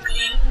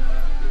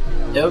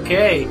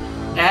 Okay.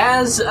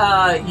 As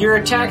your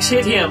attacks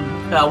hit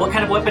him, what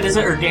kind of weapon is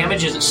it, or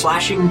damage? Is it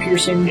slashing,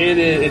 piercing?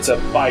 It's a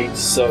bite,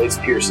 so it's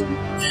piercing.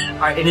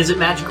 All right, and is it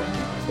magical?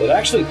 It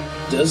actually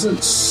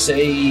doesn't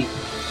say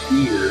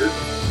here.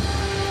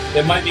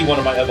 It might be one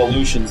of my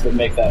evolutions that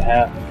make that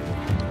happen.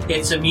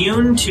 It's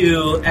immune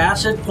to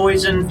acid,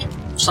 poison,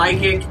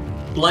 psychic,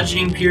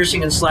 bludgeoning,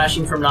 piercing, and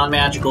slashing from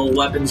non-magical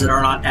weapons that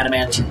are not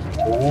adamantine.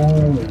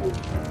 Oh.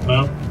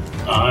 Well,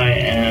 I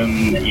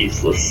am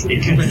useless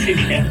in this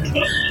again.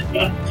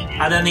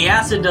 And then the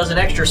acid does an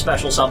extra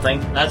special something.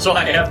 That's why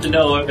I have to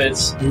know if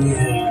it's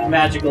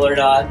magical or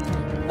not.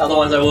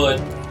 Otherwise I would.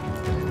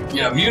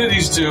 Yeah,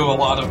 immunities to a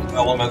lot of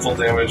elemental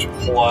damage,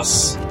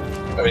 plus,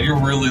 I mean, you're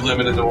really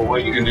limited to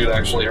what you can do to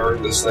actually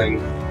hurt this thing.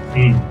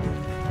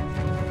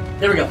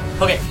 There we go.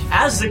 Okay,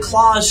 as the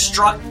claws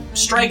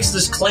strikes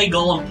this clay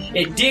golem,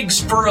 it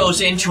digs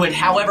furrows into it.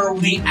 However,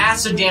 the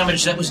acid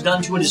damage that was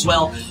done to it as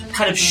well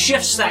kind of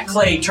shifts that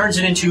clay, turns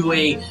it into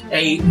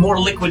a more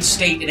liquid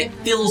state, and it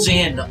fills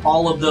in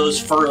all of those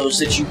furrows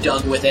that you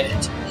dug within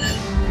it.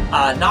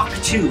 Knock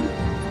 2.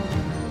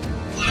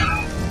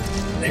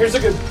 Here's a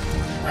good...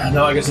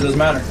 No, I guess it doesn't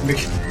matter.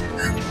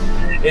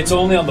 It's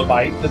only on the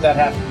bite that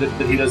happens,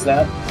 that he does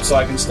that, so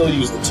I can still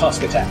use the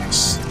tusk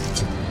attacks.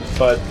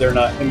 But they're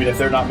not... I mean, if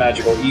they're not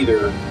magical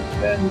either,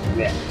 then,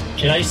 yeah.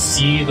 Can I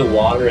see the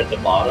water at the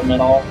bottom at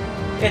all?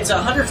 It's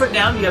 100 foot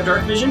down. Do you have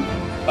dark vision?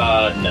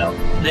 No.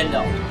 Then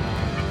no.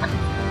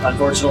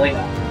 Unfortunately,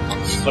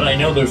 no. But I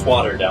know there's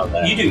water down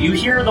there. You do. You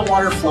hear the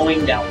water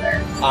flowing down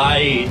there.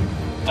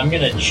 I'm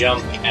gonna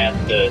jump at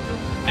the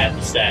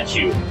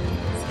statue.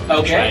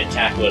 Okay. Try and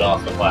tackle it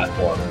off the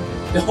platform.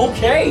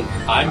 Okay.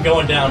 I'm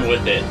going down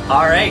with it.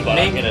 All right. But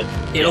I'm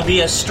gonna... It'll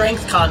be a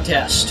strength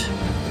contest.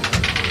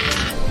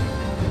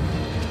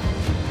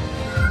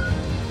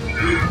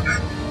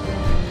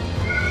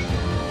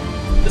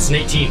 It's an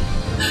 18.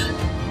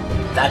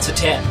 That's a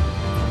 10.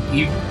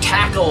 You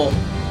tackle,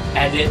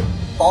 and it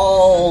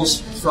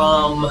falls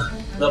from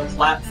the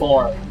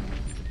platform.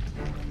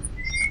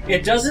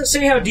 It doesn't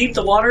say how deep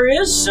the water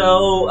is,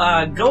 so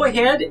go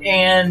ahead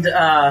and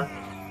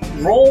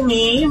roll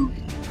me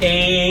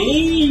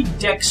a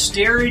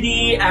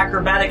dexterity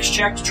acrobatics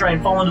check to try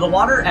and fall into the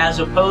water as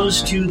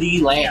opposed to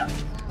the land.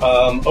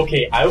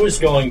 Okay, I was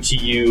going to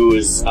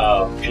use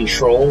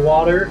Control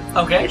Water,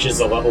 Okay. which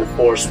is a level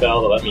 4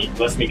 spell that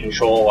lets me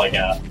control like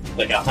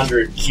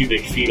 100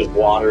 cubic feet of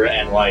water,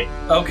 and like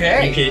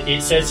Okay.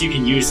 it says you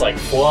can use like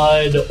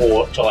flood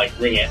or to like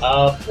bring it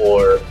up,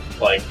 or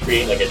like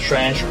create like a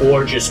trench,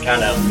 or just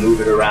kind of move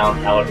it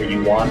around however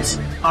you want.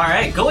 All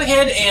right, go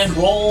ahead and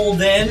roll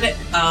then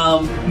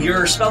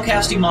your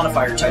spellcasting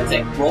modifier type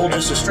thing. Roll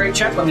just a straight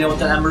check. Let me know what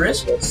the number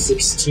is. That's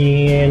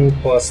 16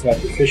 plus my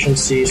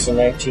proficiency, so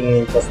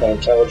 19 plus my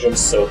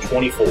intelligence, so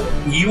 24.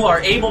 You are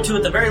able to,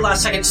 at the very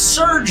last second,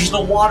 surge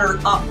the water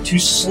up to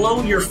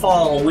slow your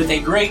fall with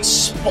a great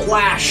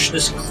splash.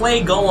 This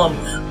clay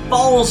golem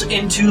falls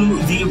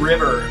into the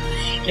river.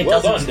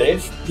 Well done,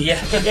 Dave. Yeah,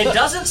 it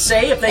doesn't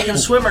say if they can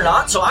swim or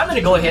not, so I'm going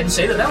to go ahead and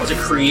say that was a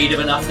creative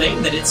enough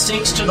thing that it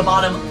sinks to the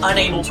bottom,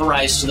 unable to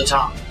rise to the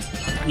top.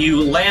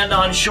 You land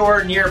on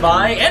shore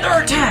nearby and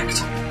are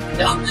attacked.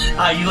 No,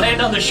 you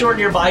land on the shore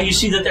nearby. You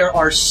see that there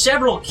are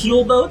several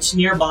keel boats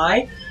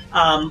nearby.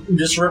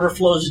 This river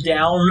flows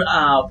down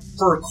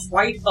for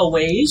quite a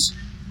ways.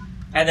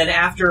 And then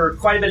after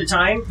quite a bit of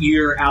time,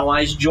 your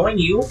allies join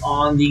you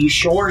on the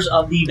shores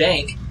of the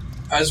bank.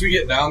 As we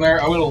get down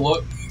there, I'm going to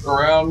look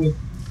around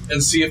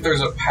and see if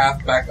there's a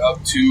path back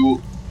up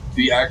to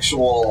the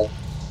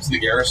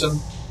garrison.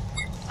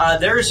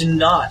 There is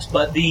not,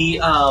 but the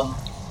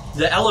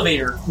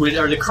elevator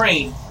or the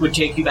crane would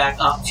take you back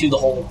up to the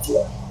whole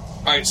floor.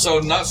 Alright, so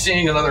not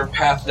seeing another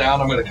path down,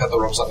 I'm going to cut the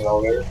ropes on the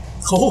elevator.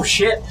 Oh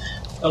shit!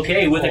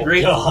 Okay, with a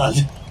great God.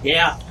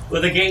 Yeah,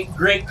 with a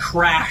great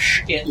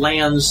crash, it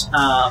lands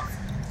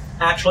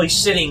actually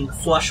sitting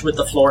flush with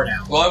the floor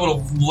now. Well, I would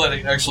have let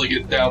it actually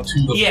get down to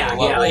the floor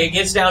level. Yeah, it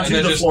gets down And to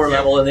then the just floor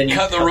level, and then you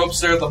cut the ropes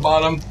there at the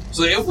bottom.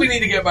 So if we need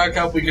to get back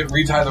up, we can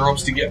retie the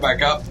ropes to get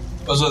back up,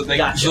 so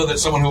that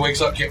someone who wakes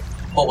up can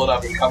pull it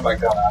up and come back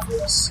down after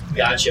us.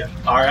 Gotcha.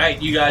 All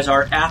right, you guys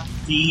are at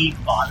the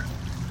bottom.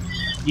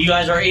 You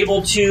guys are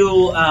able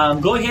to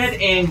go ahead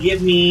and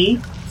give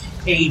me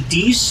a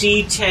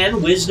DC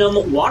 10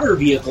 Wisdom Water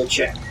Vehicle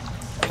check.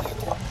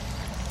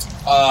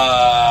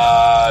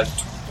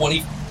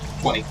 20.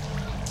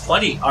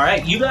 20. All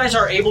right, you guys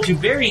are able to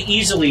very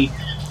easily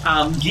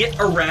get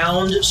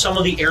around some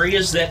of the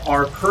areas that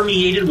are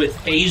permeated with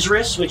phase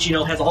risks, which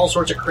has all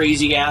sorts of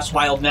crazy ass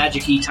wild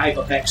magic-y type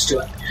effects to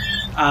it.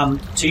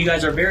 So you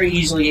guys are very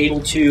easily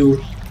able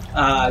to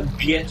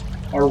get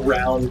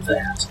around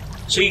that.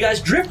 So you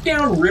guys drift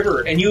down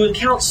river, and you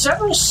encounter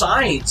several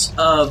signs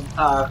of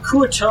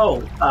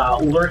Kuato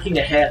lurking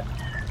ahead.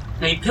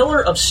 A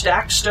pillar of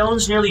stacked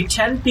stones nearly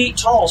 10 feet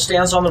tall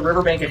stands on the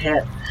riverbank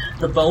ahead.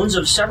 The bones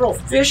of several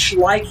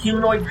fish-like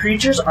humanoid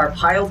creatures are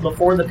piled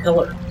before the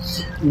pillar.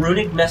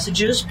 Runic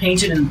messages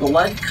painted in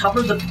blood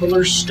cover the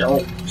pillar's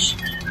stones.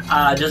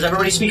 Does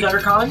everybody speak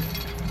Undercommon?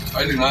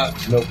 I do not.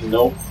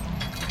 Nope.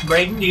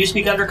 Braden, do you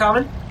speak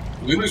Undercommon?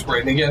 We lose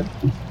Braden again.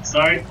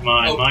 Sorry,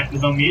 my mic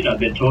was on mute. I've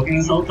been talking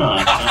this whole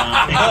time.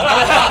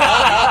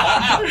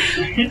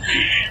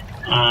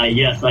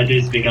 Yes, I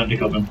do speak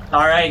Undercommon.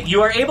 All right,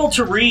 you are able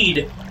to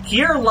read.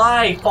 Here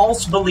lie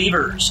false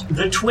believers.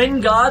 The twin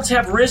gods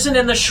have risen,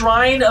 and the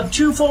shrine of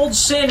twofold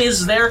sin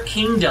is their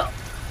kingdom.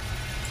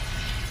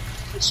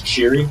 It's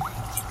cheery.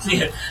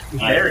 Yeah,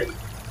 very.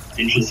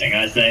 Interesting.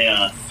 I say,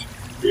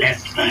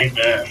 left by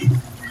birth.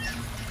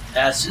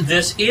 Yes,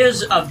 this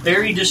is a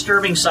very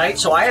disturbing sight,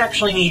 so I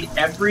actually need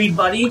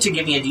everybody to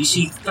give me a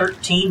DC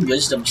 13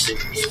 Wisdom save.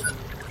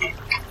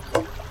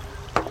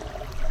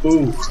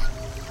 Ooh.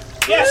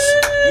 Yes!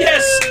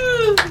 Yes!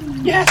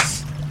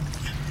 Yes!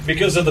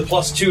 Because of the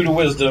 +2 to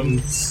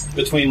wisdom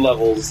between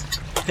levels.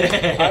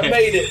 I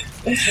made it.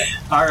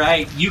 All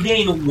right, you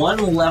gain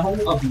 1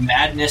 level of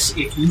madness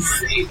if you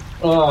fail.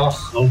 Oh.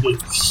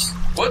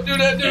 What do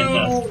that do?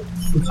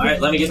 All right,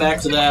 let me get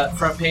back to that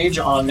front page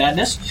on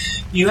madness.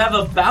 You have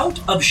a bout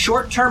of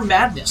short-term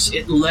madness.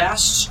 It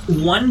lasts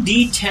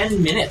 1d10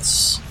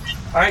 minutes.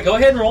 All right, go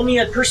ahead and roll me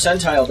a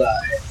percentile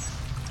die.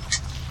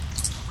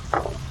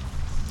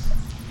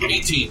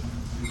 18.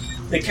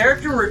 The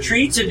character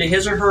retreats into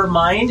his or her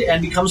mind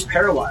and becomes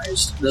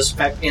paralyzed. This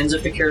effect ends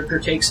if the character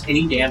takes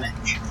any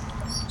damage.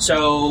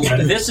 So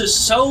this is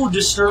so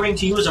disturbing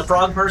to you as a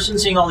frog person,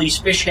 seeing all these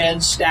fish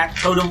heads stacked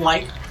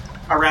totem-like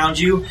around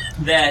you,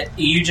 that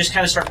you just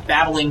kind of start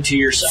babbling to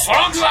yourself.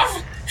 Frogs are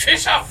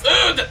fish are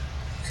food!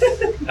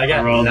 I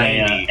got rolled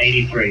 90.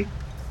 83.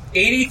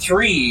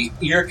 83,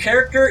 your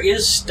character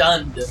is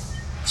stunned.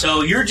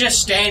 So you're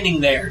just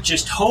standing there,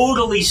 just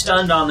totally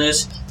stunned on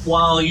this,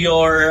 while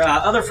your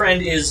other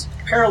friend is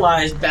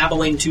paralyzed,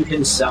 babbling to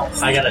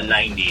himself. I got a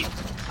 90.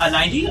 A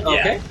 90?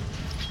 Okay.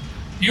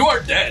 You are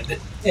dead.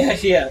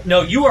 Yeah.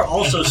 No, you are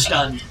also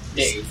stunned,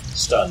 Dave.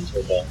 Stunned.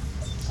 Okay.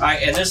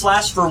 Alright, and this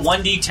lasts for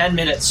 1d10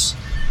 minutes.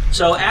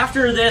 So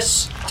after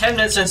this 10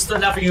 minutes, since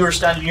enough of you are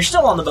stunned, and you're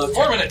still on the boat.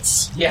 4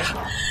 minutes. Yeah.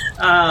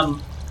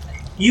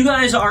 You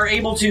guys are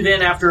able to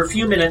then, after a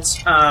few minutes,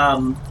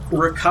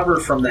 recover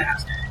from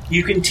that.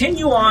 You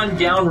continue on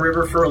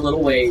downriver for a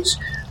little ways.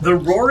 The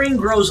roaring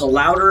grows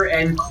louder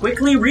and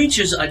quickly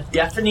reaches a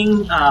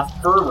deafening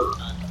fervor.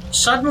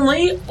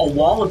 Suddenly, a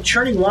wall of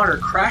churning water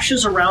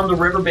crashes around the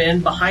river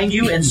bend behind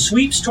you and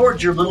sweeps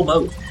towards your little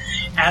boat.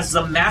 As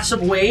the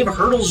massive wave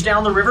hurtles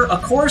down the river, a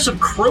chorus of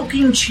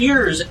croaking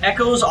cheers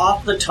echoes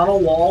off the tunnel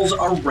walls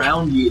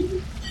around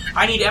you.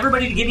 I need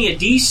everybody to give me a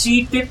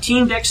DC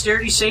 15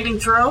 dexterity saving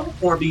throw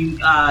or be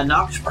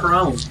knocked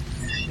prone.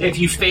 If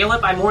you fail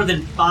it by more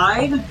than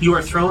 5, you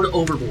are thrown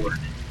overboard.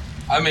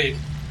 I made.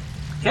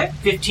 Okay,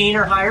 15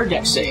 or higher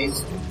dex save.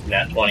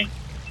 Nat 20.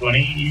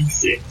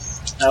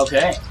 26.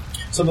 Okay.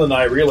 Something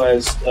I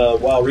realized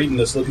while reading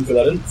this, looking for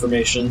that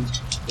information,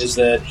 is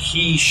that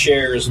he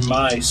shares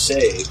my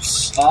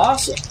saves.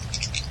 Awesome.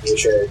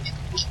 Which are,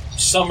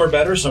 some are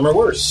better, some are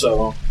worse,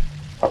 so...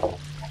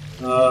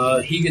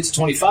 he gets a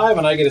 25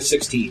 and I get a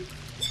 16.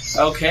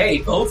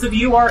 Okay, both of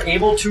you are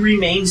able to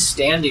remain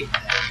standing.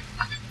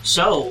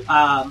 So,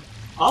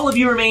 all of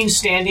you remain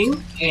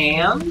standing,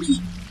 and...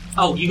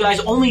 Oh, you guys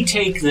only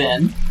take,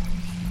 then,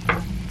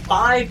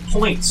 5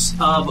 points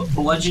of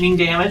bludgeoning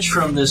damage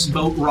from this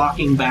boat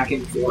rocking back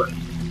and forth.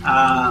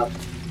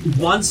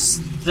 Once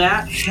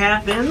that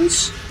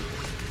happens...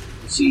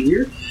 Let's see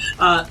here.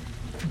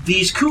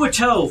 These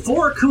Kuato,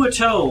 4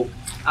 Kuato,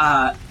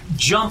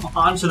 jump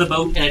onto the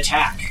boat and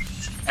attack.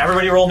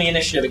 Everybody roll me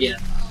initiative again.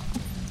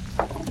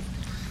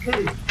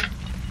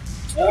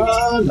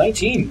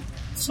 19.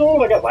 So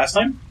what I got last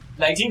time?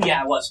 19?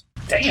 Yeah, it was.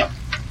 Damn.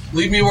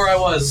 Leave me where I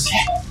was.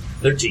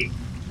 13.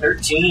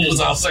 13.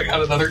 Because I also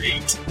got another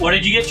 8. What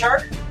did you get,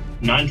 Chart?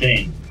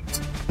 19.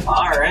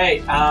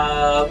 Alright,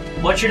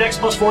 what's your dex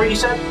plus 4, you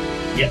said?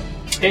 Yep.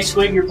 Okay,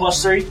 Squig, you're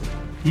plus 3.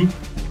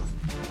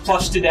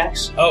 Plus 2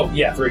 dex. Oh,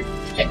 yeah, 3.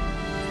 Okay.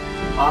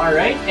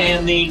 Alright,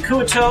 and the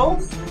Kuato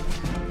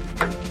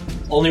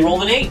only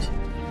rolled an 8.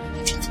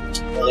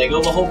 There they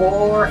go,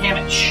 Bahobor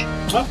Hamish.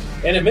 Huh.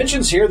 And it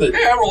mentions here that...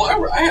 Hey,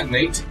 I had an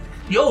 8.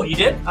 Yo, you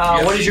did?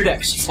 Yeah. What is your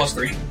dex? Plus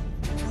 3.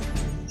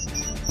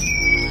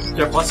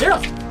 They're plus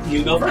 0.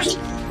 You go first.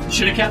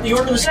 Should have kept the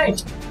order the same.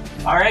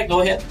 Alright,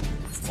 go ahead.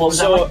 What was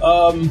that one?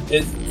 So,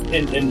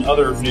 in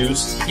other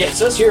news, Yeah. it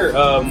says here,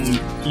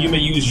 you may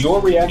use your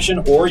reaction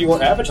or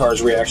your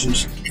avatar's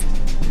reactions.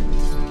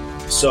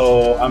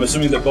 So, I'm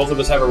assuming that both of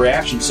us have a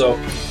reaction, so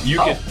you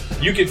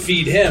could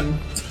feed him,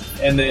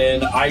 and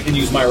then I can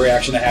use my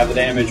reaction to have the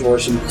damage or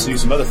to do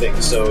some other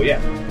things, so yeah.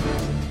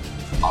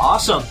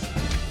 Awesome.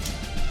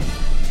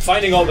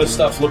 Finding all this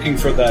stuff, looking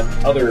for that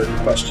other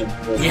question.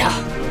 Yeah.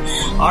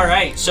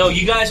 Alright, so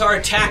you guys are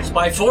attacked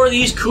by 4 of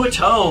these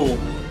Kuato.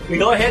 We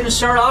go ahead and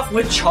start off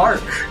with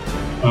Chark.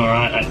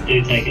 Alright, I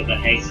do take it the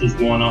haste is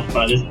worn off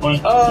by this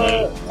point.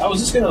 I was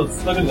just gonna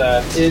look at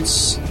that.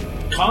 It's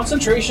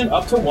concentration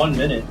up to 1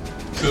 minute.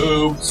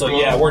 Cool. So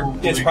yeah,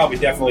 it's probably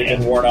definitely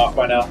been worn off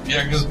by now.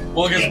 Yeah, because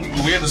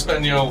we had to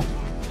spend a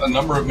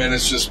number of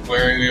minutes just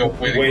waiting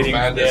for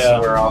madness yeah.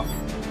 to wear off.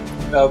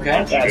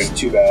 Okay. That's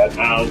too bad.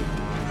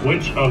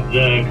 Which of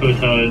the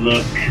Kuto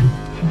look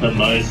the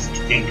most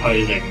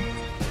imposing?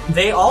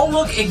 They all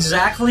look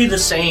exactly the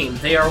same.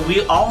 They are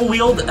all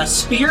wield a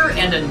spear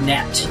and a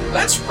net.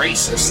 That's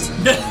racist.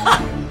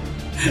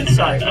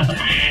 Sorry.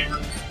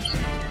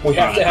 We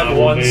have to have I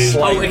will one be-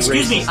 slight. Oh,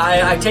 excuse me.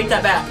 I take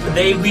that back.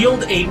 They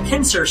wield a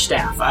pincer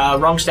staff.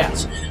 Wrong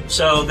stats.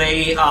 So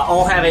they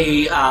all have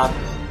a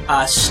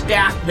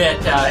staff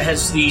that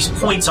has these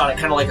points on it,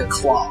 kind of like a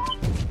claw.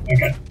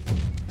 Okay.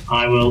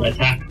 I will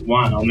attack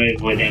one. I'll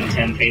move within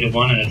 10 feet of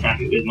one and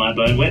attack it with my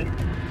bone whip.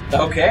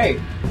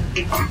 Okay.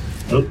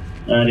 Oh,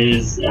 that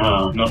is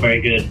not very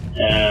good.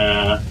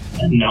 A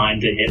 9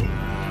 to hit.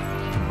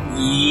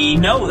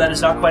 No, that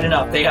is not quite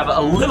enough. They have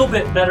a little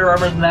bit better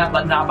armor than that,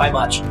 but not by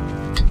much.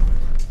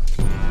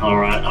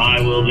 Alright,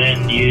 I will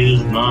then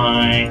use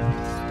my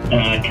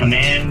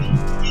command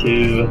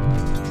to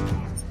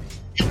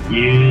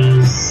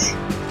use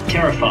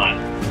Terrify.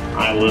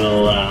 I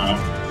will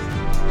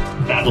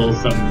babble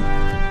some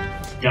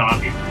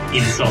dark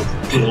insult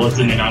towards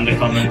them in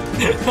Undercommon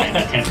and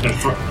attempt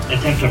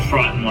to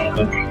frighten one of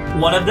them.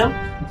 One of them.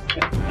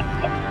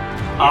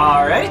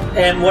 All right.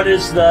 And what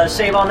is the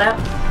save on that?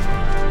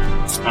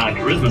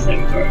 Charisma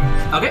saving throw.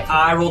 Okay,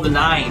 I rolled a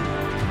 9.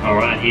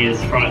 Alright, he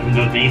is frightened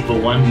of me for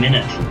 1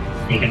 minute.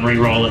 He can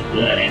re-roll at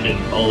the end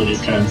of all of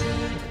his turns.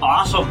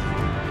 Awesome.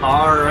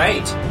 All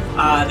right.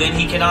 Then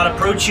he cannot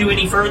approach you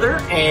any further,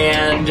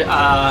 and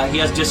he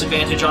has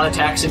disadvantage on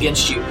attacks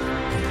against you.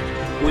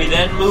 We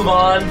then move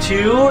on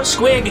to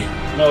Squig.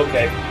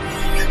 Okay.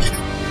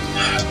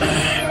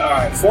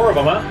 Alright, 4 of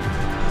them,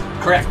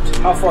 huh? Correct.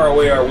 How far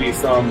away are we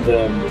from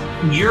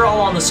them? You're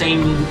all on the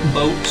same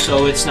boat,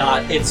 so it's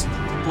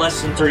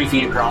less than 30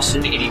 feet across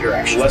in any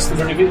direction. Less than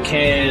 30 feet?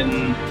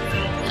 Can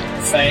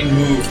Fang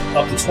move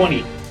up to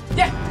 20?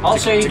 Yeah, I'll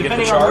say to get the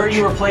depending on where charge?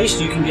 you were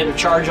placed, you can get a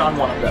charge on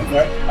one of them.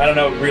 Right. I don't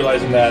know,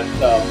 realizing that,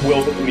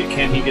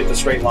 can he get the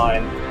straight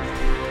line?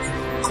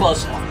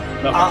 Close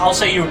enough. No. I'll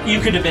say you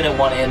could have been at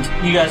one end.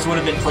 You guys would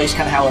have been placed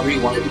kind of however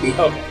you wanted to be.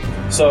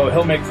 Okay. So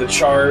he'll make the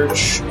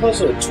charge. Plus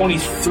a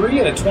 23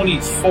 and a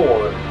 24.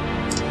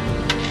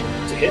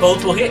 To hit.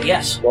 Both will hit,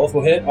 yes. Both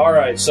will hit.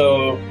 Alright,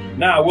 so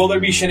now, will there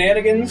be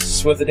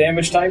shenanigans with the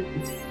damage type?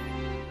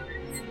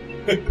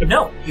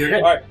 No, you're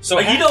good. Alright, so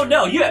But you don't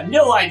know. You have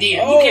no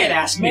idea. Oh, you can't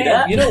ask me man,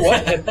 that. You know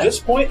what? At this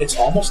point, it's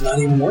almost not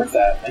even worth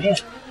that, man.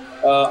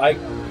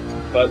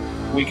 But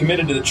we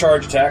committed to the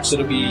charge attack, so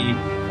it'll be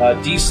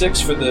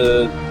D6 for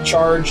the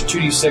charge,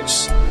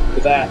 2D6 for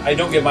that. I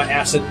don't get my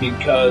acid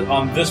because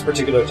on this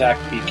particular attack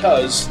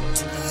because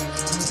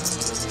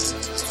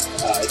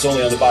it's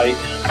only on the bite.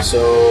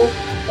 So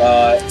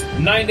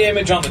 9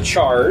 damage on the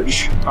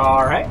charge,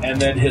 All right. and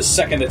then his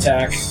second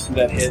attack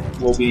that hit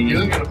will You be.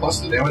 don't get a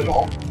plus to damage at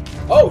all.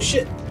 Oh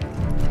shit!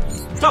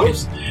 Oh,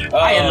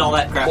 I added all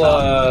that crap up.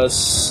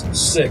 Plus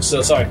 6.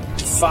 So sorry,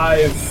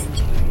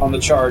 5 on the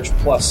charge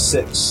plus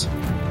 6.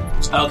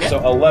 Okay. So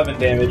 11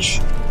 damage.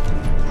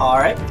 All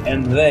right.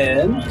 And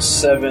then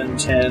 7,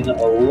 10,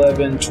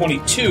 11,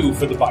 22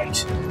 for the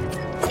bite.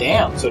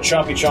 Damn. So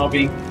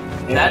chompy.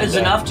 That is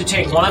enough to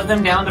take one of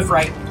them down to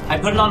frightened. I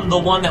put it on the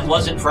one that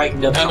wasn't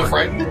frightened of Down to Thorn.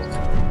 frightened?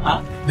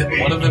 Huh?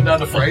 One of them down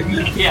to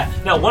frightened? Yeah.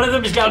 No, one of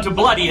them is down to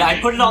bloodied. I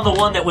put it on the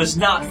one that was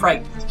not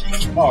frightened.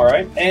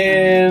 Alright,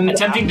 and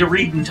Attempting to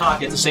read and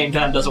talk at the same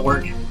time doesn't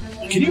work.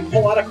 can you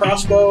pull out a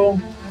crossbow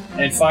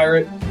and fire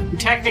it?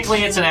 Technically,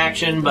 it's an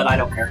action, but I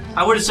don't care.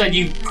 I would have said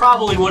you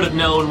probably would have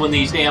known when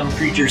these damn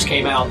creatures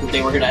came out that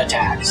they were going to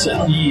attack.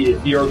 So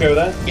Yeah, you're okay with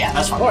that? yeah,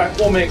 that's fine. Alright,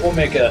 we'll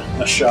make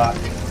a shot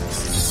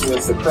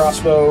with the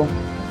crossbow.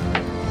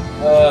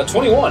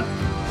 21.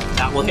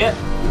 That will hit.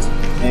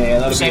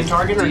 And that'll Same be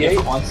target or a D8.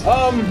 different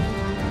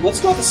one? Let's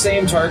go with the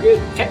same target.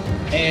 Okay.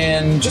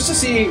 And just to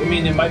see, I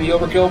mean, it might be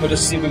overkill, but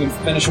just to see if we can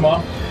finish them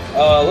off.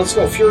 Let's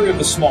go Fury of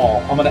the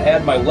Small. I'm going to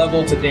add my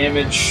level to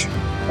damage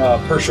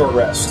per short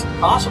rest.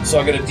 Awesome. So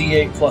I get a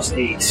D8 plus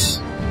 8.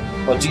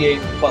 Well, D8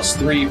 plus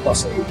 3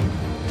 plus 8.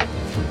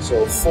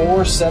 So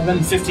 4, 7,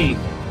 15.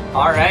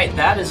 All right,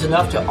 that is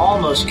enough to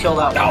almost kill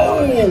that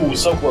one. Oh,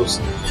 so close.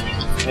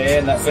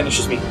 And that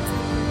finishes me.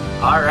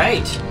 All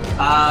right.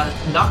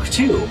 Knock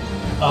 2.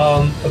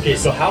 Okay,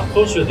 so how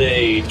close are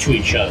they to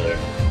each other?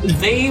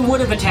 They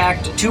would have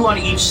attacked 2 on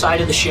each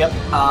side of the ship.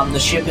 The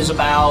ship is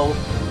about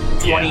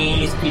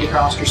 20 feet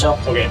across or so.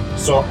 Okay,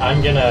 so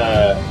I'm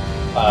gonna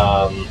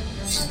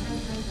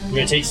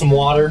take some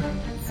water,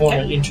 form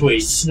it into a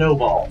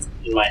snowball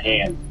in my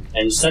hand,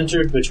 and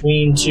centered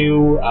between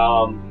 2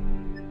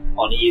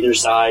 on either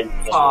side.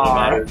 Doesn't really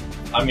matter.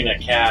 I'm gonna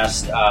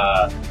cast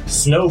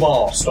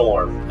Snowball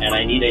Storm, and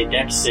I need a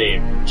dex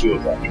save for 2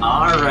 of them.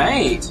 All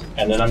right.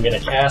 And then I'm gonna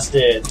cast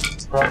it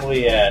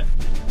probably at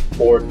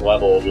 4th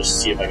level, just to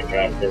see if I can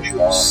try to finish it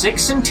off.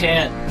 6 and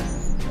 10.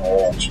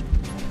 Alright.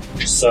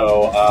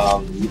 So,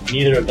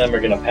 neither of them are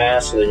going to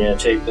pass, so they're going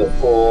to take the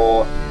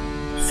full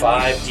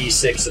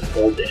 5d6 of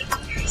full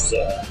damage. So,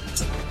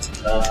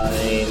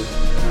 9,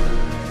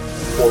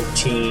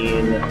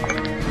 14,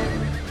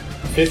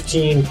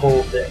 15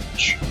 cold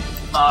damage.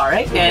 All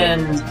right,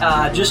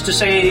 and just to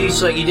say,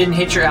 so that you didn't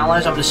hit your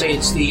allies, I'm going to say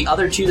it's the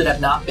other two that have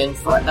not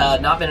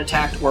been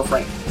attacked or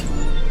frightened.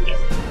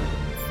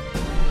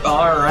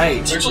 All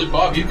right. Actually,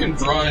 Bob, you can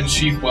draw and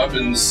sheath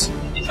weapons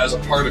as a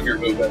part of your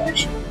movement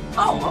action.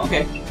 Oh,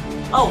 okay.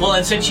 Oh, well,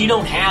 and since you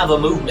don't have a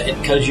movement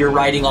because you're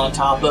riding on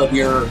top of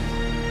your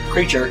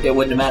creature, it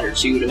wouldn't have mattered,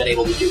 so you would have been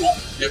able to do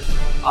that. Yep.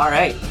 All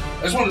right.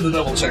 I just wanted to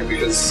double check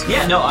because...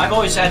 Yeah, no, I've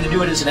always had to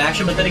do it as an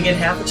action, but then again,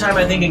 half the time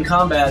I think in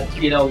combat,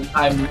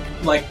 I'm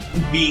like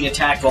being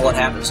attacked while it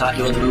happens, not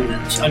doing the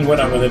movement. So. And when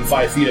I'm within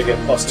 5 feet, I get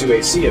 +2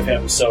 AC of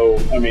him, so,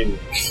 I mean...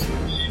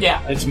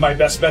 Yeah. It's my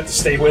best bet to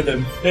stay with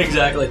him.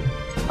 Exactly.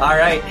 All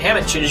right,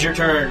 Hammett, it is your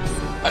turn.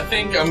 I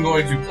think I'm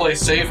going to play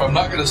safe. I'm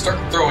not going to start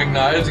throwing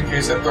knives in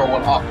case I throw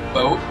one off the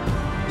boat.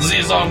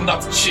 These are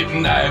not cheap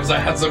knives. I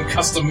had them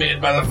custom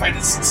made by the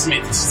finest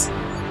smiths.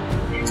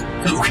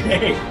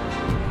 Okay.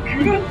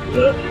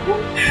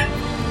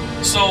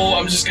 So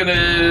I'm just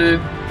gonna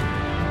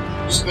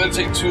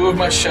take 2 of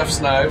my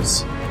chef's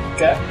knives.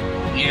 Okay.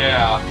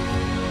 Yeah.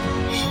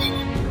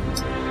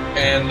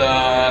 And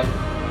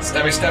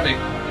stabby.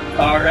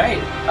 All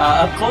right.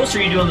 Up close, or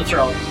are you doing the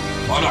throwing?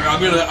 Oh, no,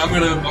 I'm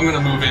gonna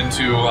move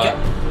into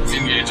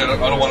engage. I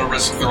don't want to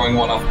risk throwing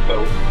one off the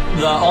boat.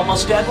 The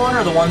almost dead one,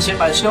 or the ones hit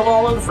by the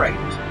snowball, or the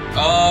frightened?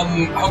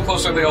 How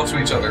close are they all to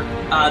each other?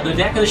 The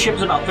deck of the ship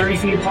is about 30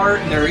 feet apart,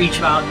 and they're each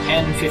about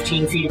 10,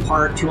 15 feet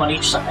apart, 2 on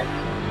each side.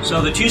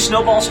 So the 2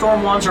 snowball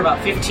storm ones are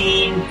about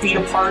 15 feet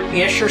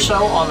apart-ish or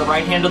so on the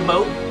right hand of the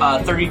boat.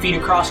 30 feet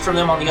across from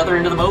them on the other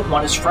end of the boat.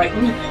 One is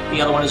frightened,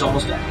 the other one is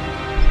almost dead.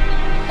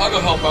 I'll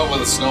go help out with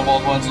the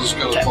snowballed ones. Let's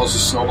go the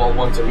closest snowballed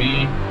one to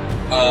me.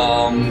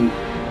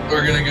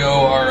 We're gonna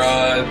go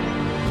our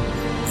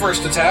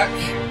first attack.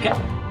 Okay.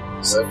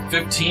 So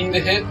 15 to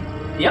hit.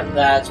 Yep,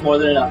 that's more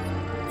than enough.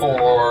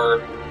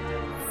 For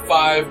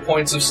 5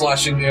 points of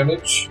slashing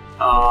damage.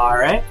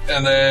 Alright.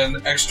 And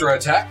then extra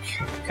attack.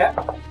 Okay.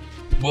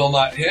 Will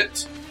not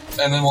hit.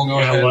 And then we'll go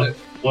ahead.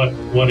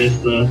 What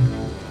is the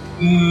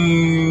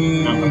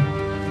number?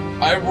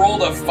 I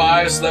rolled a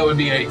 5, so that would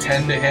be a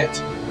 10 to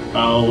hit.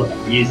 I'll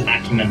use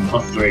acumen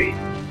 +3.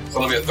 So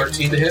it'll be a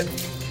 13 to hit?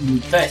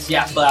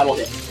 Yeah, but that will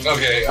hit.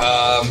 Okay,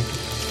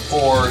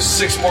 for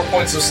 6 more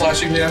points of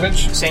slashing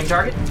damage. Same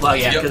target? Well,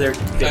 yeah, because they're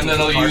 50 and then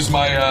I'll use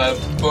my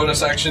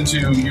bonus action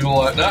to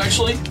utilize... No,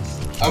 actually,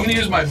 I'm going to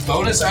use my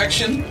bonus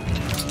action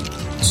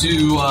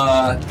to...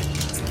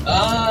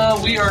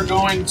 we are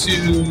going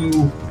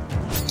to...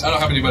 I don't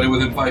have anybody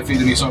within 5 feet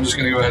of me, so I'm just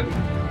going to go ahead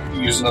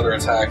and use another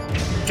attack.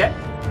 Okay.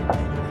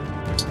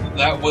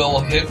 That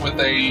will hit with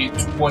a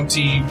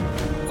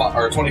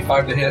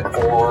 25 to hit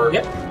for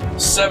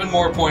 7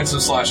 more points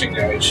of slashing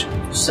damage.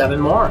 7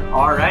 more.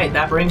 Alright,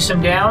 that brings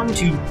him down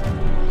to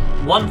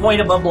 1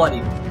 point above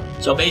bloody.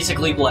 So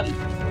basically bloody.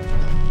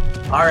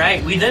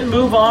 Alright, we then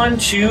move on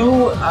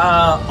to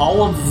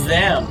all of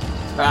them.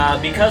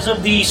 Because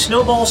of the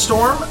snowball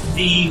storm,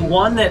 the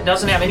one that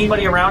doesn't have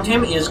anybody around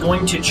him is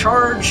going to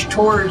charge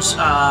towards...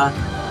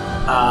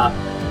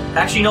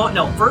 actually, you know what?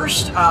 No,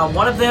 first,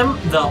 one of them,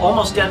 the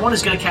almost dead one,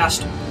 is going to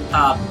cast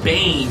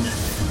Bane.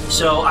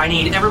 So I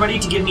need everybody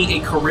to give me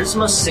a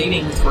charisma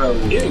saving throw.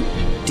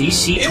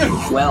 DC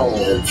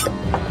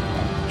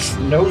 12.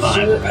 No,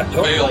 sir, I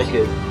don't Fail. like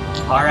it.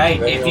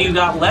 Alright, if you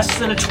got less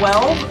than a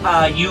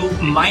 12, you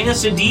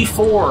minus a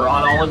D4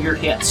 on all of your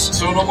hits.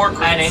 So no more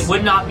crits. And it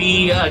would not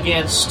be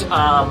against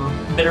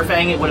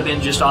Bitterfang, it would have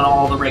been just on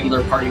all the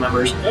regular party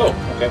members. Oh,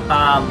 okay.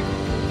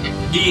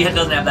 He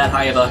doesn't have that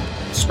high of a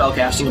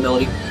spellcasting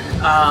ability.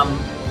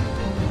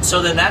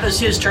 So then that is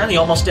his turn, the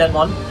almost dead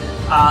one.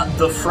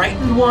 The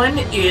frightened one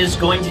is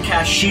going to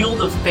cast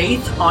Shield of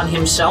Faith on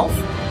himself.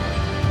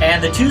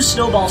 And the 2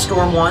 Snowball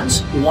Storm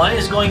ones, one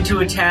is going to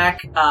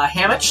attack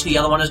Hamich, the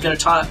other one is going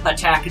to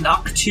attack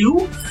Knock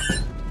 2.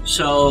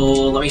 So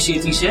let me see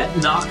if these hit.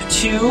 Knock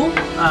 2,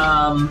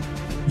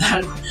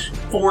 that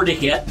 4 to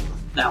hit.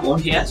 That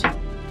won't hit.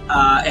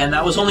 And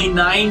that was only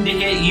 9 to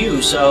hit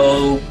you,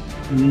 so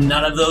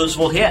none of those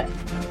will hit.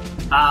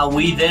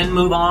 We then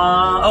move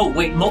on... Oh,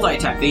 wait,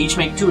 multi-attack. They each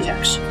make 2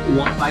 attacks.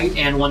 1 bite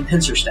and 1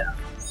 pincer stab.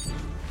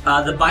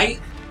 The bite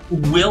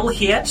will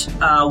hit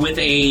with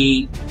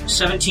a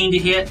 17 to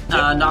hit,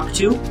 knock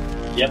 2.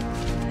 Yep.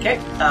 Okay,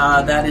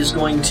 that is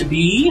going to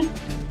be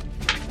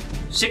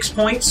 6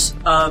 points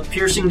of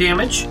piercing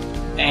damage.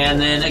 And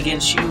then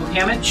against you,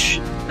 Hamich,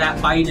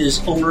 that bite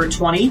is over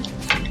 20.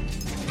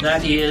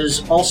 That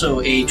is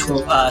also a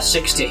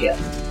 6 to hit.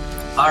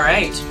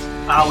 Alright,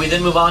 we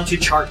then move on to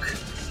Chark.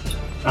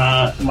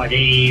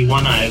 The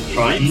one I've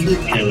frightened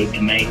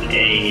can make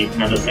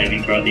another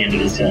saving throw at the end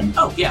of his turn.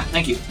 Oh, yeah,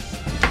 thank you.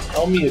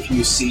 Tell me if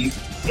you see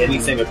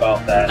anything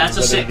about that. That's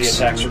a whether 6.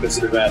 the attacks are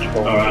considered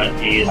magical. Alright,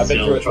 he is I've been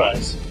through still it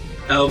twice.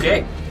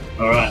 Okay.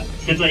 Alright,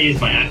 since I used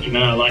my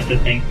acumen, I like to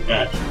think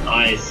that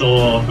I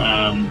saw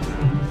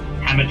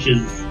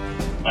Hamich's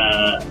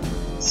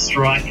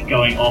strike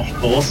going off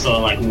course,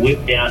 so I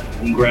whipped out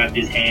and grabbed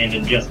his hand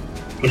and just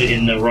put it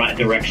in the right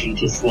direction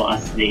to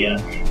slice the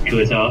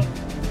Kuatar.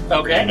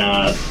 Okay. And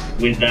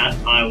with that,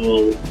 I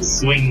will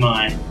swing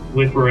my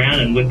whip around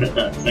and whip at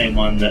that same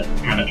one that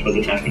Hammett was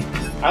attacking.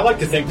 I like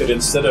to think that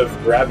instead of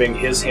grabbing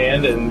his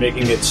hand and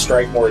making it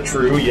strike more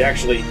true, you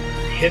actually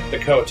hit the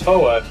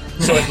Kotoa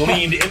so it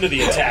leaned into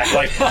the attack,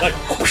 like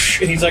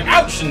whoosh, and he's like,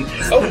 ouch, and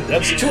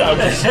that's 2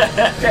 ouches.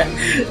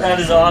 That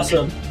is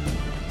awesome.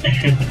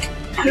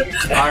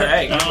 All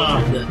right.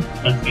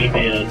 That's going to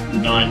be a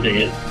 9 to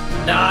hit.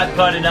 Not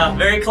quite enough.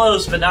 Very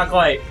close, but not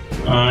quite.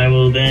 I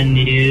will then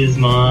use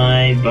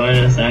my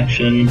bonus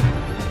action.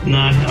 No,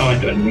 I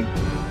won't do anything.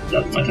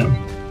 That's my turn.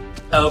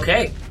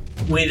 Okay.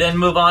 We then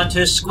move on to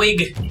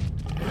Squig.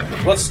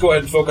 Let's go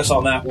ahead and focus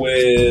on that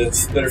with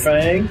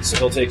Bitterfang. So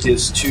he'll take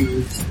his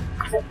 2.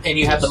 And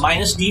you have the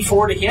minus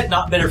D4 to hit,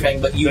 not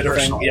Bitterfang, but you Bitterfang.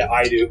 personally. Yeah,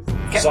 I do.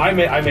 Okay. So I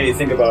may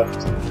think about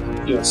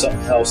doing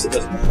something else that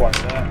doesn't require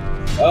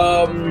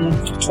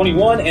that.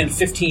 21 and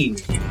 15.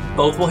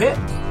 Both will hit.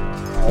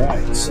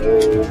 Alright, so...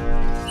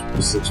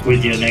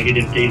 With your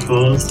negative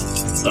D4s.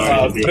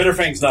 Sorry to be...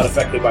 Bitterfang's not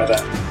affected by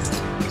that.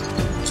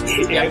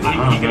 He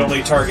can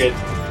only target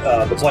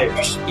the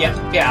players.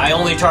 Yeah, I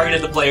only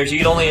targeted the players. You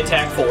can only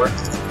attack 4.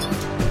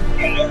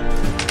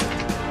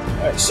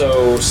 Alright,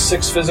 so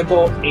 6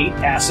 physical, 8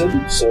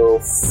 acid, so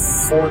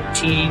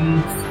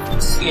 14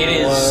 It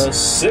is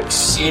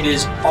 6. It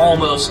is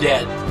almost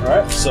dead.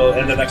 Alright, so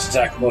and the next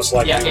attack most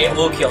likely. Yeah, it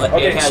will kill it.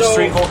 Okay, It has so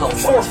 3 whole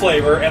health for points.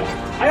 flavor, and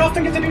I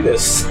often get to do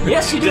this.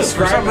 Yes, you do. For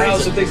Describe some how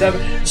reason. some things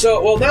happen.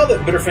 So, well, now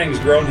that Bitterfang's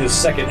grown his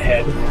second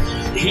head,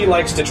 he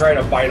likes to try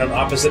to bite on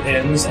opposite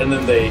ends, and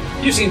then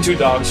you've seen 2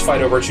 dogs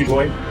fight over a chew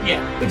toy?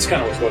 Yeah. That's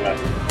kind of what's going on.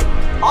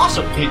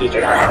 Awesome. He just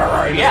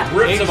Yeah,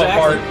 rips him exactly.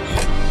 apart.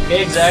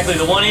 Exactly.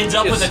 The one ends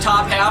up with the Just-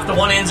 top half, the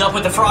one ends up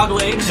with the frog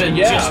legs, and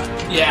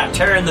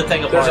tearing the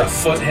thing There's apart. a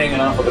foot hanging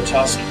off of a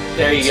tusk.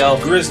 There you go.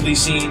 Grisly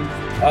scene.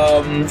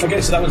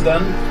 Okay, so that was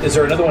done. Is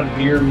there another one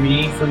near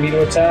me for me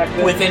to attack?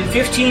 then? Within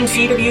 15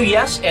 feet of you,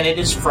 yes, and it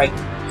is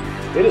frightened.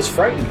 It is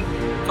frightening.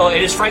 Oh,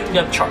 it is frightened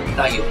of Chark,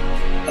 not you.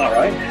 All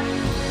right.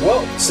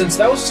 Well, since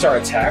that was our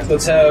attack,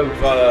 let's have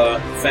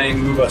Fang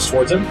move us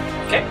towards him.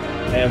 Okay.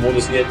 And we'll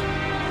just get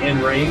in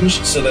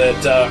range so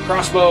that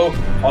crossbow,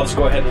 I'll just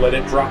go ahead and let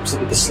it drop so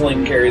that the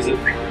sling carries it.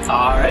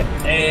 All right.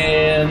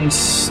 And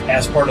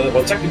as part of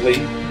technically,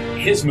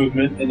 his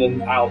movement, and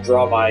then I'll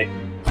draw my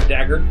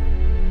dagger,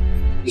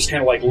 just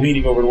kind of like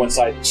leaning over to one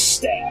side and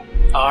stab.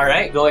 All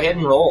right. Go ahead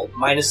and roll.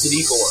 Minus the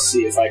D4.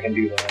 See if I can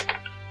do that.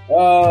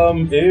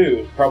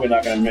 Probably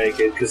not going to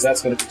make it, because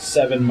that's going to be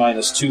 7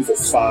 minus 2 for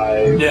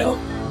 5. No.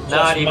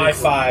 Not even. My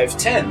 5,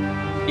 10.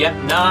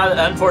 Yep, not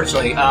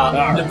unfortunately.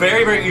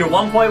 You're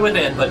 1 point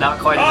within, but not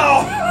quite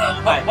enough.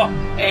 Oh!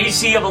 Right.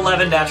 AC of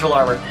 11 natural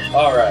armor.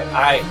 Alright.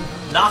 Alright,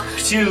 knock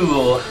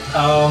 2.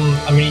 I'm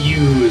gonna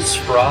use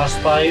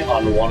Frostbite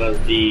on one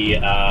of the,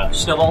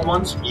 Snowballed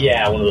ones?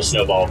 yeah, one of the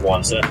snowballed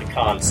ones, so that's a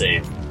con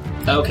save.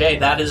 Okay,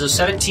 that is a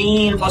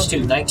 17 plus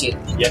 2,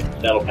 19.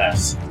 Yep, that'll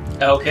pass.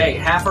 Okay,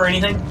 half or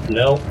anything?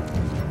 No.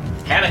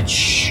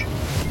 Hamich.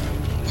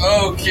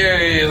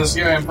 Okay, this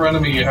guy in front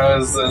of me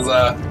says,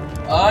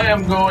 I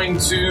am going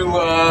to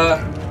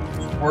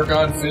work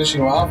on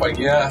finishing him off, I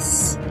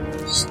guess.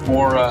 Just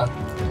more,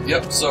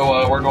 yep,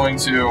 so we're going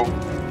to...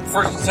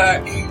 First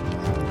attack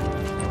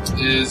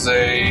is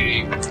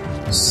a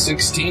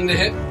 16 to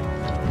hit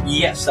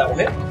Yes, that will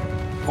hit.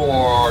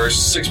 for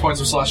 6 points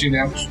of slashing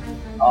damage.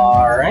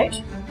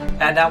 Alright.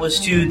 And that was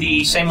to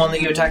the same one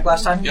that you attacked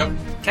last time? Yep.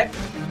 Okay.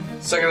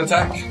 Second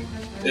attack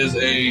is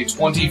a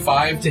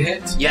 25 to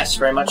hit Yes,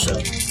 very much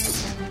so.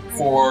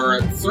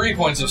 for 3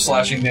 points of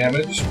slashing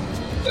damage.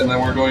 And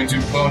then we're going to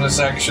bonus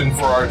action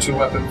for our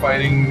 2-weapon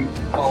fighting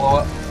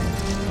follow-up.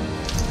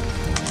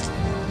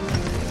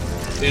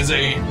 Is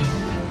a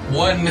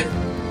 1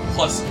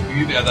 plus...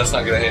 Yeah, that's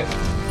not going to hit.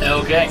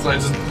 Okay. So I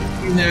just...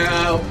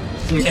 No.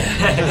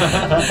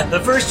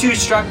 The first 2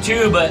 struck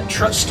true, but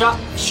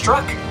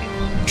struck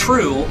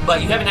true,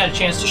 but you haven't had a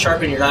chance to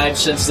sharpen your knives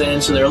since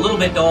then, so they're a little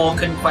bit dull,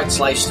 couldn't quite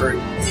slice through.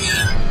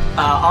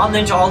 On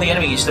then to all the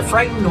enemies. The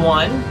frightened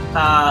one,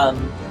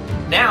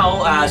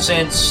 now,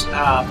 since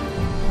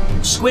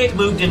Squig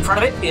moved in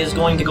front of it, is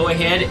going to go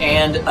ahead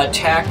and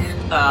attack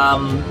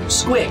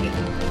Squig.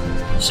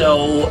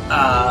 So,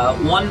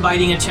 1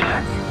 biting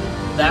attack.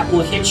 That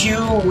will hit you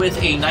with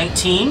a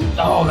 19.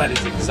 Oh, that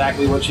is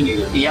exactly what you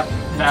needed. Yep.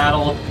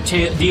 That'll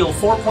deal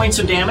 4 points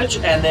of damage,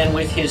 and then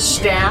with his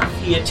staff,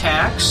 he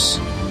attacks.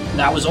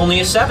 That was only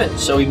a 7,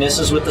 so he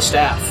misses with the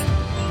staff.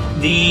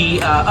 The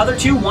other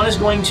 2, one is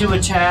going to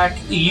attack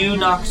you,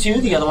 knock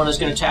 2. The other one is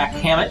going to attack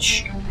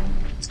Hamich.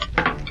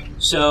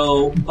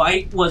 So,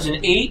 bite was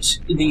an 8.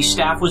 The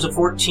staff was a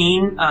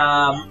 14.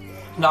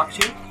 Knock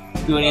 2.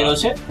 Do any of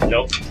those hit?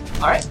 Nope.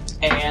 Alright.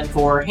 And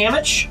for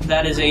Hamich,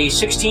 that is a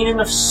 16 and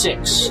a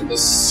 6. The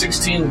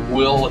 16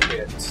 will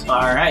hit.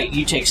 Alright,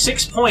 you take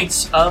 6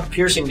 points of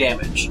piercing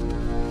damage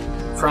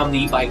from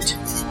the bite.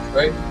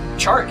 Right?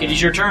 Chark, it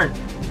is your turn.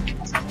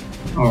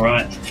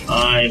 Alright,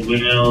 I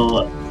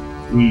will...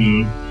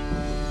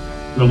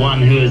 the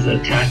one who is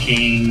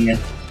attacking...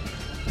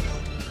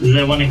 Is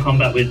there one in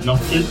combat with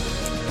Noctis?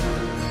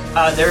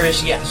 There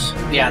is, yes.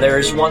 Yeah, there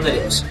is one that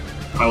is.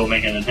 I will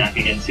make an attack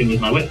against him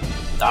with my whip.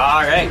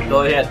 All right,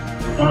 go ahead.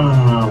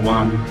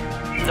 One.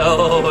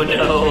 Oh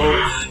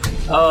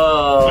no!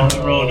 Oh,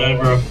 I rolled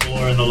over a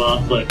 4 in the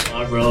last like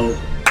 5 rolls.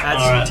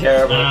 that's All right.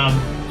 terrible.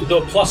 Do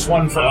a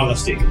 +1 for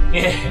honesty.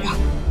 Yeah.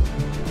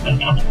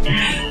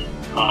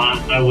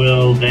 I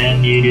will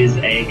then use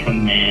a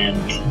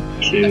command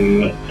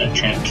to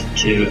attempt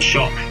to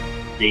shock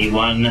the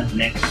one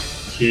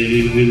next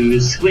to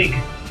Squig.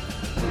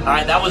 All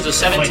right, that was a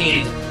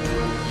 17.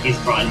 He's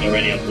frightened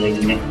already, I believe,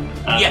 isn't he?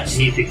 Yes.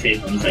 He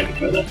succeeds on the saving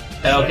throw, though.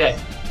 Okay.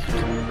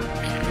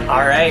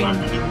 All right,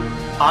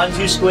 on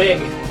to Squig.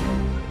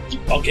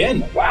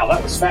 Again, wow,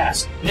 that was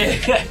fast.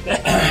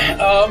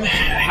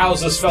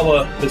 How's this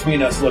fella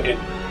between us looking?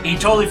 He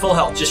totally full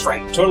health, just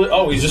frightened. Totally.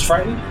 Oh, he's just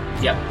frightened?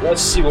 Yep.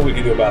 Let's see what we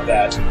can do about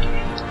that.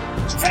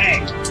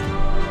 Fang!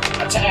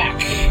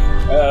 Attack!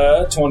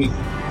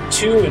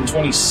 22 and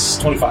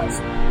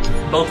 25.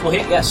 Both will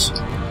hit, yes.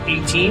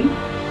 18?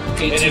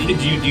 18. And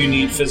do you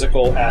need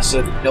physical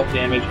acid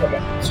damage?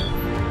 Okay.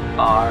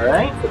 All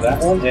right. For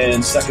that one.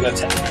 And second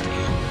attack.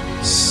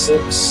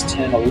 6,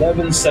 10,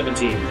 11,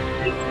 17.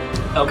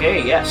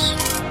 Okay, yes.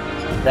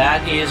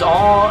 That is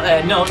all.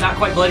 No, not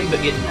quite bloody,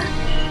 but getting there.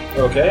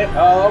 Okay.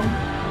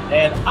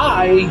 And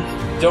I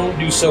don't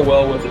do so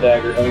well with the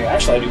dagger. I mean,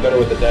 actually, I do better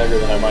with the dagger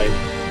than I might.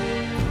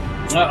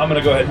 I'm going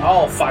to go ahead and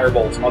I'll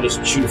firebolt. I'll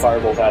just shoot a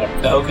firebolt at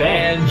him. Okay.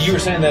 And you were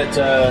saying that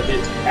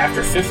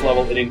after 5th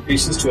level, it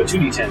increases to a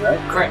 2d10, right?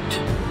 Correct.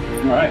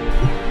 All right.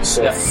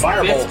 So Yep.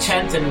 firebolt. 5th,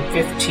 10th, and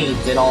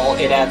 15th, and all.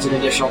 It adds an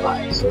additional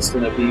die. So that's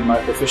going to be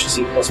my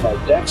proficiency plus my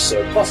dex,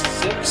 so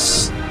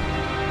 +6.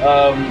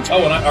 And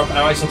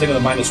am I still taking the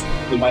minus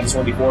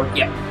 1d4?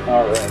 Yeah.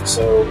 All right.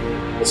 So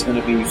it's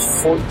going to be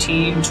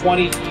 14,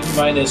 20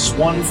 minus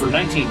 1 for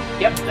 19.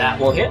 Yep, that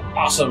will hit.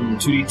 Awesome.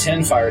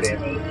 2d10 fire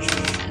damage.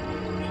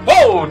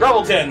 Oh,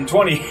 double 10,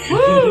 20.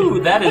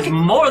 Woo! That is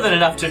more than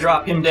enough to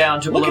drop him down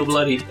to Look below at-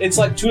 bloodied. It's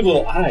like 2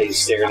 little eyes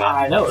staring at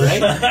I know,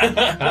 right?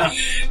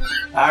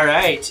 All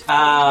right.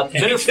 and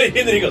Bitter.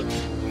 then he goes,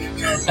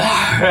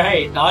 All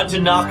right. On to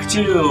knock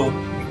 2.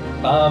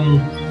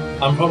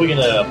 I'm probably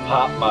gonna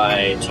pop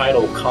my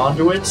tidal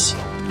conduits,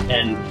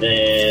 and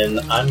then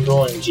I'm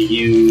going to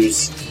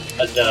use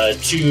the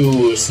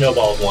 2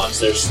 snowball ones.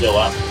 They're still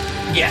up.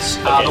 Yes.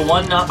 Okay. The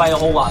one not by a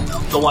whole lot, though.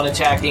 The one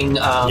attacking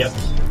Yep.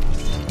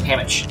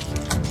 Hamish.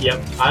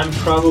 Yep. I'm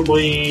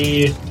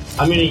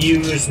gonna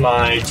use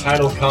my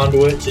tidal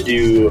conduit to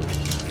do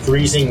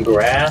freezing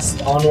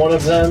grasp on one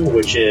of them,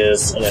 which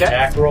is an Okay.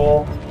 attack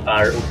roll.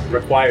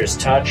 Requires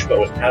touch, but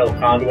with tidal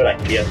conduit, I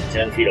can be up to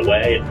 10 feet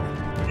away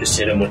and just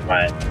hit him with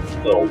my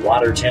little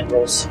water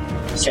tendrils.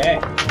 Okay.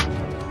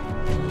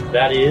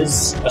 That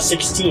is a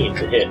 16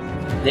 to hit.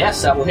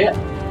 Yes, that will hit.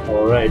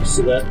 Alright,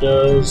 so that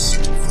does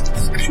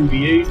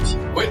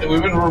 2d8. Wait,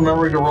 we've been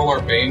remembering to roll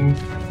our Bane.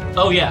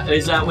 Oh, yeah.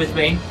 Is that with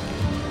Bane?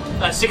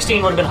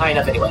 16 would have been high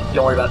enough anyway.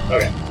 Don't worry about it.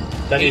 Okay.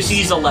 That is,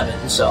 AC's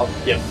 11, so.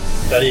 yep.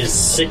 That is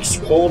 6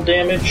 cold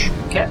damage.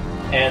 Okay.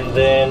 And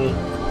then,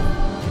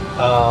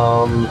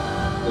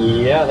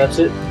 yeah, that's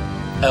it.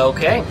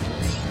 Okay.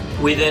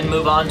 We then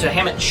move on to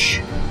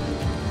Hamish.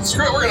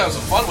 Screw it, we're gonna have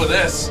some fun with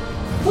this.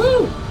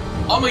 Woo!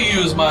 I'm gonna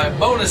use my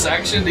bonus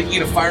action to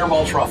eat a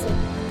fireball truffle.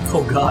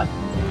 Oh, God.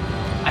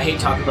 I hate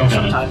Taco Bell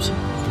sometimes.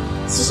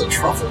 This is a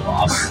truffle,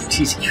 Bob.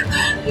 Teasing you. You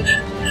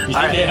think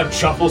Alright. they have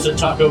truffles at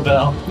Taco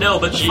Bell? No,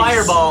 but the Jeez.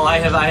 fireball, I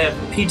have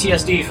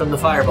PTSD from the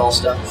fireball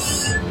stuff.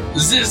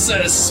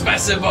 This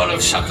spicy ball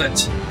of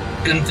chocolate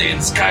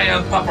contains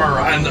cayenne pepper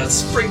and a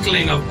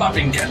sprinkling of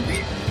popping candy.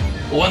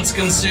 Once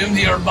consumed,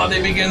 your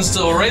body begins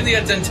to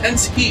radiate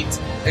intense heat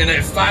in a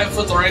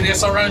 5-foot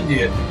radius around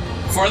you.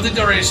 For the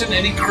duration,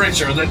 any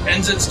creature that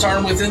ends its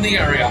turn within the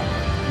area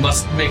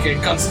must make a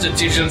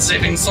Constitution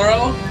saving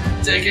throw,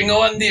 taking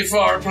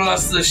 1d4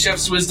 plus the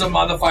chef's wisdom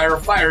modifier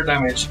of fire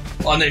damage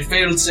on a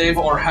failed save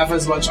or half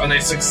as much on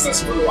a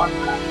successful one.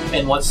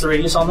 And what's the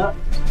radius on that?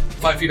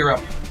 5 feet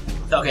around.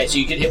 Okay, so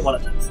you can hit one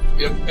of them.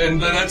 Yep,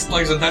 and then that's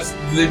like I said,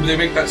 they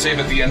make that save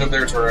at the end of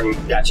their turn.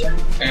 Gotcha.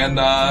 And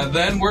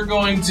then we're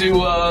going to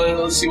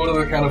let's see what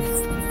other kind of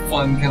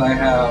fun can I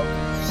have.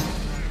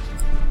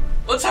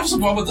 Let's have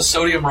some fun with the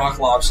sodium rock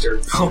lobster.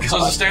 Oh, So as a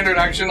God. standard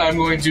action, I'm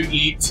going to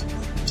eat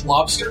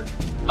lobster.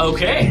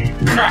 Okay.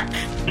 Crack.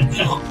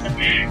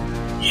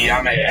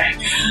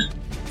 Yummy.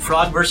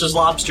 Frog versus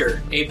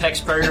lobster. Apex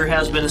predator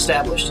has been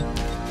established.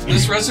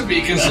 This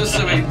recipe consists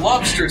of a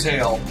lobster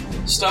tail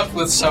stuffed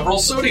with several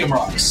sodium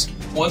rocks.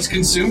 Once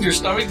consumed, your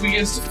stomach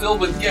begins to fill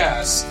with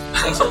gas.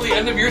 Until the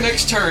end of your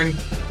next turn,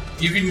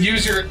 you can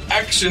use your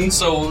action,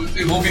 so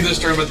it won't be this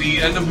turn, but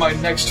the end of my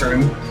next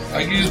turn,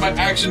 I can use my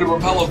action to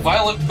propel a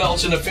violent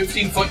belch in a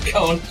 15-foot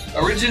cone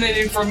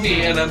originating from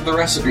me and the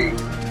recipe.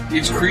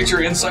 Each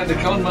creature inside the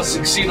cone must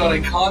succeed on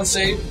a con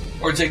save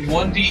or take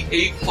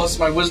 1d8 plus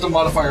my wisdom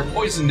modifier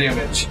poison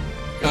damage.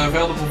 If I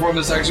fail to perform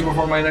this action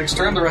before my next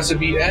turn, the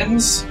recipe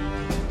ends,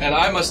 and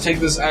I must take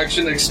this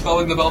action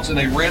expelling the belch in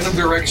a random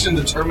direction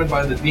determined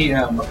by the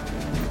DM.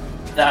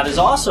 That is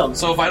awesome.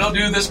 So if I don't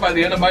do this by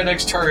the end of my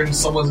next turn,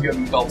 someone's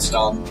getting belched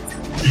on.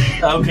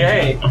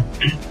 Okay.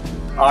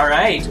 All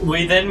right.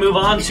 We then move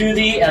on to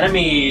the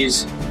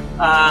enemies.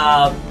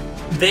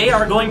 They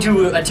are going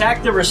to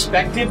attack their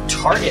respective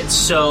targets.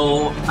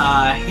 So,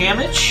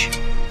 Hamich,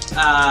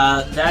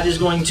 that is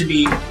going to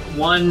be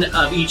one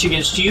of each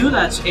against you.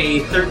 That's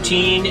a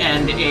 13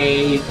 and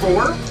a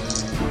 4.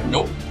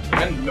 Nope.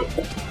 And nope.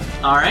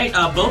 All right.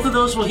 Both of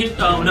those will hit.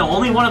 Oh no,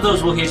 only one of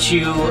those will hit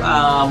you.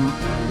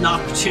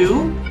 Knock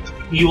 2.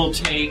 You will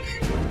take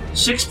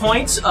 6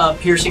 points of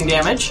piercing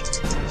damage.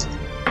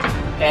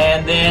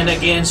 And then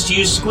against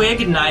you,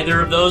 Squig,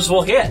 neither of those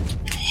will hit.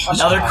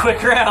 Another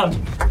quick round.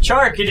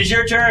 Chark, it is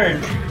your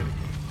turn.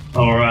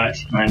 Alright,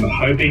 I'm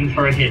hoping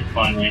for a hit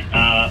finally.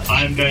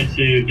 I'm going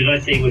to... Did I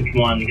see which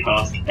one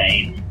cast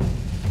Bane?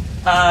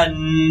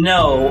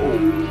 No.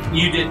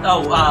 You did...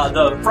 Oh,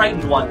 the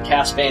frightened one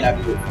cast Bane, I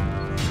believe.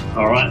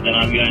 Alright, then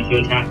I'm going to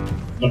attack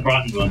the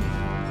frightened one.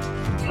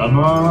 Come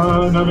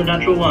on, another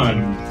natural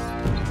 1.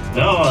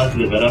 Oh, that's a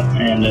bit better.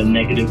 And a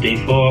negative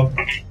D4.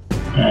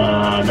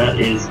 That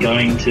is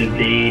going to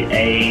be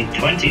a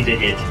 20 to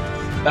hit.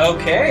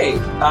 Okay,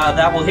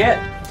 that will hit.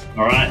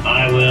 Alright,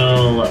 I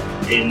will,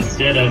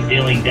 instead of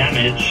dealing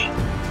damage,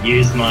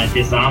 use my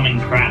disarming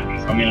crack.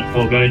 I'm going to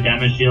forego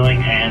damage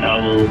dealing, and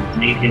I will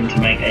need him to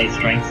make a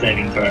strength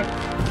saving throw.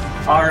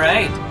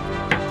 Alright.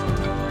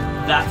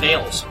 That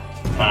fails.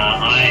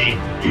 I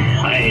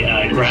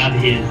grab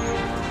his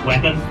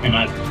weapon, and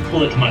I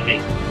pull it to my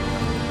feet.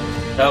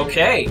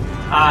 Okay.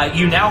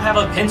 You now have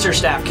a pincer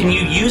staff. Can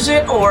you use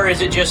it, or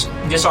is it just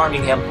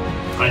disarming him?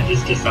 I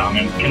just disarm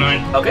him. Can I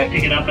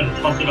pick it up and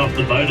toss it off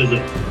the boat as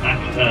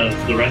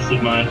the rest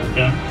of my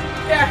turn?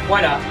 Yeah,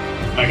 why not?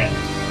 Okay.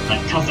 I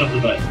toss it off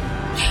the boat.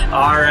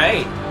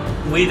 Alright.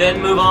 We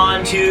then move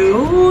on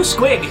to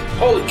Squig.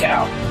 Holy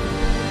cow.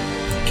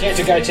 Can't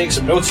a guy take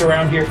some notes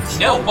around here?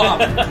 No, Bob.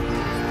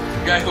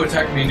 The guy who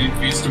attacked me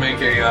needs to make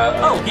a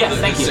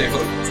thank you. save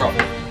of trouble.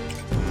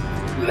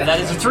 That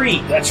is a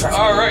 3. That's right.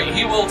 Alright,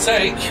 he will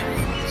take,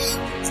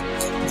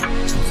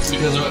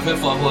 because I'm at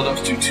 5th level, it up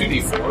to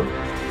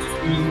 2d4.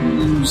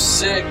 2,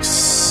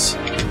 6,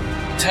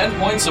 10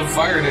 points of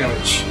fire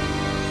damage.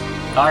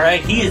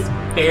 Alright, he is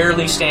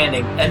barely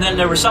standing. And then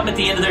there was something at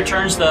the end of their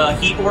turns, the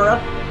heat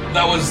aura?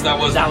 That was the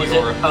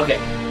aura. It? Okay.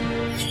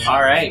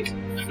 Alright.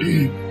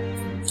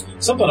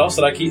 Something else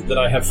that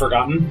I have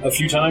forgotten a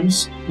few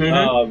times.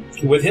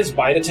 Mm-hmm. With his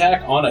bite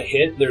attack on a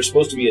hit, there's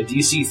supposed to be a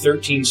DC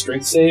 13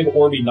 strength save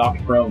or be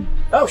knocked prone.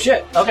 Oh,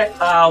 shit. Okay.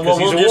 Well,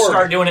 we'll just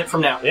start doing it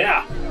from now.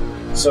 Yeah.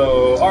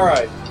 So,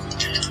 alright.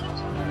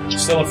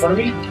 Still in front of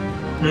me?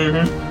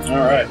 Mm-hmm.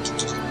 Alright.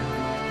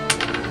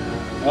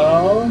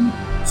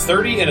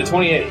 30 and a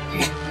 28.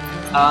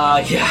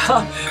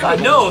 Yeah.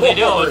 No, they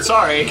don't.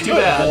 Sorry. Too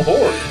bad.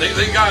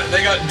 They got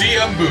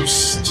DM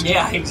boost.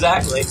 Yeah,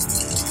 exactly.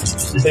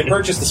 They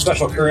purchased the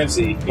special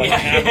currency, like a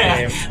half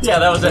game. Yeah,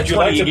 that was Would you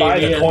like to buy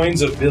the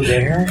coins of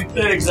Bildair?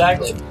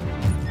 Exactly.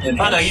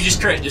 Oh, no, you just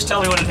crit. Just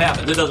tell me when it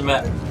happens. It doesn't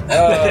matter.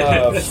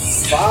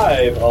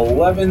 5,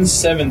 11,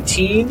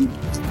 17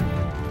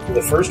 for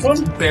the first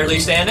one. Barely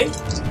standing.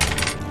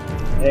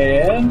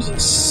 And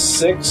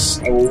 6,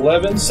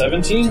 11,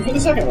 17 for the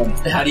second one.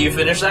 How do you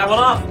finish that one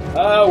off?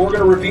 We're going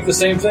to repeat the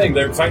same thing.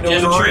 They're fighting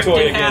over the Just tree toy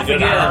ripped in half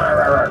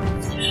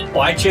again.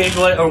 Why change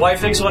what, or why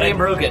fix what ain't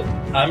broken?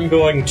 I'm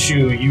going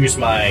to use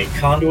my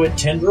conduit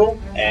tendril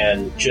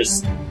and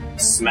just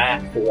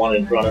smack the one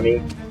in front of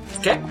me.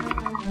 Okay.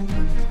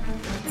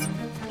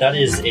 That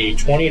is a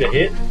 20 to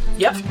hit.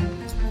 Yep.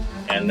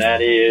 And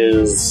that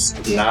is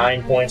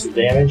 9 points of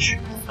damage.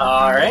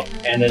 Alright.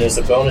 And then as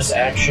a bonus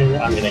action,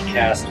 I'm going to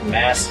cast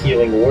Mass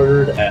Healing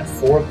Word at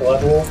 4th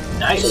level.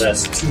 Nice. So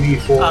that's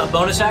 2d4.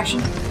 Bonus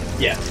action?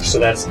 Yeah, so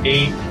that's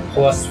 8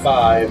 plus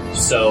 5,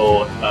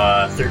 so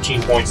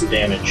 13 points of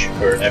damage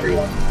for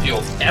everyone.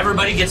 Healed.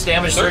 Everybody gets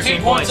damage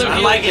 13 points. of I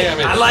healing like it.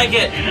 damage. I like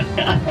it.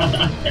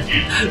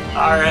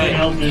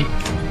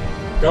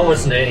 Alright. Don't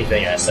listen to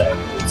anything I say.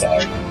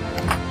 Sorry.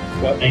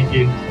 Well, thank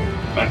you.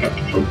 Back up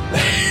control.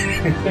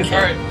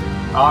 Alright.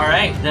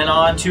 Alright, then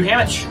on to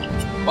Hamich.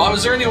 Bob,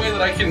 is there any way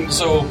that I can...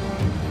 So,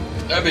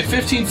 I have a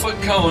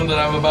 15-foot cone that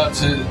I'm about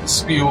to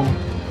spew.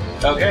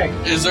 Okay.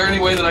 Is there any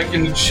way that I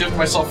can shift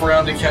myself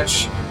around to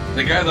catch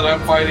the guy that I'm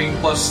fighting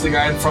plus the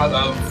guy in front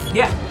of?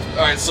 Yeah.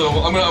 Alright, so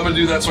I'm gonna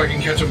do that so I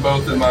can catch them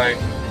both in my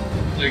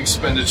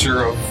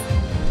expenditure of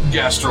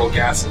gastral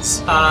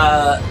gases.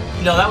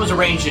 No, that was a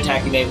ranged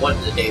attack you made,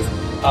 wasn't it, Dave?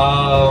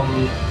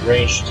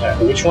 Ranged attack.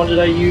 Which one did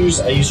I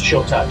use? I used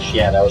Chill Touch.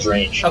 Yeah, that was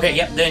ranged. Okay,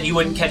 yep, then you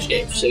wouldn't catch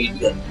Dave, so you'd be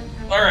good.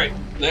 Alright,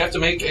 they have to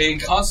make a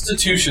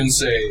Constitution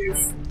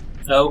save.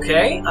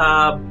 Okay,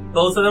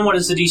 both of them, what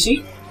is the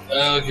DC?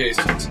 Okay,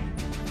 so it's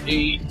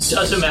 8.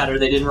 Doesn't matter,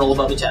 they didn't roll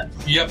above a 10.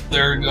 Yep,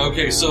 they're...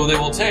 Okay, so they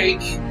will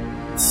take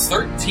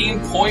 13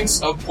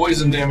 points of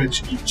poison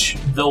damage each.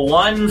 The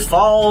one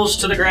falls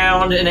to the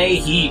ground in a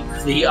heap.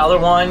 The other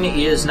one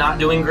is not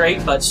doing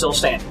great, but still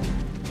standing.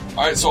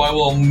 Alright, so I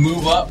will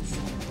move up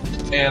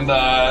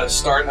and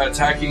start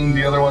attacking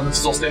the other one that's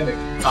still standing.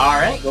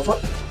 Alright, go for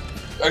it.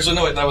 Actually,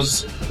 no, wait, that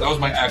was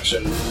my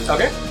action.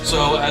 Okay.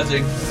 So, as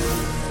a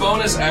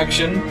bonus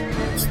action,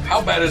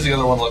 how bad is the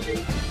other one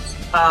looking?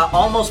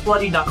 Almost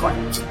bloody, not quite.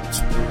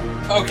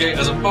 Okay,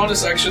 as a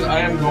bonus action, I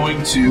am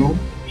going to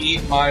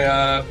eat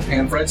my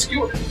pan-fried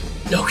skewer.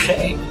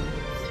 Okay.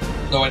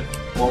 No,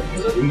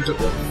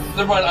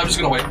 never mind, I'm just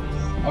going to wait.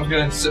 I'm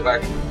going to sit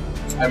back.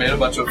 I made a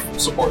bunch of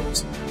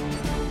supports.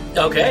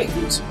 Okay.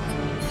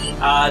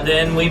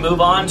 Then we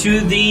move on to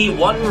the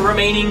one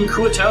remaining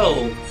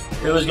Kuato,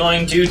 who is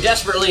going to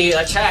desperately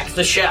attack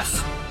the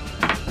chef.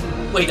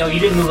 Wait, no, you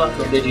didn't move up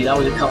to him, did you? That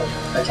was a color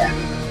attack.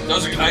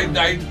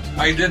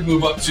 I did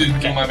move up to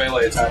do my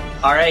melee attack.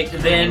 Alright,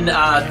 then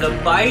the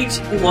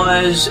bite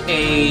was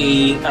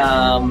a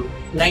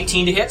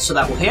 19 to hit, so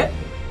that will hit.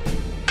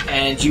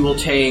 And you will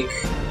take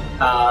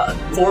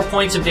 4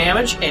 points of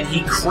damage, and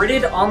he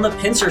critted on the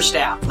pincer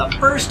staff. The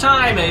first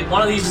time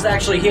one of these is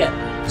actually hit.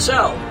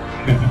 So,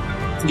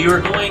 you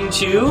are going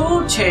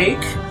to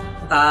take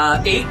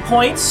 8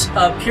 points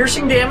of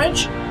piercing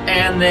damage,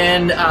 and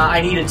then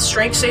I need a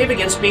strength save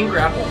against being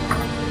grappled.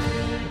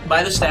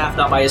 By the staff,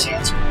 not by his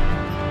hands.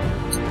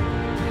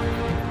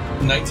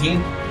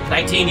 19.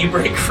 19, you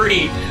break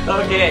free.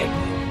 Okay.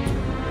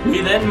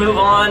 We then move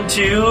on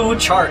to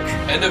Chark.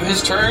 End of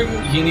his turn,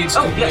 he needs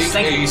to make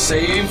a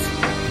save.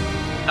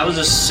 That was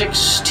a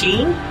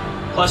 16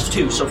 plus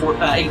 2, so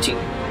 18.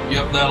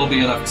 Yep, that'll be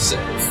enough to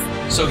save.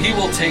 So he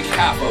will take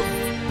half of...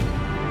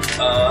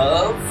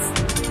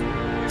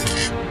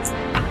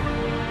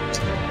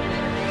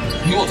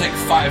 He will take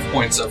 5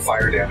 points of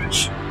fire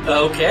damage.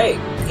 Okay.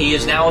 He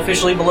is now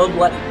officially below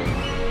blood.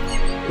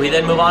 We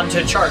then move on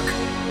to Chark.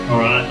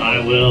 Alright, I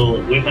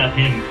will whip at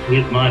him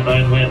with my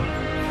bone whip.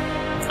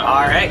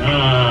 Alright.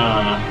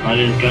 That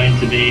is going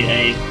to be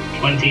a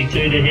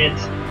 22 to hit.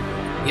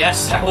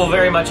 Yes, that will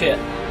very much hit.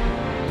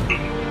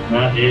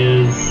 That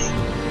is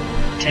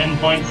 10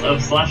 points of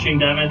slashing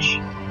damage.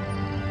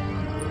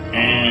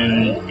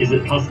 And is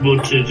it possible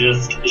to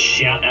just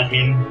shout at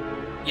him?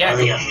 Yes.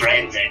 All your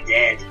friends are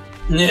dead.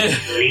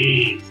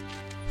 Leave.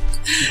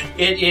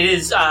 It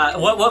is,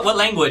 what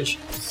language?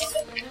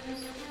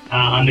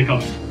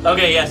 Undercommon.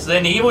 Okay, yes,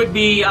 then he would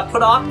be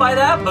put off by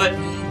that, but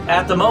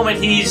at the moment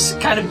he's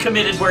kind of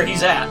committed where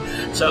he's at.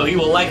 So he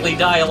will likely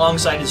die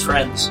alongside his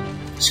friends.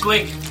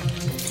 Squig.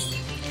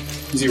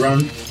 Is he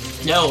running?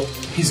 No.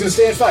 He's gonna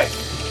stay and fight.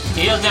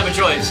 He doesn't have a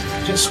choice.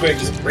 Just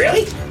Squig.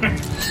 Really?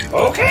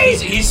 Okay.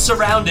 He's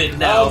surrounded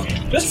now.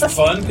 Just for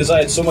fun, because I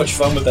had so much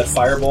fun with that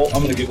firebolt,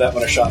 I'm gonna give that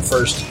one a shot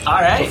first.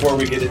 Alright. Before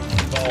we get it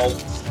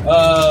involved.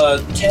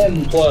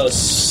 10 plus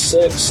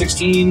 6,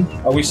 16.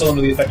 Are we still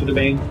under the effect of the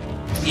Bane?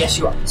 Yes,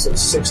 you are. So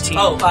 16.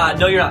 Oh,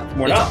 no, you're not.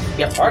 We're not?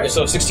 Yep. Alright,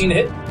 so 16 to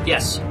hit.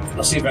 Yes.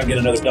 Let's see if I can get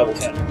another double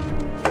 10.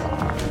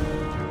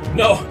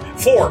 No,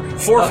 4.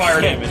 4 fire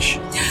damage.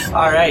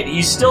 Alright,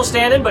 he's still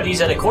standing, but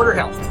he's at a quarter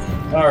health.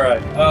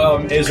 Alright,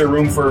 is there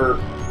room for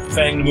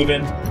Fang to move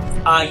in?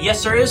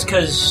 Yes, there is,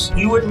 because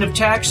you wouldn't have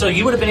attacked, so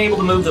you would have been able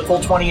to move the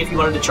full 20 if you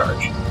wanted to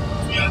charge.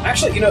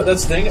 Actually,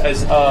 that's the thing,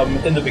 is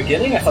in the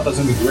beginning I thought that was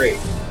going to be great.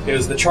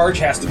 Because the charge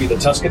has to be the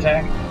Tusk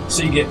attack,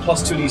 so you get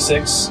plus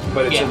 2d6,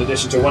 but it's in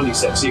addition to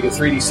 1d6, so you get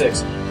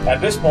 3d6.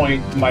 At this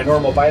point, my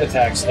normal bite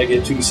attacks, I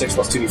get 2d6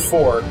 plus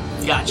 2d4.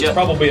 Gotcha. It's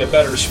probably a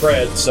better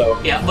spread, so...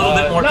 Yeah, a little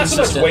bit more not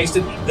consistent. so much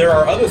wasted. There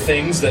are other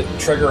things that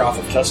trigger off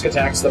of Tusk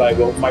attacks that I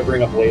might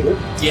bring up later.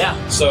 Yeah.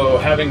 So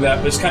having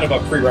that is kind of a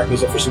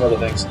prerequisite for some other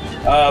things.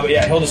 But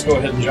yeah, he'll just go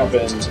ahead and jump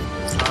in.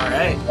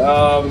 Alright.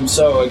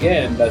 So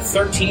again,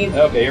 13...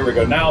 Okay, here we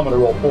go. Now I'm going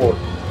to roll 4.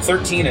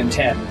 13 and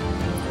 10.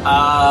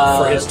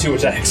 For his 2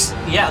 attacks.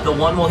 Yeah, the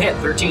one will hit.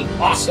 13.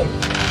 Awesome.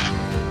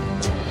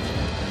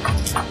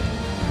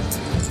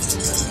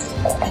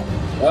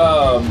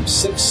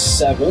 6,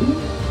 7,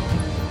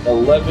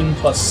 11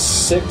 plus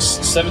 6,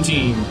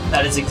 17.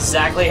 That is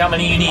exactly how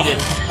many you needed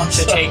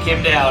to take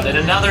him down. And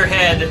another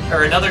head,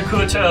 or another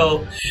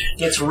Kuato,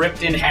 gets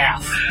ripped in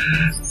half.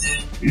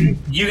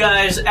 You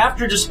guys,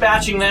 after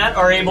dispatching that,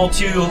 are able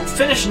to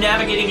finish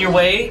navigating your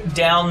way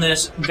down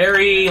this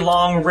very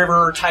long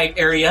river-type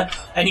area,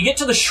 and you get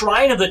to the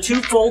Shrine of the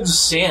Twofold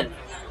Sin,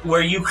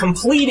 where you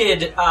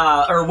completed,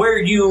 or where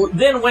you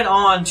then went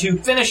on to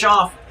finish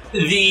off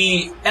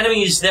the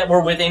enemies that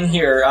were within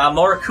here.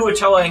 More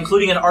Kuatoa,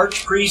 including an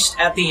Archpriest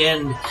at the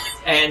end,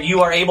 and you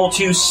are able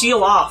to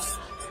seal off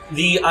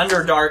the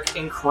Underdark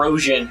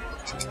Incursion.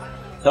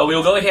 So we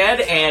will go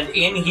ahead and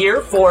end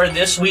here for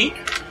this week.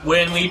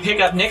 When we pick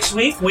up next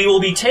week, we will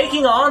be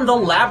taking on the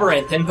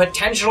Labyrinth and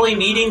potentially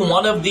meeting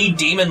one of the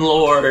Demon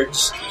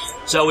Lords.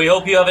 So we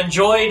hope you have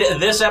enjoyed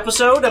this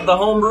episode of the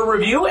Homebrew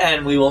Review,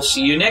 and we will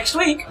see you next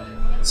week.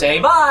 Say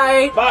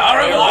bye!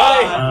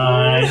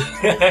 Bye!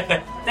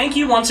 Bye! Thank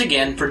you once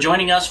again for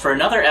joining us for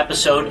another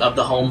episode of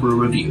the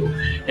Homebrew Review.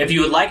 If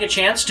you would like a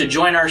chance to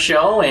join our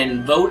show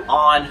and vote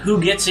on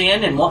who gets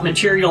in and what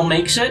material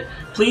makes it,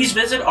 please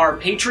visit our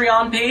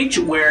Patreon page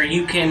where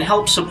you can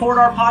help support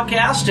our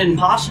podcast and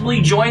possibly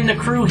join the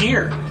crew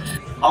here.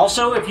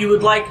 Also, if you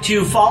would like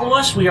to follow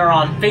us, we are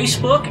on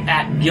Facebook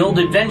at Guild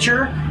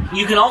Adventure.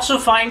 You can also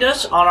find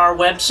us on our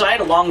website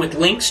along with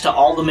links to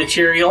all the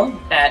material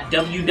at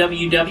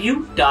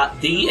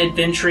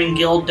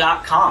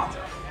www.theadventuringguild.com.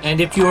 And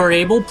if you are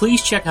able,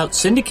 please check out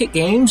Syndicate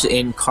Games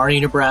in Kearney,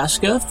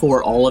 Nebraska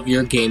for all of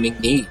your gaming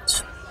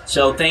needs.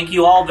 So thank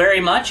you all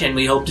very much, and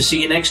we hope to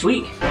see you next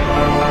week.